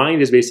that the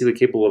mind is basically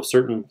capable of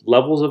certain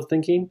levels of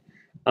thinking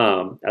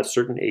at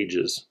certain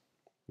ages.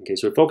 Okay,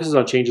 so it focuses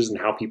on changes in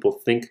how people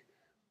think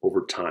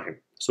over time.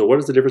 So what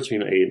is the difference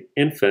between an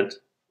infant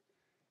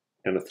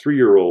and a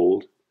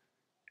 3-year-old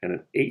and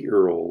an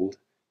 8-year-old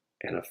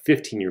and a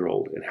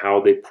 15-year-old and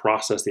how they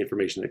process the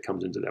information that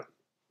comes into them?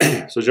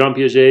 So Jean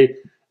Piaget,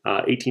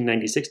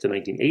 1896 to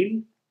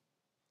 1980,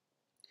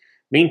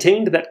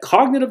 maintained that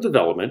cognitive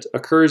development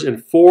occurs in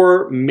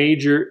 4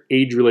 major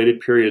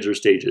age-related periods or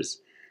stages.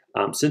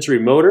 Sensory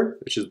motor,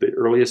 which is the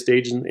earliest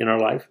stage in our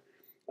life.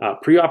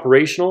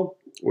 Pre-operational,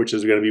 which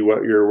is going to be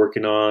what you're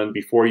working on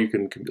before you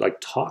can like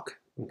talk,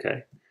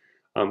 okay?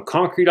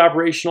 Concrete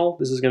operational,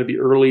 this is going to be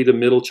early to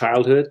middle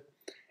childhood.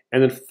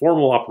 And then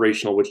formal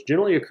operational, which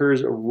generally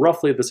occurs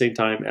roughly at the same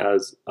time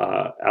as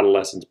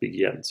adolescence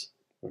begins,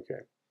 okay?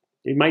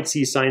 You might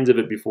see signs of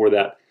it before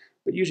that,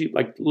 but usually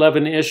like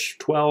 11-ish,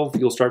 12,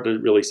 you'll start to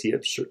really see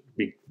it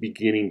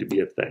beginning to be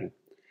a thing.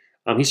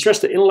 He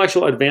stressed that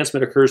intellectual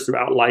advancement occurs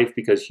throughout life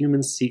because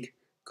humans seek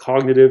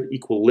cognitive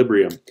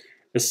equilibrium.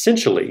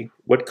 Essentially,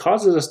 what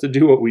causes us to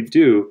do what we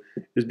do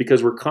is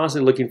because we're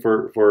constantly looking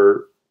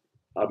for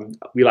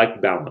we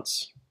like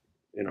balance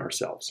in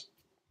ourselves.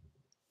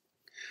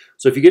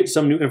 So if you get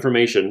some new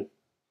information,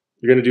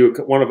 you're going to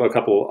do one of a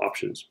couple of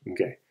options,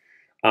 okay?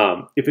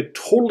 If it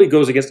totally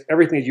goes against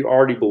everything that you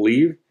already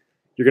believe,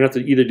 you're going to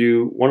have to either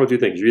do one of 2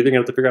 things. You're either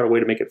going to have to figure out a way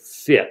to make it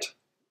fit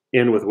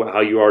in with how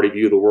you already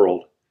view the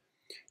world.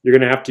 You're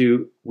going to have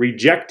to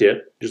reject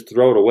it, just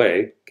throw it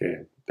away.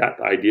 Okay, that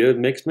idea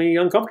makes me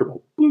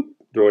uncomfortable. Boop,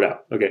 throw it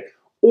out. Okay,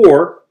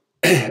 or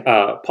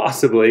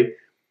possibly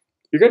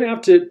you're going to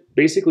have to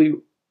basically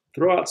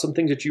throw out some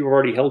things that you've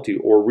already held to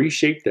or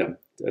reshape them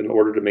in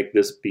order to make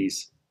this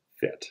piece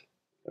fit.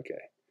 Okay.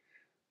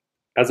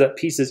 As that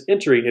piece is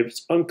entering,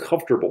 it's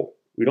uncomfortable.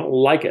 We don't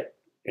like it.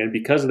 And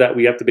because of that,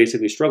 we have to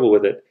basically struggle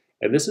with it.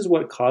 And this is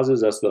what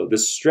causes us, though,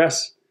 this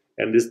stress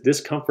and this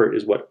discomfort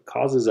is what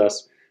causes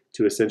us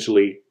to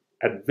essentially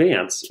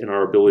advance in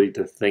our ability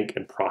to think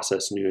and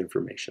process new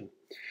information.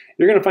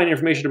 You're going to find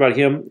information about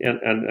him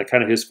and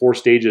kind of his 4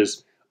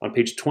 stages on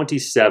page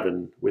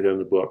 27 within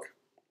the book.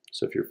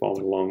 So if you're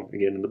following along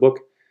again in the book,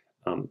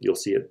 you'll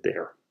see it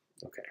there.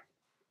 Okay.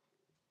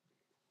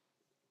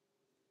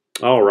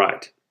 All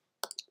right.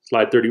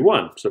 Slide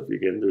 31. So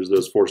again, there's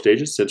those 4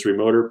 stages: sensory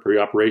motor,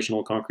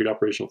 pre-operational, concrete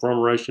operational,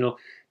 formal operational.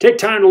 Take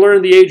time to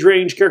learn the age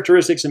range,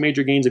 characteristics, and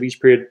major gains of each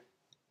period.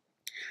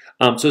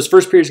 So his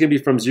first period is going to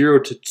be from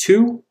 0 to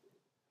 2,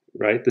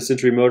 right? The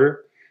sensory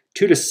motor.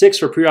 2 to 6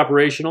 for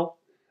pre-operational.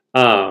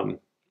 And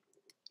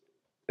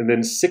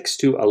then 6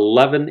 to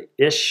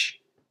 11-ish,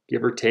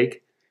 give or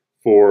take,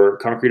 for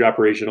concrete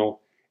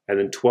operational. And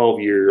then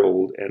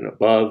 12-year-old and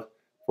above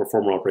for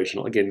formal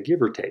operational. Again,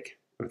 give or take,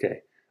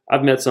 okay?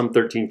 I've met some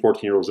 13,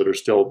 14-year-olds that are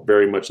still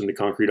very much in the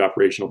concrete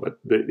operational, but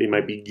they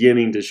might be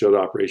beginning to show the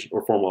operation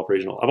or formal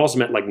operational. I've also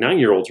met like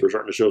 9-year-olds who are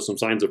starting to show some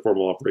signs of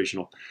formal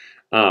operational.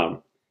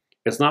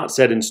 It's not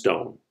set in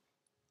stone.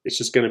 It's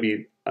just going to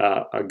be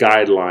a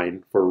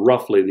guideline for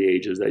roughly the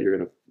ages that you're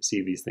going to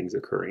see these things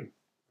occurring.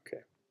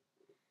 Okay.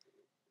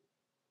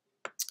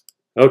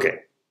 Okay.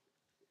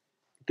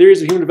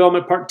 Theories of Human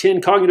Development, Part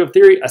 10, Cognitive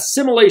Theory,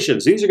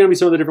 Assimilation. So these are going to be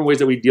some of the different ways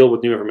that we deal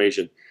with new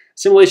information.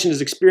 Assimilation is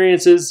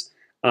experiences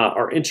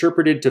are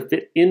interpreted to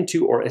fit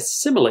into or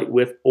assimilate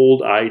with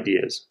old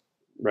ideas,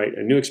 right?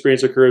 A new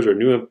experience occurs or a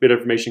new bit of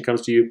information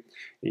comes to you, and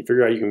you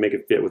figure out you can make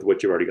it fit with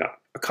what you've already got.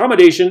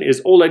 Accommodation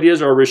is old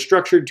ideas are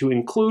restructured to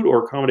include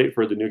or accommodate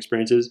for the new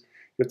experiences.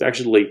 You have to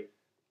actually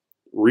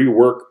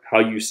rework how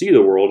you see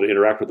the world and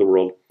interact with the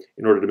world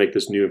in order to make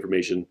this new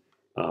information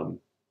come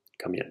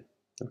in.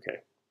 Okay.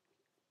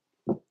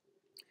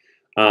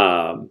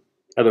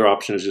 Other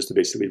option is just to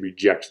basically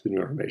reject the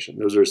new information.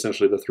 Those are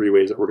essentially the three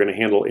ways that we're going to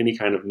handle any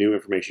kind of new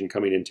information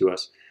coming into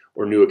us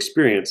or new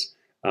experience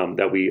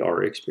that we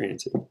are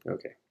experiencing.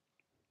 Okay.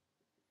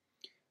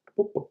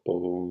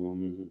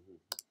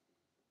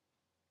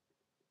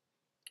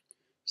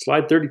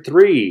 Slide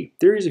 33,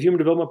 Theories of Human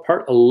Development,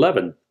 Part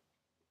 11.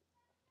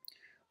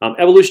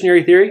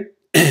 Evolutionary theory.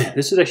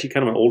 This is actually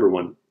kind of an older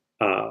one.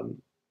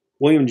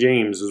 William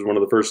James is one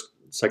of the first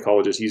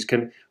psychologists.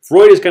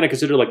 Freud is kind of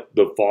considered like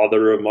the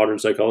father of modern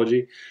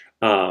psychology.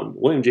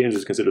 William James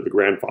is considered the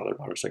grandfather of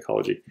modern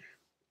psychology.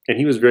 And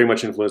he was very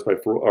much influenced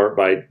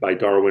by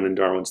Darwin and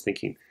Darwin's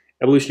thinking.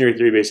 Evolutionary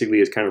theory basically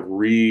is kind of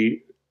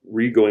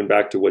going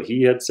back to what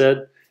he had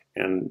said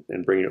and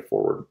bringing it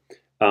forward.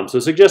 So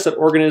it suggests that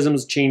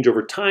organisms change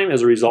over time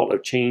as a result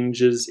of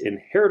changes in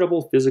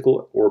heritable,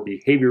 physical, or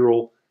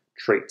behavioral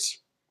traits.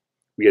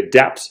 We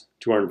adapt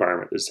to our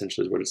environment,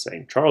 essentially is what it's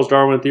saying. Charles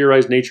Darwin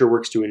theorized nature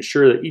works to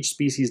ensure that each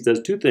species does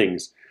two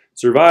things: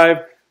 survive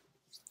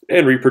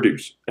and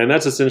reproduce. And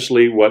that's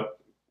essentially what,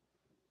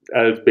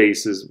 at its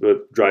base, is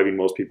what driving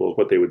most people, is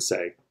what they would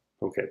say.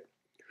 Okay.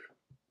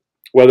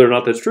 Whether or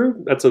not that's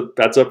true, that's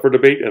up for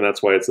debate, and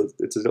that's why it's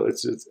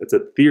a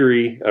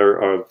theory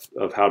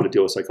of how to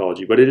deal with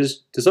psychology. But it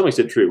is to some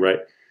extent true, right?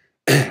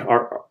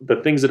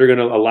 The things that are going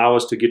to allow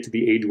us to get to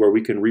the age where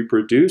we can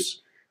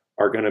reproduce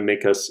are going to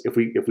make us, if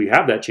we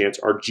have that chance,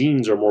 our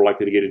genes are more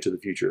likely to get into the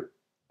future.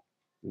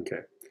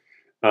 Okay.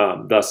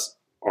 Thus,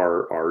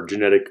 our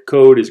genetic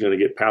code is going to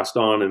get passed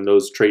on, and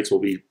those traits will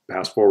be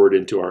passed forward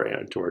into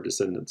our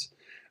descendants.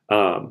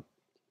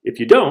 If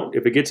you don't,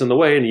 if it gets in the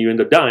way and you end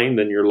up dying,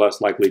 then you're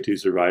less likely to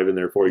survive, and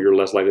therefore you're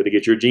less likely to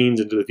get your genes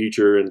into the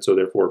future, and so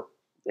therefore,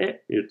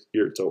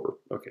 it's over.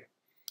 Okay.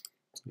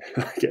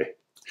 Okay.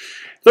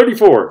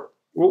 34.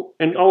 Well,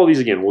 and all of these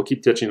again, we'll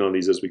keep touching on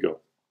these as we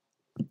go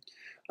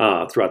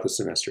throughout the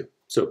semester.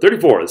 So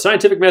 34, the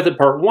scientific method,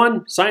 part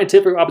 1,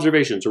 scientific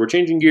observation. So we're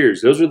changing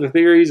gears. Those are the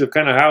theories of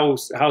kind of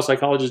how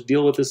psychologists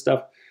deal with this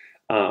stuff.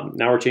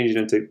 Now we're changing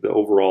into the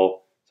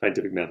overall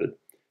scientific method.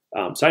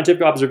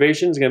 Scientific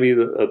observation is going to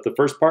be the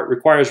first part.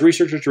 Requires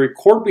researchers to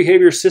record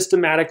behavior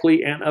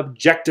systematically and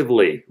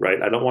objectively,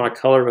 right? I don't want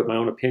to color with my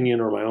own opinion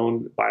or my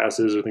own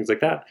biases or things like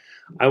that.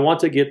 I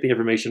want to get the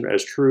information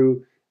as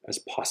true as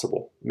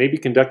possible. Maybe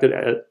conducted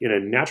in a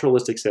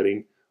naturalistic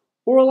setting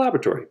or a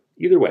laboratory,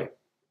 either way.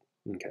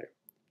 Okay.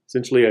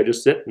 Essentially, I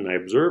just sit and I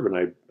observe and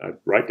I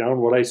write down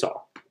what I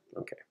saw.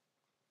 Okay.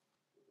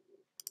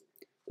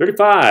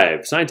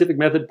 35, scientific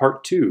method,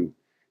 part 2.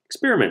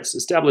 Experiments.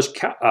 Establish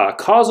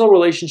causal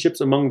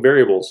relationships among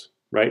variables,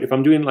 right? If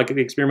I'm doing like an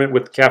experiment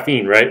with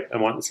caffeine, right? I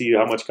want to see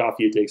how much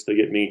coffee it takes to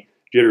get me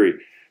jittery.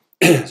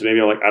 So maybe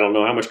I'm like, I don't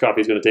know how much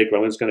coffee is going to take, but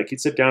I'm just going to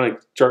sit down and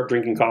start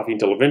drinking coffee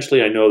until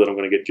eventually I know that I'm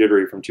going to get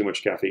jittery from too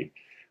much caffeine.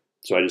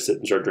 So I just sit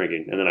and start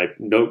drinking. And then I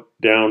note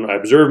down, I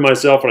observe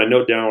myself, and I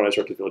note down when I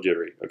start to feel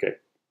jittery. Okay.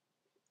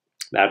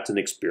 That's an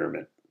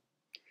experiment.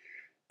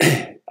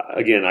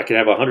 Again, I can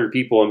have 100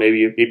 people, and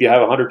maybe I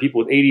have 100 people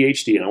with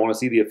ADHD, and I want to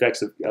see the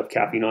effects of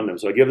caffeine on them.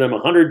 So I give them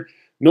 100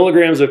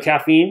 milligrams of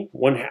caffeine,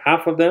 one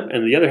half of them,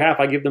 and the other half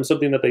I give them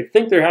something that they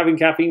think they're having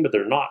caffeine, but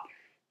they're not.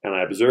 And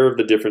I observe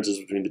the differences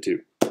between the two.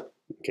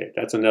 Okay,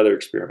 that's another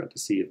experiment to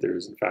see if there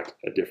is, in fact,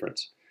 a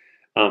difference.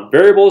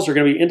 Variables are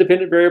going to be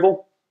independent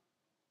variable.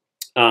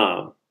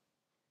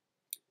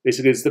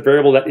 Basically, it's the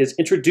variable that is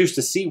introduced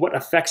to see what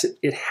effects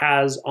it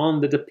has on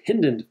the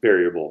dependent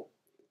variable.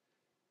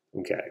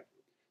 Okay,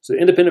 so the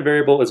independent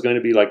variable is going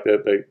to be like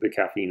the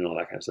caffeine and all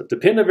that kind of stuff.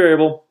 Dependent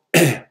variable,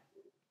 yeah,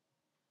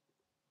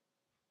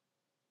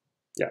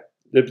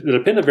 the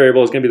dependent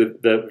variable is going to be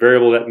the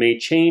variable that may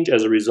change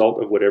as a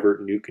result of whatever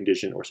new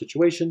condition or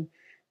situation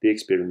the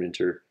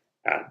experimenter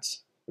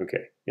adds.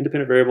 Okay,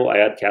 independent variable, I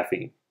add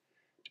caffeine.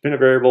 Dependent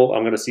variable,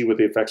 I'm going to see what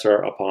the effects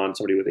are upon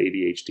somebody with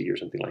ADHD or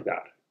something like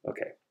that.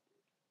 Okay.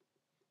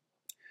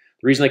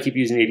 The reason I keep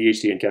using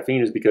ADHD and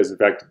caffeine is because, in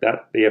fact,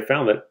 that they have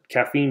found that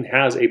caffeine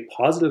has a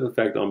positive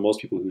effect on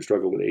most people who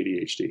struggle with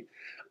ADHD.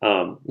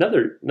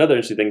 Another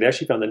interesting thing, they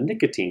actually found that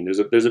nicotine, there's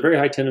a very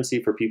high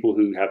tendency for people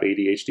who have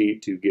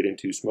ADHD to get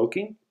into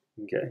smoking,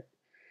 okay?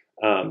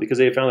 Because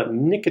they have found that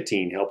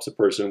nicotine helps a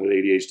person with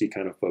ADHD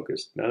kind of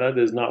focus. Now, that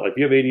is not, like, if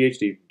you have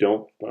ADHD,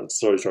 don't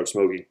necessarily start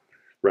smoking,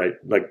 right?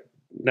 Like,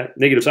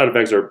 negative side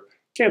effects are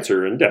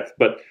cancer and death,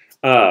 but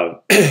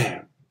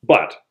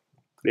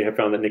they have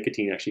found that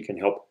nicotine actually can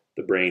help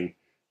the brain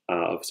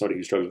of somebody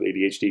who struggles with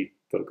ADHD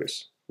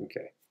focus.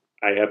 Okay,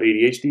 I have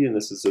ADHD, and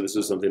this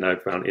is something I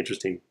found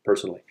interesting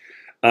personally.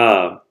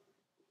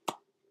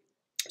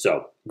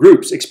 So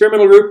groups,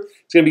 experimental group,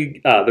 it's going to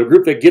be the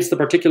group that gets the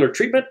particular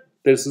treatment.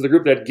 This is the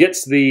group that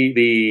gets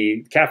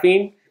the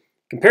caffeine.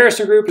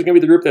 Comparison group is going to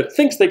be the group that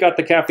thinks they got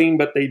the caffeine,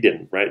 but they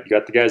didn't, right? You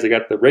got the guys that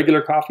got the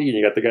regular coffee, and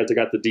you got the guys that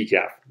got the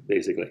decaf,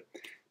 basically.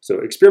 So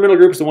experimental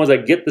group is the ones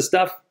that get the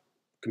stuff.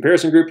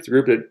 Comparison group is the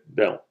group that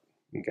don't.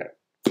 Okay.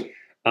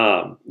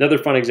 Another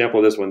fun example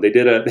of this one, they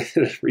did a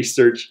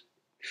research.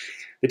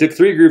 They took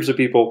 3 groups of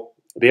people.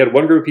 They had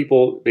one group of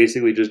people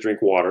basically just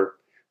drink water.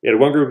 They had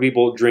one group of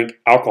people drink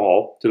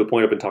alcohol to the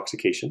point of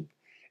intoxication.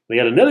 They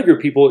had another group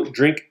of people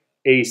drink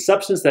a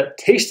substance that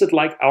tasted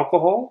like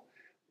alcohol,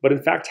 but in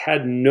fact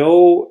had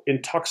no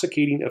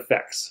intoxicating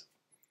effects.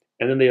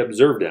 And then they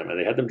observed them, and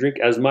they had them drink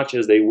as much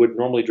as they would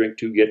normally drink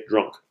to get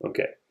drunk.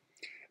 Okay.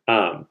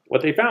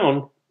 What they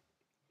found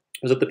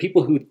was that the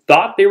people who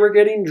thought they were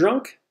getting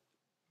drunk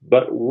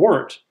but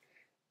weren't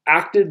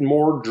acted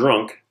more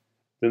drunk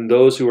than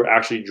those who were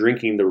actually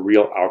drinking the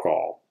real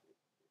alcohol.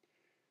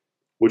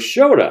 Which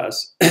showed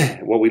us,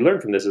 what we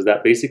learned from this is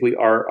that basically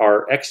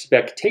our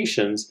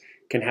expectations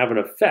can have an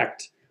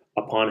effect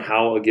upon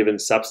how a given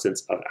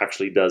substance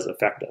actually does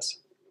affect us.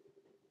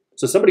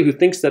 So somebody who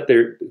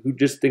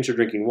just thinks they're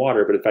drinking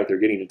water, but in fact they're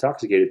getting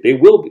intoxicated, they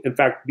will in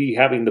fact be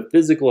having the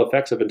physical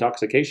effects of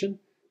intoxication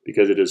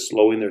because it is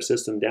slowing their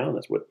system down.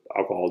 That's what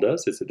alcohol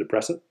does. It's a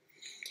depressant.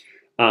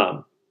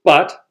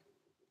 But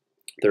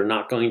they're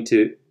not going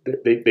to,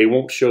 they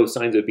won't show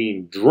signs of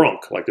being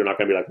drunk. Like they're not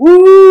going to be like,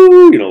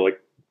 woo, like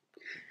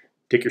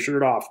take your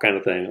shirt off kind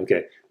of thing.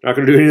 Okay. They're not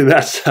going to do any of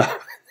that stuff.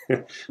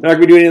 They're not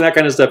going to be doing any of that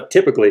kind of stuff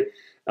typically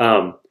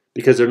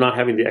because they're not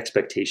having the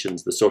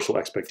expectations, the social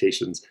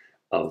expectations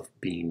of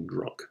being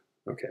drunk.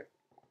 Okay.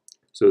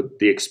 So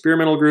the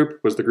experimental group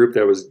was the group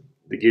that was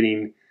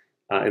getting,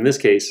 in this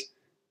case,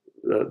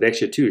 they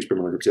actually had 2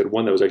 experimental groups. They had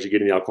one that was actually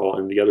getting the alcohol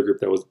and the other group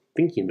that was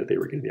thinking that they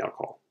were getting the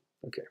alcohol.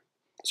 Okay.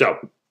 So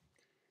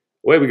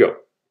away we go.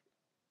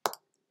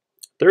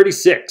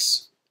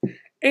 36.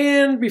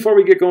 And before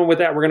we get going with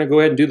that, we're going to go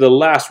ahead and do the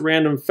last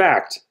random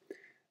fact.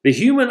 The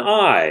human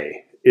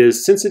eye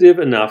is sensitive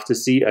enough to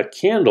see a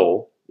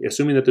candle,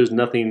 assuming that there's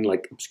nothing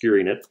like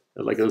obscuring it.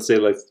 Like let's say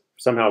like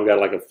somehow I've got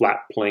like a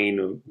flat plane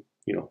of,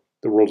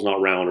 the world's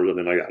not round or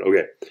something like that.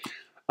 Okay.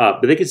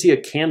 But they can see a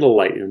candle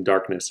light in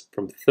darkness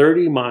from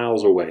 30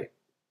 miles away.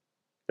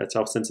 That's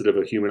how sensitive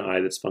a human eye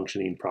that's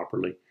functioning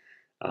properly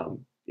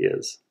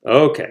is.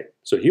 Okay.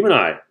 So human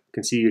eye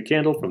can see a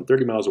candle from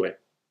 30 miles away.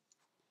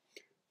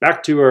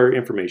 Back to our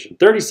information.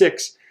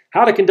 36,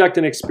 how to conduct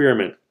an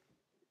experiment.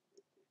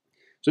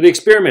 So the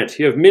experiment,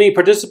 you have many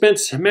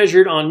participants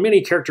measured on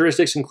many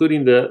characteristics,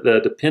 including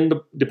the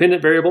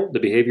dependent variable, the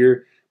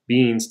behavior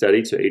being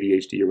studied, so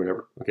ADHD or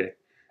whatever. Okay.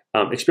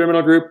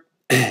 Experimental group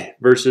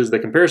versus the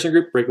comparison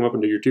group, break them up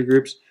into your 2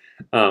 groups.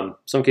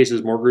 Some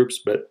cases more groups,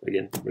 but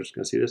again, we're just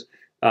going to see this.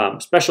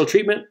 Special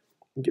treatment,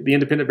 the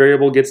independent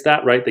variable gets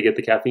that, right? They get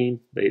the caffeine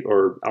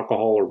or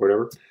alcohol or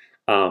whatever.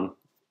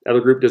 Other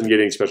group doesn't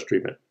get any special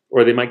treatment.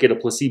 Or they might get a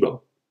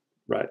placebo,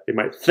 right? They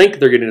might think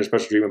they're getting a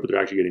special treatment, but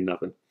they're actually getting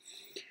nothing.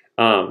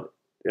 And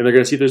they're going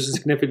to see if there's a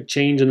significant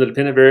change in the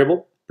dependent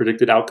variable,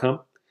 predicted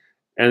outcome,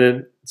 and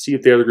then see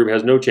if the other group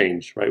has no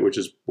change, right? Which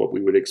is what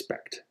we would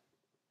expect.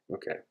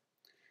 Okay.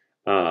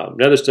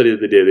 Another study that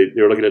they did,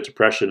 they were looking at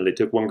depression, and they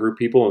took one group of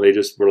people, and they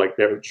just were like,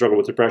 they struggled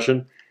with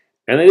depression,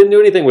 and they didn't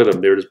do anything with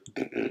them. They were just,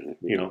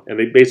 and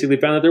they basically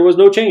found that there was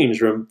no change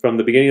from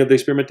the beginning of the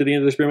experiment to the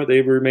end of the experiment.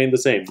 They remained the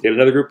same. They had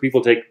another group of people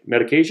take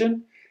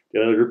medication,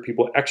 the other group of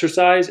people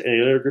exercise, and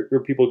the other group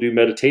of people do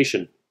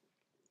meditation.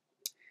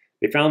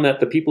 They found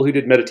that the people who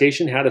did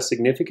meditation had a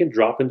significant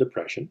drop in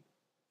depression,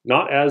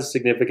 not as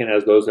significant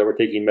as those that were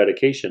taking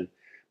medication,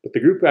 but the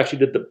group who actually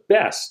did the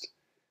best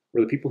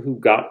were the people who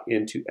got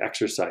into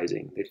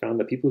exercising. They found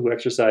that people who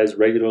exercised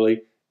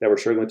regularly that were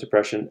struggling with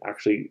depression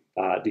actually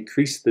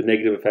decreased the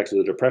negative effects of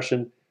the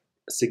depression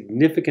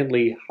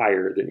significantly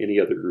higher than any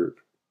other group,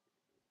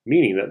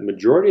 meaning that the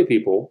majority of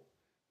people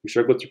who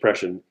struggle with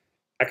depression,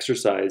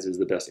 exercise is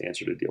the best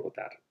answer to deal with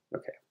that.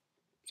 Okay,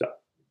 so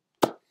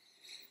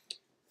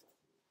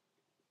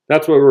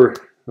that's what we're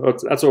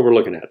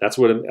looking at. That's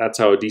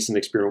how a decent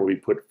experiment will be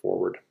put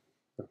forward.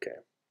 Okay,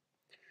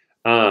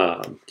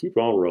 keep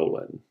on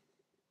rolling.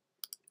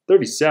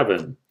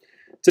 37.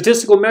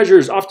 Statistical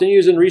measures often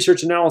used in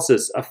research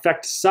analysis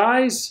affect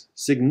size,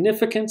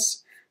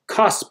 significance,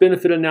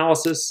 cost-benefit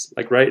analysis.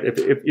 Like, right,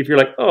 if you're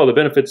like, oh, the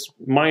benefit's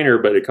minor,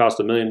 but it cost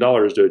 $1 million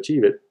to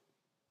achieve it.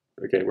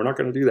 Okay, we're not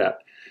going to do that.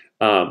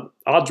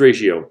 Odds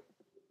ratio.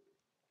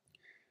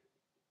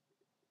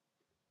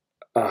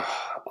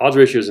 Odds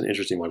ratio is an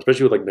interesting one,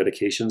 especially with like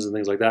medications and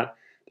things like that.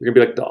 They're going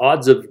to be like the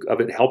odds of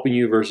it helping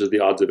you versus the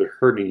odds of it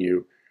hurting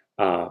you.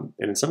 And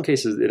in some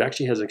cases, it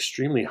actually has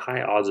extremely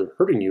high odds of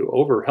hurting you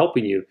over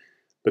helping you,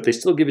 but they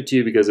still give it to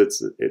you because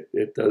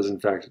it does, in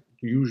fact,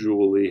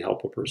 usually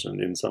help a person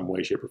in some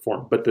way, shape, or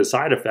form. But the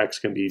side effects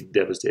can be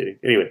devastating.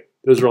 Anyway,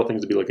 those are all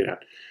things to be looking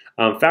at.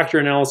 factor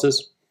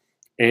analysis,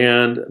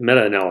 and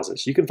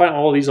meta-analysis. You can find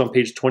all of these on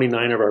page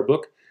 29 of our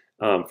book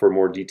for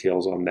more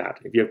details on that.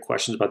 If you have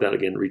questions about that,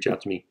 again, reach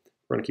out to me.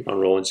 We're going to keep on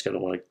rolling. Just kind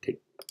of want to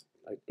take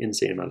an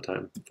insane amount of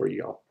time for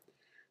you all.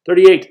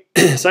 38,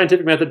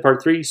 scientific method,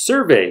 part 3,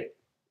 survey.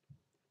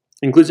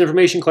 Includes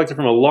information collected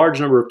from a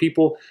large number of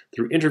people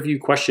through interview,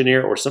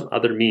 questionnaire, or some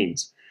other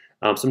means.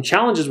 Some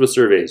challenges with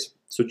surveys.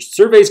 So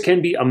surveys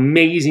can be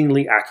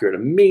amazingly accurate,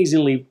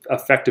 amazingly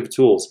effective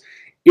tools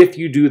if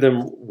you do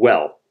them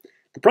well.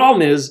 The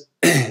problem is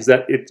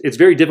that it's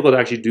very difficult to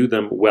actually do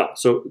them well.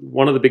 So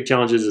one of the big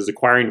challenges is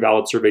acquiring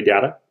valid survey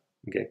data.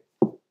 Okay,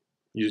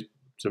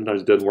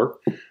 sometimes it doesn't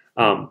work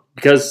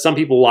because some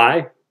people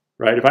lie,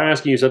 right? If I'm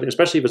asking you something,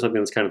 especially if it's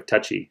something that's kind of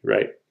touchy,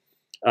 right?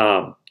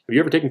 Have you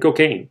ever taken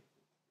cocaine?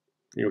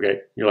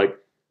 Okay, you're like,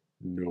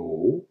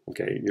 no.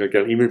 Okay, you're like,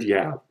 even if you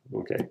have,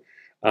 okay.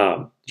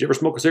 Did you ever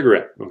smoke a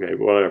cigarette? Okay,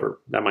 whatever.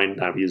 That might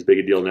not be as big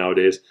a deal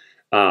nowadays.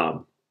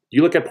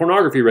 You look at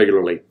pornography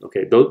regularly.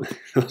 Okay,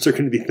 those are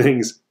going to be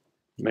things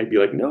you might be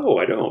like, no,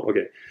 I don't.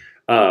 Okay,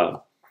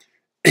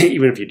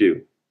 even if you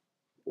do,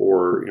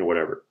 or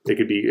whatever, it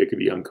could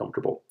be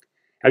uncomfortable.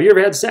 Have you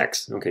ever had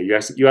sex? Okay, you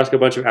ask a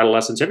bunch of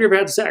adolescents, have you ever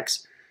had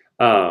sex?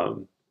 There's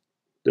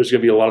going to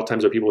be a lot of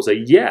times where people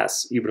say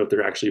yes, even if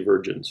they're actually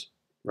virgins.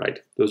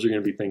 Right, those are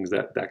going to be things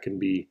that can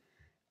be,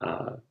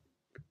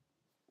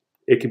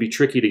 it can be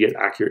tricky to get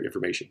accurate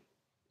information.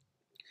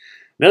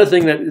 Another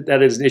thing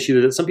that is an issue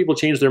is that some people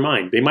change their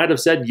mind. They might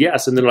have said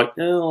yes, and they're like,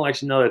 oh,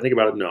 actually, now that I think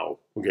about it, no.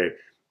 Okay,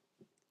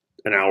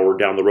 an hour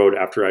down the road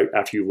after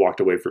you've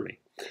walked away from me.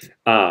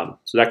 So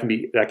that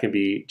can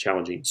be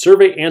challenging.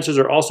 Survey answers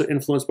are also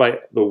influenced by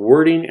the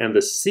wording and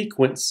the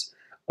sequence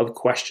of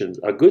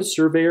questions. A good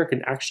surveyor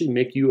can actually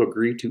make you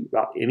agree to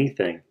about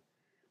anything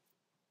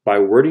by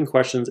wording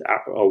questions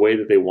a way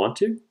that they want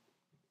to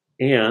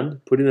and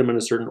putting them in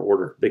a certain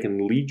order. They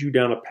can lead you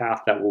down a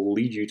path that will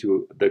lead you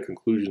to the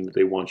conclusion that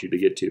they want you to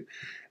get to.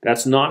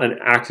 That's not an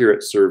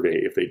accurate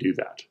survey if they do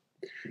that.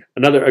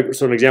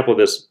 So an example of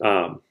this,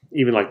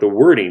 even like the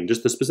wording,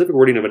 just the specific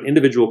wording of an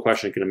individual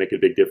question can make a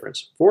big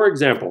difference. For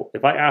example,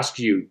 if I ask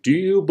you, do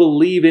you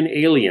believe in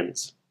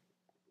aliens?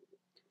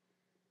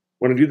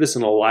 When I do this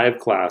in a live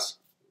class,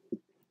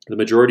 the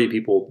majority of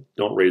people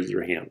don't raise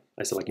their hand.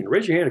 I said,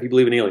 raise your hand if you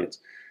believe in aliens.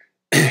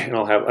 And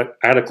I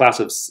had a class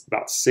of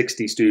about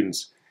 60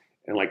 students,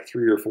 and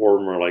 3 or 4 of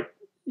them are like,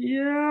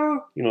 yeah.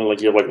 You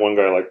have one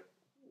guy like,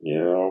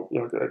 yeah,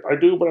 I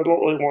do, but I don't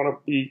really want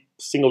to be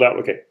singled out.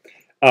 Okay.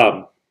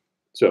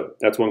 So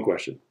that's one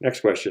question.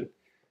 Next question.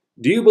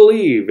 Do you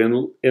believe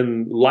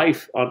in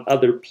life on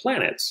other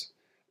planets?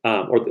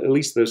 Or at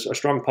least there's a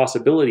strong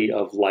possibility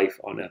of life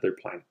on other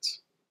planets.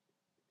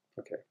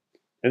 Okay.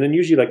 And then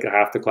usually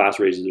half the class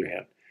raises their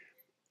hand.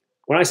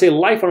 When I say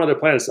life on other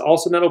planets,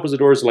 also that opens the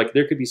doors to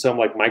there could be some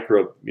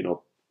microbe,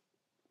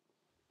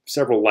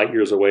 several light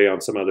years away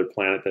on some other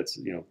planet that's,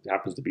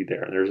 happens to be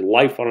there. And there's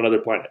life on another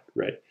planet,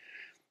 right?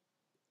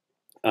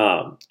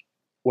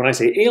 When I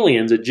say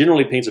aliens, it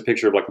generally paints a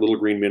picture of little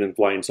green men in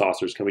flying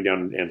saucers coming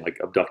down and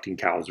abducting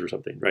cows or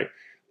something, right?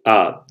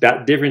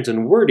 That difference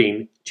in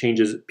wording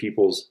changes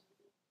people's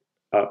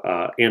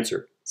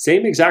answer.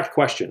 Same exact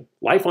question.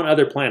 Life on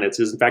other planets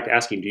is in fact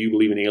asking, do you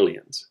believe in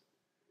aliens?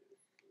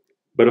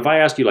 But if I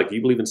ask you, do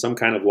you believe in some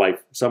kind of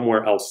life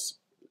somewhere else,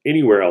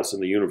 anywhere else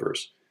in the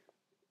universe?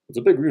 It's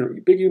a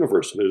big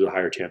universe, so there's a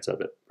higher chance of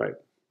it, right?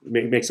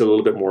 It makes it feel a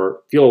little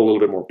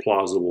bit more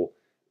plausible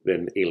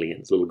than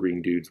aliens, little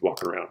green dudes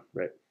walking around,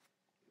 right?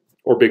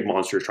 Or big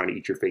monsters trying to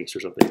eat your face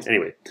or something.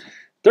 Anyway,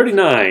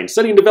 39,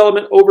 studying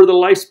development over the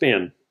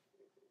lifespan.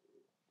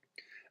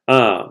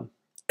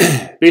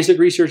 Basic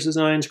research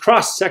designs,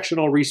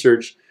 cross-sectional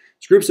research.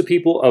 Groups of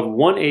people of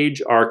one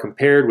age are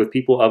compared with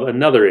people of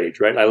another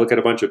age, right? I look at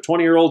a bunch of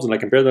 20-year-olds and I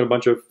compare them to a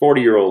bunch of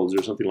 40-year-olds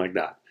or something like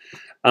that.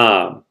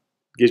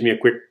 Gives me a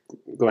quick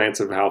glance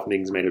of how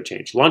things may have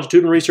changed.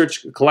 Longitudinal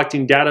research,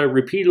 collecting data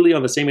repeatedly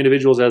on the same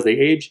individuals as they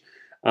age.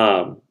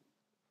 A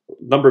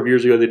number of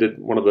years ago,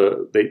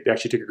 they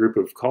actually took a group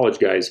of college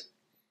guys.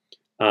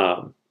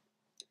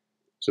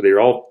 So they were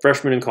all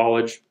freshmen in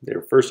college. They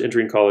were first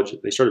entering college.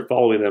 They started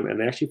following them, and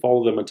they actually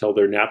followed them until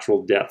their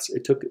natural deaths.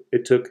 It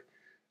took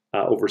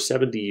over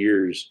 70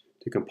 years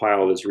to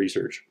compile this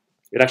research.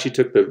 It actually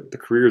took the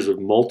careers of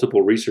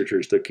multiple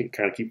researchers to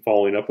kind of keep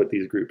following up with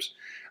these groups.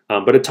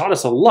 But it taught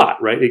us a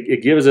lot, right?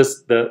 It gives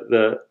us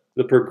the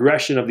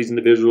progression of these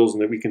individuals,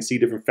 and that we can see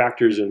different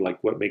factors in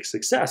what makes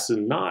success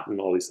and not,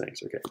 and all these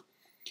things. Okay,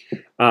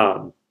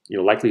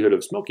 likelihood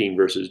of smoking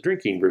versus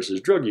drinking versus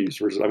drug use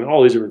versus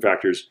all these different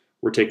factors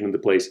were taken into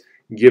place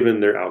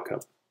given their outcome.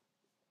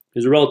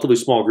 There's a relatively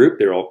small group.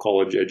 They're all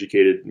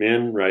college-educated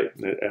men, right?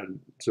 And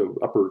so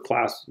upper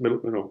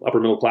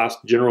middle class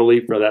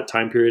generally for that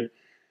time period.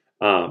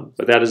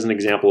 But that is an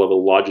example of a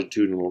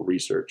longitudinal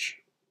research.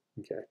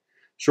 Okay,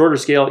 shorter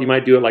scale, you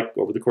might do it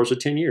over the course of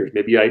 10 years.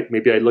 Maybe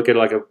I look at a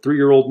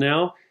 3-year-old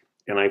now,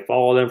 and I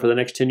follow them for the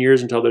next 10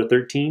 years until they're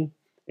 13,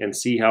 and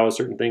see how a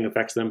certain thing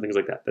affects them, things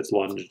like that. That's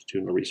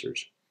longitudinal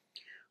research.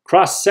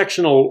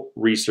 Cross-sectional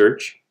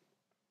research.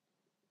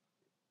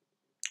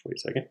 Wait a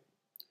second.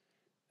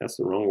 That's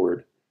the wrong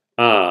word.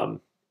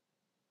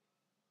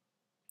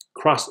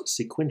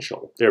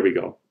 Cross-sequential. There we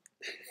go.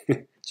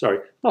 Sorry,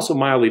 also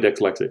mildly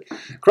dyslexic.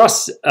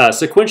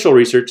 Cross-sequential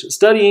research,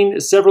 studying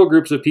several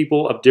groups of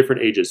people of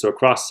different ages, so a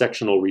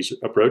cross-sectional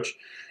approach,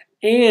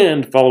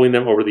 and following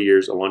them over the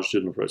years, a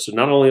longitudinal approach. So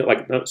not only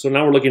so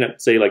now we're looking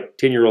at, say, like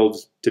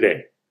 10-year-olds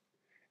today.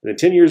 And then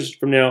 10 years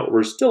from now,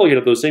 we're still looking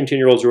at those same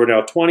 10-year-olds who are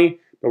now 20,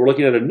 but we're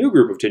looking at a new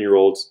group of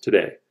 10-year-olds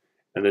today.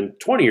 And then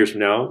 20 years from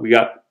now, we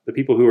got the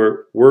people who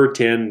were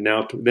 10,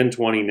 now then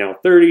 20, now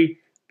 30,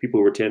 people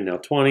who were 10, now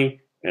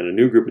 20, and a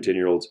new group of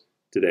 10-year-olds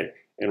today.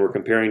 And we're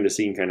comparing to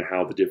seeing kind of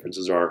how the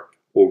differences are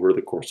over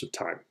the course of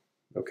time.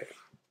 Okay.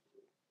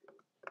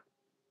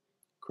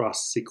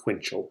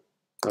 Cross-sequential.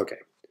 Okay.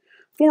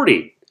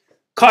 40.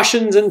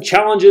 Cautions and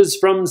challenges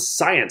from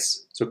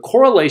science. So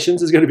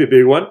correlations is going to be a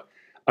big one.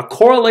 A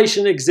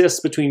correlation exists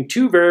between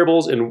two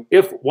variables and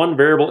if one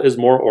variable is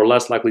more or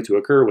less likely to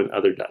occur when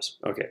other does.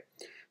 Okay.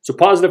 So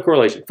positive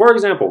correlation. For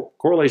example,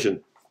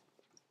 correlation.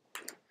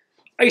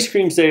 Ice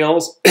cream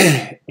sales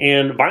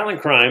and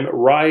violent crime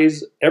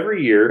rise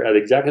every year at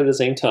exactly the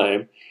same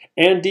time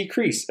and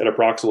decrease at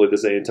approximately the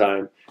same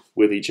time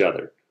with each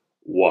other.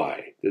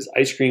 Why? Does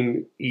ice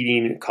cream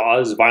eating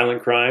cause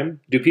violent crime?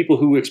 Do people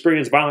who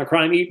experience violent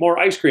crime eat more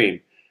ice cream?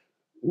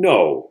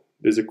 No,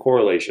 there's a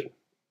correlation.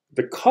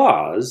 The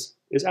cause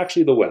is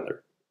actually the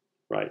weather,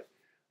 right?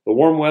 The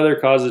warm weather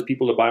causes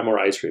people to buy more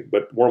ice cream,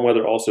 but warm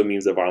weather also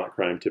means that violent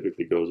crime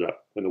typically goes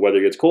up. When the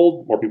weather gets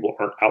cold, more people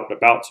aren't out and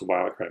about, so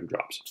violent crime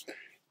drops.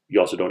 You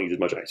also don't eat as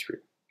much ice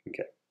cream.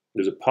 Okay.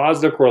 There's a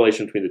positive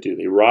correlation between the two.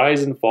 They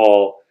rise and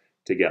fall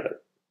together.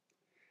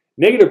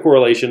 Negative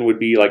correlation would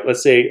be like,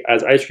 let's say,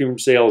 as ice cream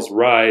sales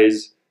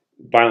rise,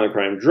 violent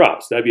crime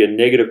drops. That'd be a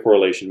negative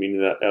correlation,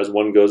 meaning that as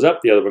one goes up,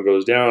 the other one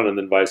goes down, and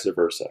then vice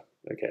versa.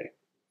 Okay.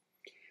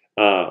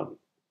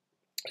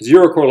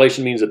 Zero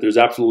correlation means that there's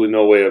absolutely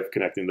no way of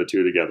connecting the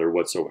two together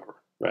whatsoever,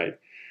 right?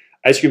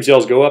 Ice cream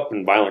sales go up,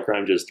 and violent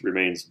crime just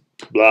remains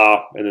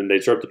blah, and then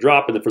they start to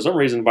drop, and then for some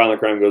reason, violent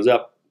crime goes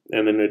up,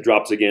 and then it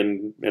drops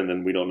again, and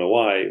then we don't know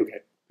why. Okay,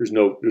 there's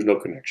no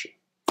connection.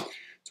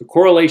 So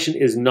correlation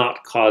is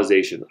not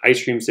causation.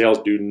 Ice cream sales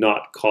do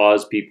not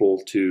cause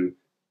people to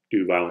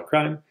do violent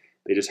crime.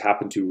 They just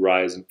happen to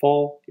rise and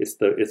fall. It's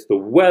the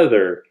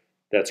weather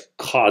that's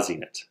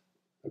causing it.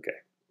 Okay.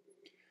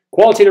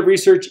 Qualitative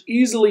research,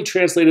 easily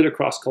translated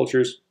across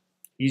cultures,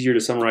 easier to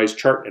summarize,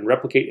 chart, and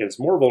replicate, and it's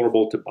more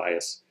vulnerable to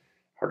bias,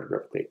 harder to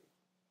replicate.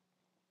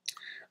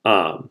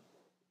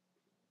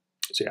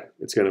 So yeah,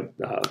 it's kind of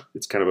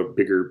a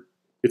bigger,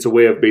 it's a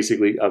way of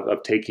basically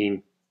of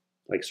taking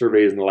like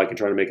surveys and the like and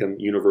trying to make them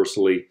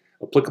universally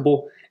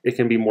applicable. It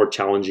can be more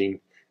challenging,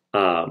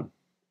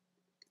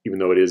 even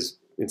though it is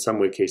in some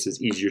way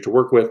cases easier to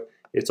work with.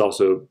 It's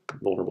also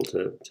vulnerable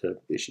to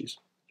issues.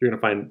 You're going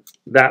to find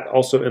that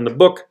also in the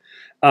book.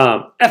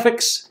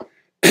 Ethics.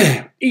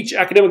 Each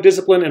academic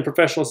discipline and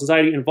professional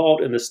society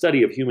involved in the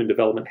study of human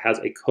development has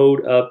a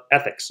code of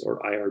ethics, or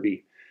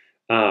IRB.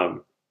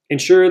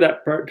 Ensure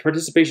that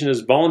participation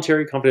is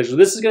voluntary, confidential.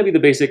 This is going to be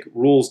the basic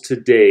rules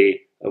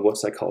today of what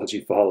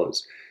psychology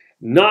follows.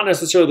 Not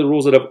necessarily the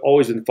rules that have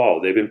always been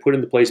followed. They've been put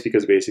into place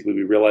because basically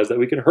we realize that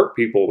we can hurt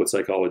people with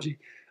psychology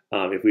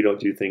if we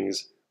don't do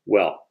things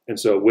well. And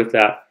so with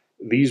that,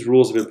 these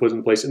rules have been put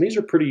in place, and these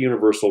are pretty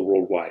universal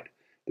worldwide.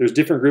 There's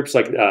different groups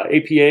like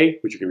APA,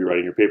 which you can be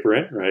writing your paper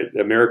in, right? The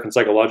American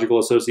Psychological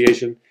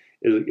Association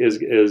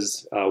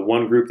is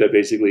one group that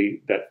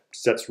basically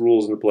sets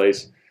rules into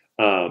place.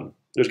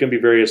 There's going to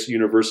be various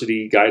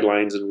university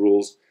guidelines and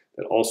rules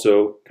that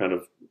also kind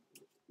of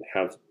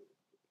have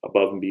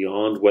above and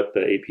beyond what the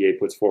APA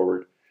puts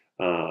forward.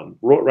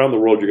 Around the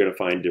world, you're going to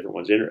find different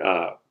ones.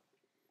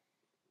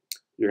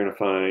 You're going to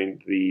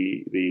find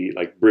the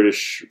like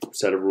British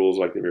set of rules,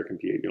 like the American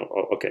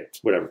PA. Okay,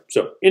 whatever.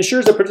 So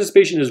ensures that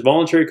participation is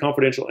voluntary,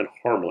 confidential, and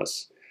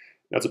harmless.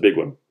 That's a big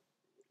one.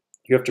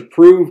 You have to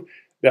prove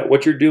that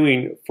what you're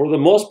doing, for the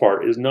most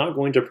part, is not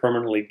going to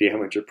permanently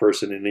damage a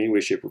person in any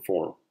way, shape, or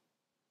form.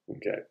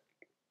 Okay.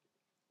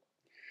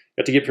 You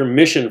have to get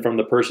permission from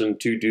the person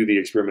to do the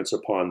experiments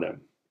upon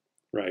them,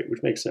 right?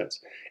 Which makes sense.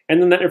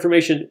 And then that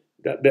information,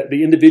 that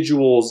the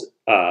individual's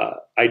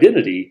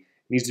identity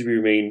needs to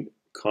remain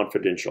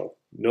confidential.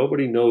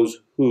 Nobody knows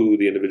who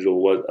the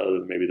individual was other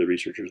than maybe the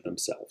researchers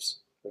themselves.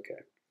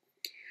 Okay.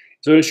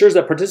 So it ensures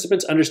that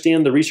participants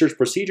understand the research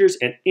procedures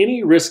and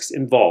any risks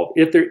involved.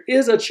 If there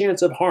is a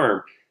chance of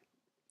harm,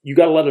 you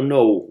got to let them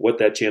know what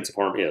that chance of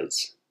harm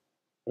is.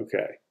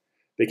 Okay.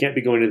 They can't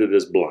be going into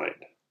this blind.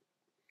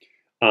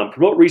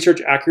 Promote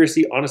research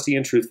accuracy, honesty,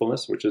 and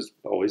truthfulness, which is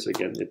always,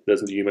 again, it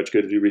doesn't do you much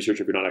good to do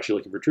research if you're not actually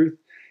looking for truth.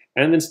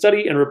 And then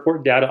study and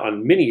report data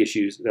on many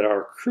issues that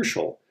are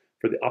crucial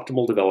for the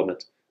optimal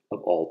development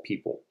of all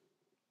people.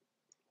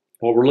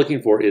 What we're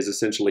looking for is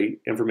essentially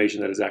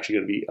information that is actually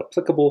going to be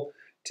applicable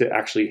to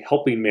actually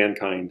helping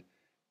mankind,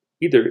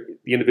 either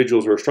the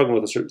individuals who are struggling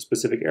with a certain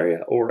specific area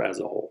or as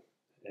a whole.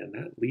 And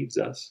that leads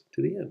us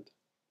to the end.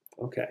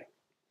 Okay.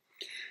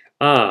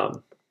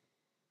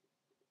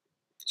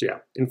 So yeah,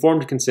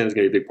 informed consent is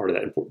going to be a big part of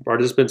that.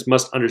 Participants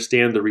must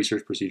understand the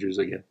research procedures,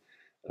 again,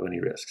 of any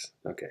risks.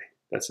 Okay,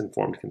 that's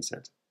informed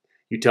consent.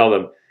 You tell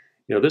them,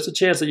 there's a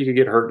chance that you could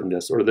get hurt in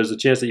this, or there's a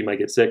chance that you might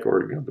get sick,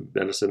 or the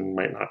medicine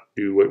might not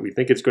do what we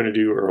think it's going to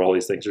do, or all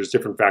these things. There's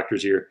different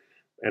factors here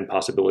and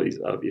possibilities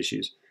of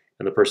issues.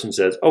 And the person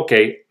says,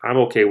 okay, I'm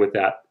okay with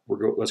that.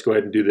 Let's go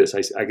ahead and do this.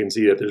 I can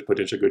see that there's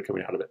potential good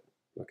coming out of it.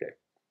 Okay.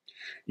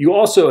 You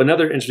also,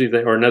 another interesting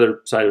thing, or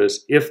another side of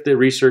this, if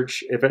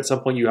at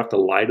some point you have to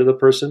lie to the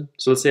person.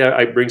 So let's say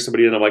I bring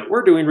somebody in, I'm like,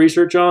 we're doing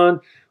research on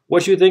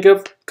what you think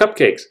of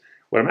cupcakes.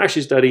 What I'm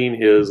actually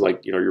studying is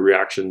like, your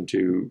reaction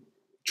to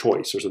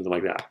choice or something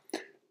like that.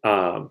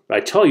 I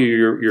tell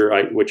you,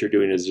 what you're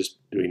doing is just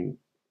doing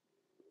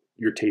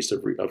your taste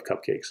of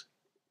cupcakes.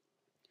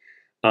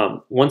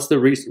 Once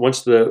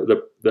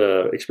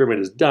the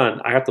experiment is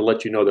done, I have to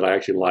let you know that I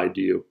actually lied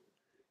to you,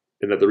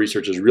 and that the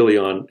research is really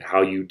on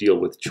how you deal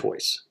with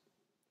choice.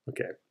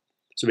 Okay,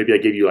 so maybe I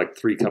gave you like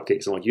 3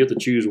 cupcakes. I'm like, you have to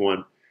choose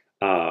one.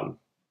 Then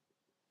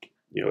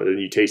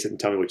you taste it and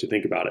tell me what you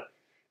think about it.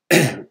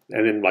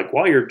 And then like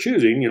while you're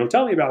choosing,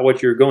 tell me about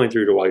what you're going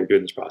through while you're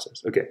doing this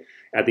process. Okay.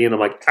 At the end, I'm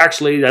like,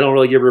 actually, I don't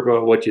really give a rip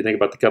about what you think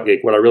about the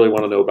cupcake. What I really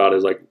want to know about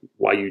is like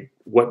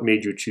what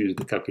made you choose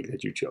the cupcake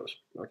that you chose.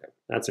 Okay,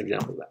 that's an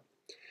example of that.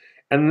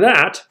 And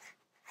that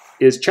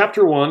is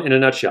chapter 1 in a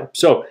nutshell.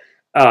 So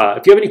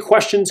if you have any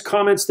questions,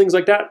 comments, things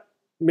like that,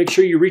 make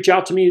sure you reach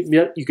out to me.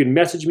 You can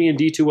message me in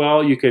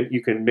D2L.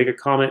 You can make a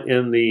comment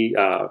in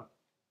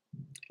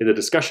the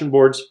discussion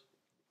boards.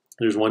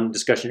 There's one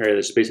discussion area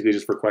that's basically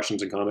just for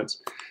questions and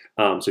comments.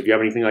 So if you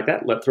have anything like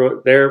that, throw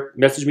it there.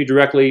 Message me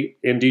directly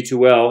in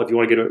D2L if you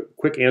want to get a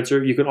quick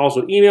answer. You can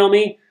also email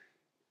me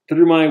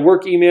through my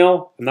work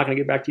email. I'm not going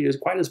to get back to you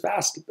quite as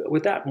fast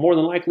with that, more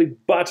than likely,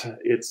 but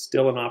it's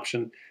still an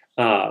option.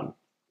 Yeah,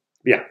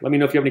 let me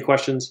know if you have any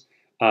questions.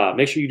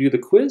 Make sure you do the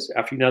quiz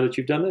now that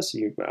you've done this.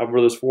 You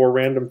cover those 4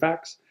 random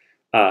facts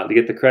to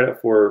get the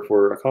credit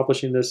for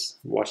accomplishing this,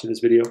 watching this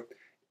video.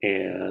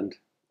 And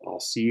I'll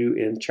see you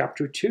in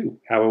chapter 2.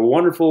 Have a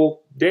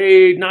wonderful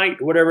day,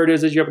 night, whatever it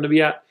is that you happen to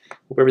be at.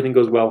 Hope everything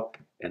goes well,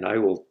 and I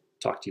will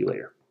talk to you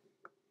later.